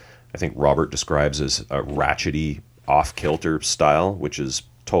I think Robert describes as a ratchety, off-kilter style, which is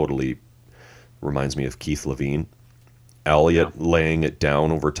totally reminds me of Keith Levine. Elliott laying it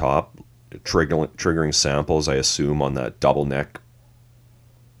down over top, triggering samples, I assume, on that double neck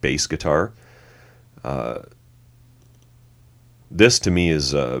bass guitar. This to me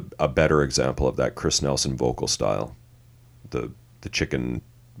is a better example of that Chris Nelson vocal style, the chicken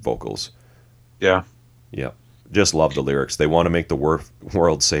vocals. Yeah. Just love the lyrics. They want to make the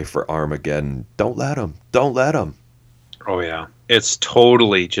world safe for Armageddon. Don't let them. Don't let them. Oh yeah, it's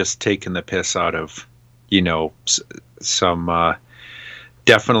totally just taking the piss out of, some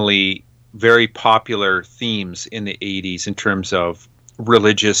definitely very popular themes in the 80s in terms of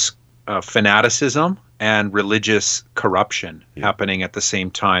religious fanaticism and religious corruption happening at the same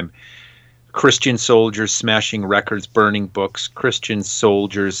time. Christian soldiers smashing records, burning books, Christian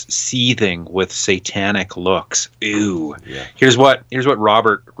soldiers seething with satanic looks. Ew. Yeah. Here's what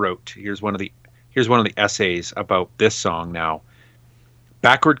Robert wrote. Here's one of the essays about this song now.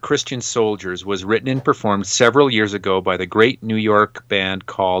 Backward Christian Soldiers was written and performed several years ago by the great New York band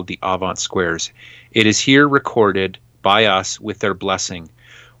called the Avant Squares. It is here recorded by us with their blessing.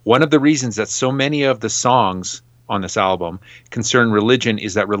 One of the reasons that so many of the songs on this album concern religion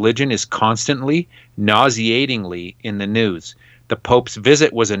is that religion is constantly, nauseatingly in the news. The Pope's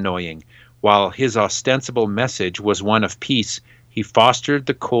visit was annoying. While his ostensible message was one of peace, he fostered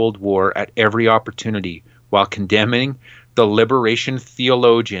the Cold War at every opportunity, while condemning the liberation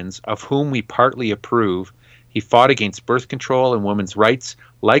theologians of whom we partly approve. He fought against birth control and women's rights.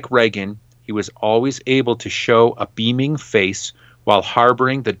 Like Reagan, he was always able to show a beaming face while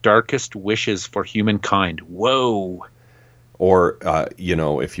harboring the darkest wishes for humankind. Whoa. Or,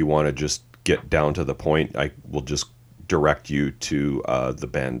 if you want to just get down to the point, I will just direct you to the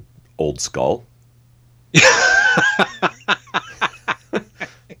band Old Skull.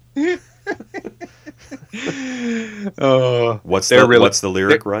 What's the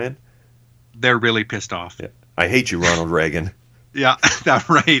lyric, Ryan? They're really pissed off. Yeah. I hate you, Ronald Reagan. Yeah, that's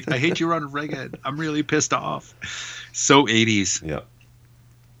right. I hate you, Ronald Reagan. I'm really pissed off. So 80s. Yeah.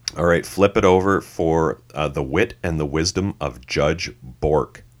 All right, flip it over for The Wit and the Wisdom of Judge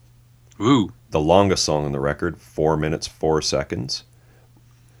Bork. Ooh. The longest song on the record, 4 minutes, 4 seconds.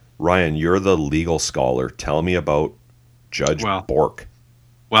 Ryan, you're the legal scholar. Tell me about Judge Bork.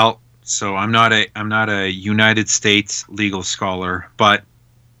 Well, so I'm not a United States legal scholar, but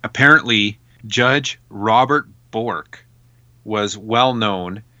apparently Judge Robert Bork was well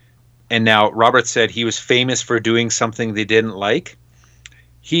known. And now Robert said he was famous for doing something they didn't like.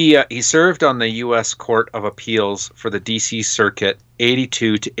 He served on the U.S. Court of Appeals for the D.C. Circuit,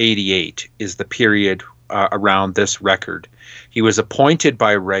 82 to 88 is the period around this record. He was appointed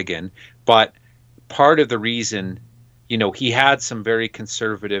by Reagan, but part of the reason, he had some very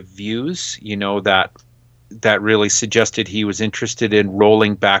conservative views, that really suggested he was interested in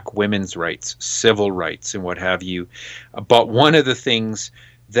rolling back women's rights, civil rights, and what have you. But one of the things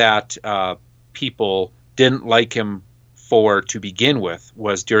that people didn't like him for to begin with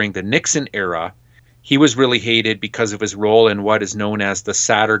was during the Nixon era, he was really hated because of his role in what is known as the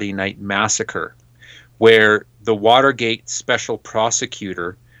Saturday Night Massacre, where the Watergate special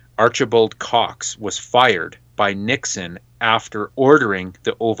prosecutor, Archibald Cox, was fired by Nixon after ordering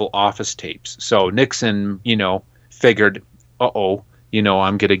the Oval Office tapes. So Nixon, figured, I'm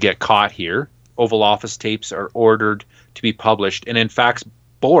going to get caught here. Oval Office tapes are ordered to be published. And in fact,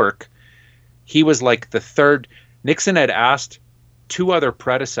 Bork, he was like the third. Nixon had asked two other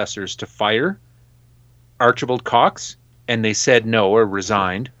predecessors to fire Archibald Cox, and they said no or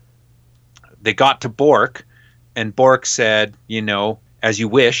resigned. They got to Bork, and Bork said, as you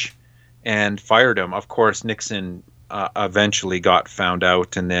wish, and fired him. Of course, Nixon eventually got found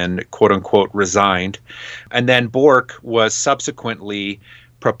out and then, quote unquote, resigned. And then Bork was subsequently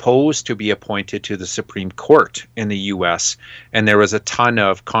proposed to be appointed to the Supreme Court in the U.S., and there was a ton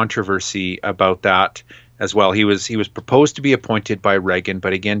of controversy about that as well. He was proposed to be appointed by Reagan,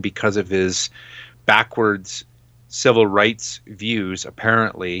 but again, because of his backwards civil rights views,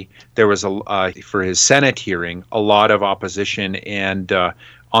 apparently there was for his Senate hearing a lot of opposition, and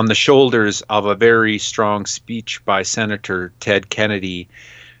on the shoulders of a very strong speech by Senator Ted Kennedy,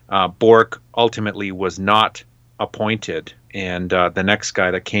 Bork ultimately was not appointed, and the next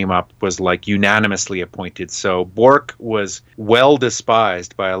guy that came up was unanimously appointed. So Bork was well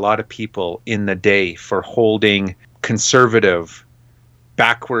despised by a lot of people in the day for holding conservative,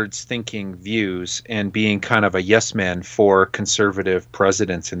 backwards thinking views and being kind of a yes man for conservative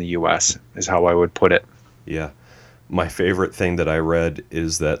presidents in the US, is how I would put it. Yeah. My favorite thing that I read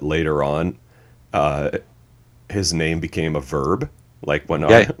is that later on, his name became a verb. Like when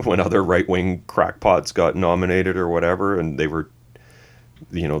when other right wing crackpots got nominated or whatever, and they were,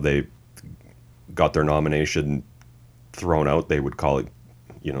 they got their nomination thrown out, they would call it,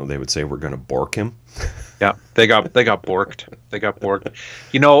 they would say, we're going to bork him. Yeah, they got borked. They got borked.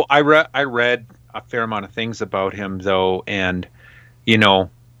 I read a fair amount of things about him though, and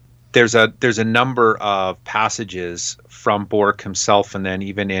there's a number of passages from Bork himself, and then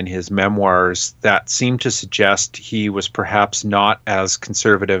even in his memoirs, that seem to suggest he was perhaps not as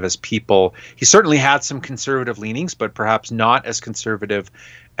conservative as people. He certainly had some conservative leanings, but perhaps not as conservative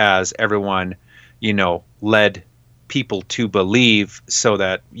as everyone, led people to believe, so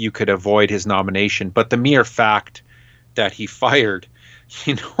that you could avoid his nomination. But the mere fact that he fired,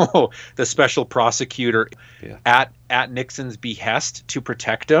 the special prosecutor at Nixon's behest to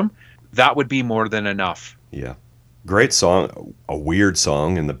protect him, that would be more than enough. Yeah. Great song, a weird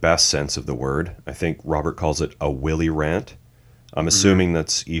song in the best sense of the word. I think Robert calls it a Willie rant. I'm assuming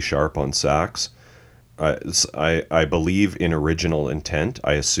that's E sharp on sax. I believe in original intent,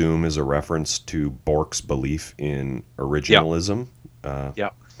 I assume is a reference to Bork's belief in originalism.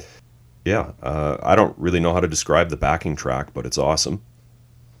 I don't really know how to describe the backing track, but it's awesome.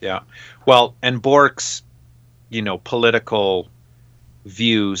 Yeah. Well, and Bork's, political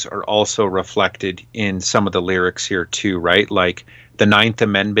views are also reflected in some of the lyrics here too, right? Like the Ninth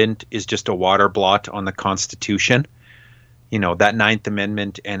Amendment is just a water blot on the Constitution. That Ninth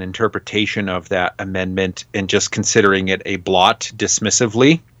Amendment and interpretation of that amendment, and just considering it a blot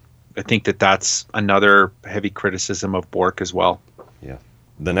dismissively, I think that's another heavy criticism of Bork as well. Yeah.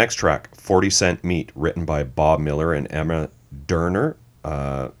 The next track, 40 Cent Meat, written by Bob Miller and Emma Derner.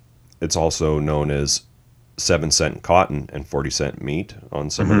 It's also known as 7 Cent Cotton and 40 Cent Meat on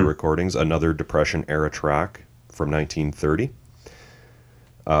some of the recordings. Another Depression-era track from 1930.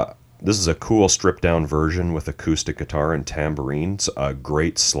 This is a cool stripped-down version with acoustic guitar and tambourines. A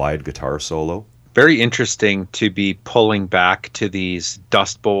great slide guitar solo. Very interesting to be pulling back to these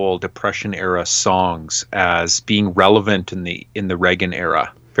Dust Bowl Depression-era songs as being relevant in the Reagan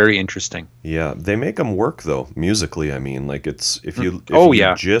era. Very interesting. Yeah, they make them work though musically. I mean, like if you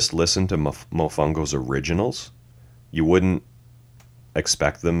just listen to Mofungo's originals, you wouldn't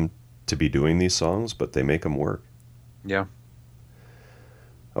expect them to be doing these songs, but they make them work. Yeah.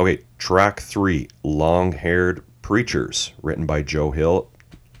 Okay, track 3, Long-Haired Preachers, written by Joe Hill.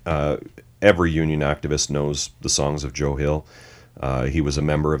 Every union activist knows the songs of Joe Hill. He was a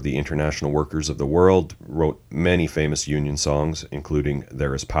member of the International Workers of the World, wrote many famous union songs, including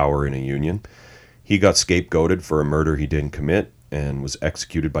There Is Power in a Union. He got scapegoated for a murder he didn't commit and was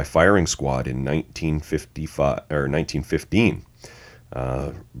executed by firing squad in 1915,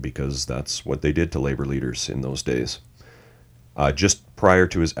 because that's what they did to labor leaders in those days. Just prior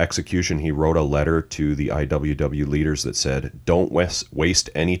to his execution, he wrote a letter to the IWW leaders that said, "Don't waste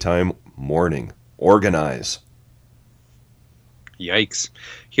any time mourning. Organize." Yikes.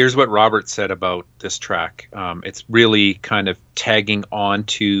 Here's what Robert said about this track. It's really kind of tagging on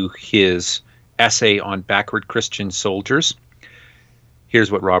to his essay on backward Christian soldiers.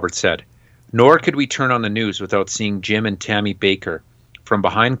 Here's what Robert said. "Nor could we turn on the news without seeing Jim and Tammy Baker. From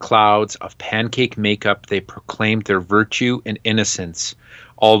behind clouds of pancake makeup, they proclaimed their virtue and innocence.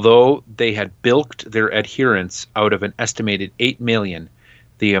 Although they had bilked their adherents out of an estimated 8 million,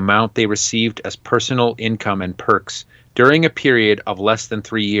 the amount they received as personal income and perks, during a period of less than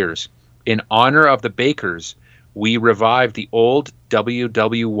 3 years. In honor of the Bakers, we revived the old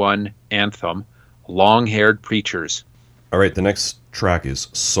WW1 anthem, Long-Haired Preachers." All right, the next track is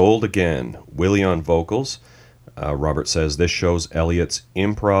Sold Again, Willie on vocals. Robert says this shows Elliott's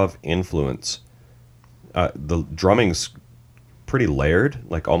improv influence. The drumming's pretty layered,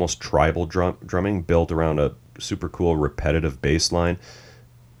 like almost tribal drumming, built around a super cool repetitive bass line.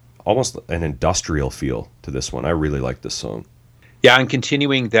 Almost an industrial feel to this one. I really like this song. Yeah, and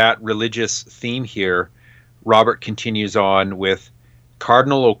continuing that religious theme here, Robert continues on with,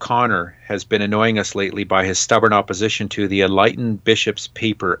 "Cardinal O'Connor has been annoying us lately by his stubborn opposition to the enlightened bishop's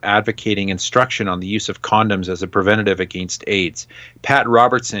paper advocating instruction on the use of condoms as a preventative against AIDS. Pat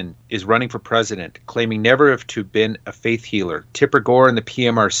Robertson is running for president, claiming never to have been a faith healer. Tipper Gore and the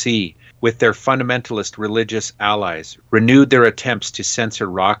PMRC, with their fundamentalist religious allies, renewed their attempts to censor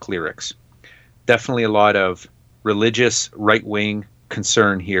rock lyrics." Definitely a lot of religious right-wing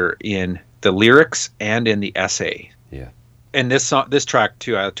concern here in the lyrics and in the essay. Yeah. And this track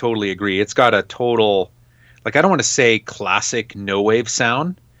too, I totally agree. It's got a total, like, I don't want to say classic no wave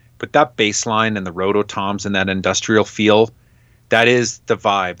sound, but that bass line and the rototoms and that industrial feel, that is the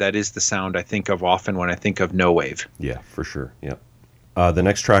vibe. That is the sound I think of often when I think of no wave. Yeah, for sure. Yeah. The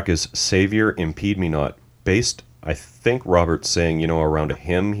next track is Savior, Impede Me Not, based, I think Robert's saying, around a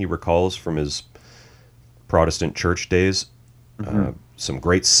hymn he recalls from his Protestant church days. Some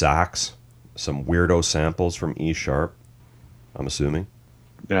great sax, some weirdo samples from E sharp, I'm assuming.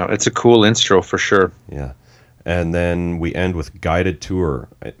 Yeah, it's a cool intro for sure. Yeah. And then we end with Guided Tour.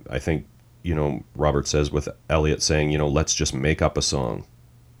 I think, Robert says with Elliot saying, let's just make up a song.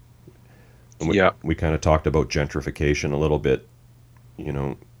 And we kind of talked about gentrification a little bit,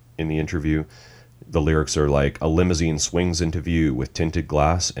 in the interview. The lyrics are like, a limousine swings into view with tinted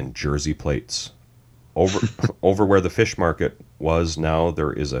glass and jersey plates. Over where the fish market was, now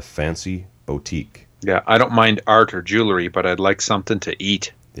there is a fancy boutique. Yeah, I don't mind art or jewelry, but I'd like something to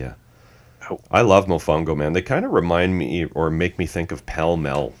eat. Yeah. I love Mofungo, man. They kind of remind me or make me think of Pell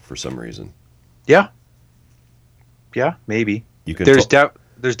Mell for some reason. Yeah. Yeah, maybe. There's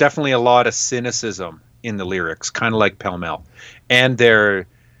definitely a lot of cynicism in the lyrics, kind of like Pell Mell. And their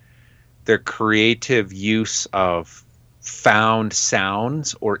creative use of found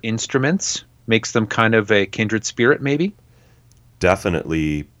sounds or instruments makes them kind of a kindred spirit, maybe?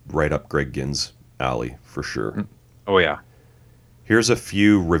 Definitely right up Greg Ginn's alley, for sure. Oh, yeah. Here's a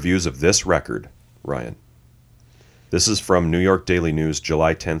few reviews of this record, Ryan. This is from New York Daily News,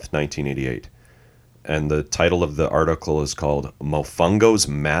 July 10th, 1988. And the title of the article is called Mofungo's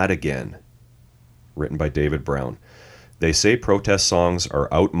Mad Again, written by David Brown. They say protest songs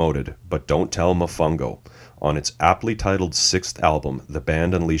are outmoded, but don't tell Mofungo. On its aptly titled sixth album, the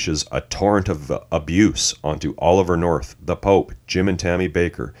band unleashes a torrent of abuse onto Oliver North, The Pope, Jim and Tammy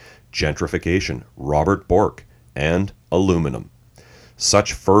Baker, gentrification, Robert Bork, and aluminum.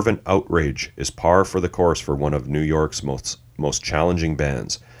 Such fervent outrage is par for the course for one of New York's most challenging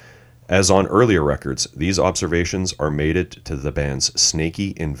bands. As on earlier records, these observations are mated to the band's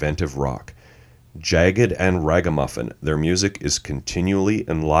snaky, inventive rock. Jagged and ragamuffin, their music is continually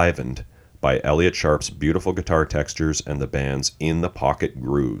enlivened by Elliot Sharp's beautiful guitar textures and the band's in-the-pocket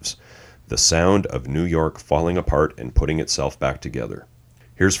grooves. The sound of New York falling apart and putting itself back together.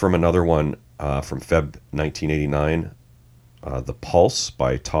 Here's from another one from Feb 1989, The Pulse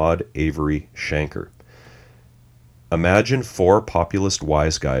by Todd Avery Shanker. Imagine four populist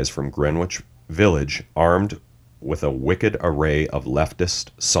wise guys from Greenwich Village armed with a wicked array of leftist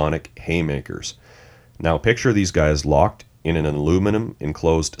sonic haymakers. Now picture these guys locked in an aluminum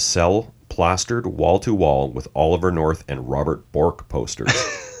enclosed cell plastered wall to wall with Oliver North and Robert Bork posters.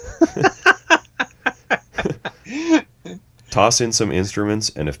 Toss in some instruments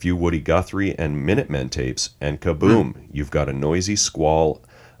and a few Woody Guthrie and Minutemen tapes, and kaboom, you've got a noisy squall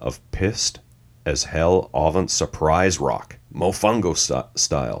of pissed as hell avant surprise rock, Mofungo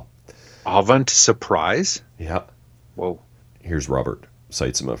style. Avant surprise? Yeah. Whoa. Here's Robert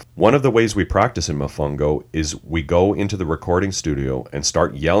Sietsema. One of the ways we practice in Mofungo is we go into the recording studio and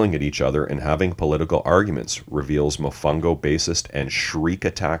start yelling at each other and having political arguments, reveals Mofungo bassist and shriek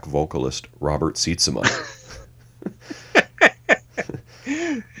attack vocalist Robert Sietsema.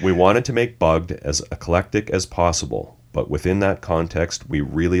 We wanted to make Bugged as eclectic as possible, but within that context, we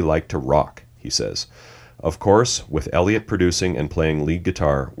really like to rock, he says. Of course, with Elliot producing and playing lead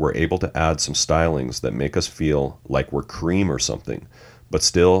guitar, we're able to add some stylings that make us feel like we're Cream or something, but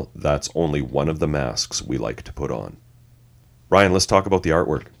still, that's only one of the masks we like to put on. Ryan, let's talk about the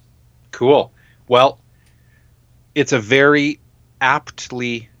artwork. Cool. Well, it's a very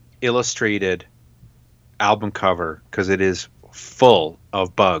aptly illustrated album cover because it is full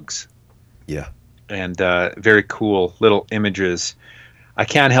of bugs. Yeah. And very cool little images. I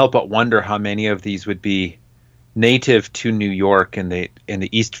can't help but wonder how many of these would be native to New York in the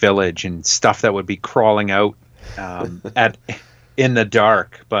East Village and stuff that would be crawling out in the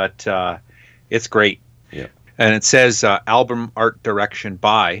dark. But it's great. Yeah. And it says album art direction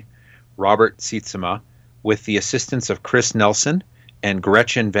by Robert Sietsema with the assistance of Chris Nelson and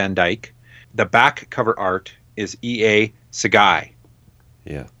Gretchen Van Dyke. The back cover art is E.A. Sagai.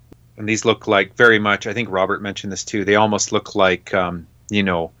 Yeah. And these look like very much, I think Robert mentioned this too, they almost look like,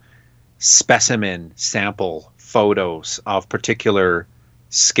 specimen sample photos of particular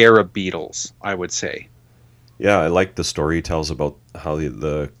scarab beetles, I would say. Yeah, I like the story he tells about how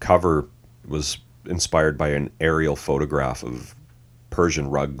the cover was inspired by an aerial photograph of Persian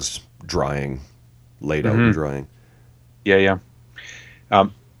rugs drying, laid out and drying. Yeah.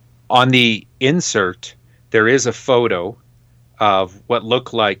 On the insert, there is a photo of what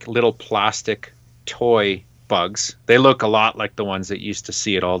look like little plastic toy bugs. They look a lot like the ones that you used to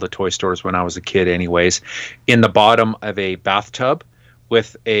see at all the toy stores when I was a kid anyways, in the bottom of a bathtub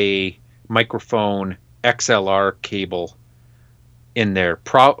with a microphone XLR cable in there.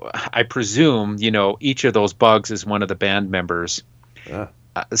 I presume, each of those bugs is one of the band members,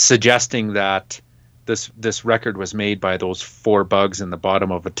 suggesting that this record was made by those 4 bugs in the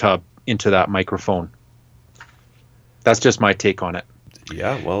bottom of a tub into that microphone. That's just my take on it.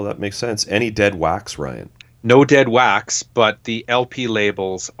 Yeah, well, that makes sense. Any dead wax, Ryan? No dead wax, but the LP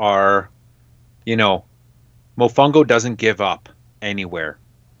labels are, Mofungo doesn't give up anywhere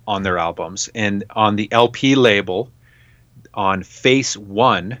on their albums. And on the LP label, on face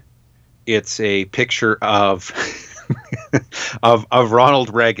 1, it's a picture of of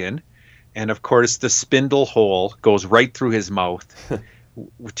Ronald Reagan, and of course the spindle hole goes right through his mouth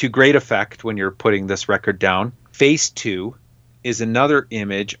to great effect when you're putting this record down. Face 2 is another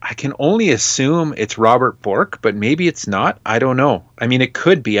image. I can only assume it's Robert Bork, but maybe it's not. I don't know. I mean, it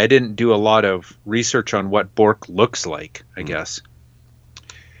could be. I didn't do a lot of research on what Bork looks like, I guess.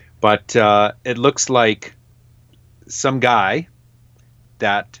 But it looks like some guy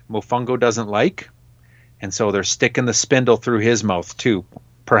that Mofungo doesn't like, and so they're sticking the spindle through his mouth too.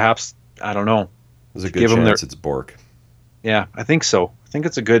 Perhaps, I don't know. There's a good chance it's Bork. Yeah, I think so. I think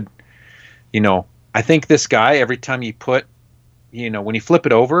it's a good, I think this guy, every time you put, when you flip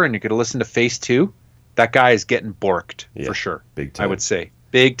it over and you're going to listen to face 2, that guy is getting borked for sure. Big time. I would say.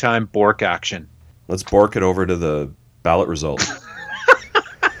 Big time Bork action. Let's bork it over to the ballot result.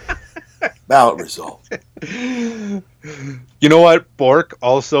 Ballot result. You know what Bork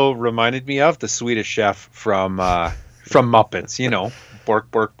also reminded me of? The Swedish Chef from Muppets,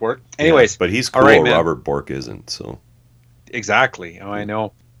 Bork, Bork, Bork. Anyways. Yeah, but he's cool. Right, Robert Bork isn't, so. Exactly. Oh, I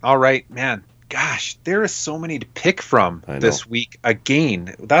know. All right, man. Gosh, there are so many to pick from this week.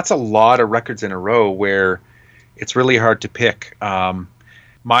 Again, that's a lot of records in a row where it's really hard to pick. My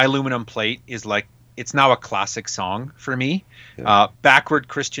Aluminum Plate is like, it's now a classic song for me. Yeah. Backward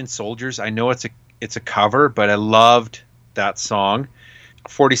Christian Soldiers, I know it's a cover, but I loved that song.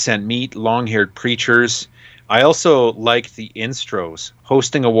 40 Cent Meat, Long Haired Preachers. I also liked the instros,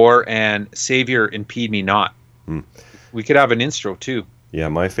 Hosting a War and Savior Impede Me Not. We could have an instro too. Yeah,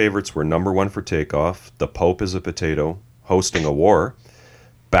 my favorites were Number One for Takeoff, The Pope is a Potato, Hosting a War,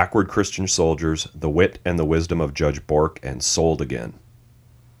 Backward Christian Soldiers, The Wit and the Wisdom of Judge Bork, and Sold Again.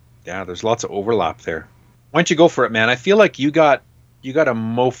 Yeah, there's lots of overlap there. Why don't you go for it, man? I feel like you got a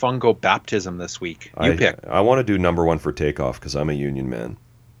Mofungo baptism this week. You pick. I want to do Number One for Takeoff because I'm a Union man.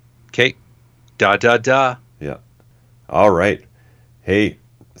 Okay. Da, da, da. Yeah. All right. Hey,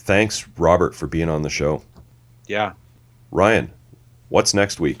 thanks, Robert, for being on the show. Yeah. Ryan, what's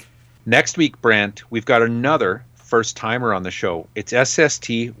next week? Next week, Brent, we've got another first-timer on the show. It's SST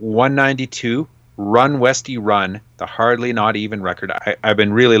 192, Run Westy Run, the Hardly Not Even record. I've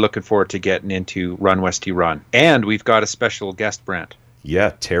been really looking forward to getting into Run Westy Run. And we've got a special guest, Brent.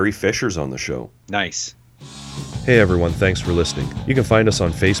 Yeah, Terry Fisher's on the show. Nice. Hey everyone, thanks for listening. You can find us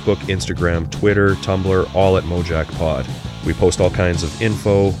on Facebook, Instagram, Twitter, Tumblr, all at Mojack Pod. We post all kinds of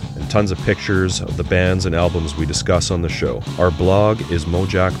info and tons of pictures of the bands and albums we discuss on the show. Our blog is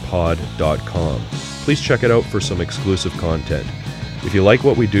mojackpod.com. Please check it out for some exclusive content. If you like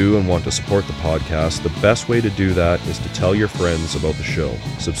what we do and want to support the podcast, the best way to do that is to tell your friends about the show.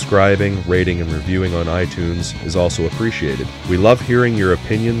 Subscribing, rating, and reviewing on iTunes is also appreciated. We love hearing your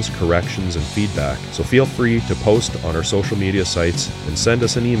opinions, corrections, and feedback, so feel free to post on our social media sites and send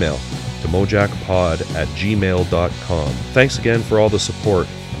us an email to mojackpod@gmail.com. Thanks again for all the support,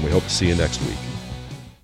 and we hope to see you next week.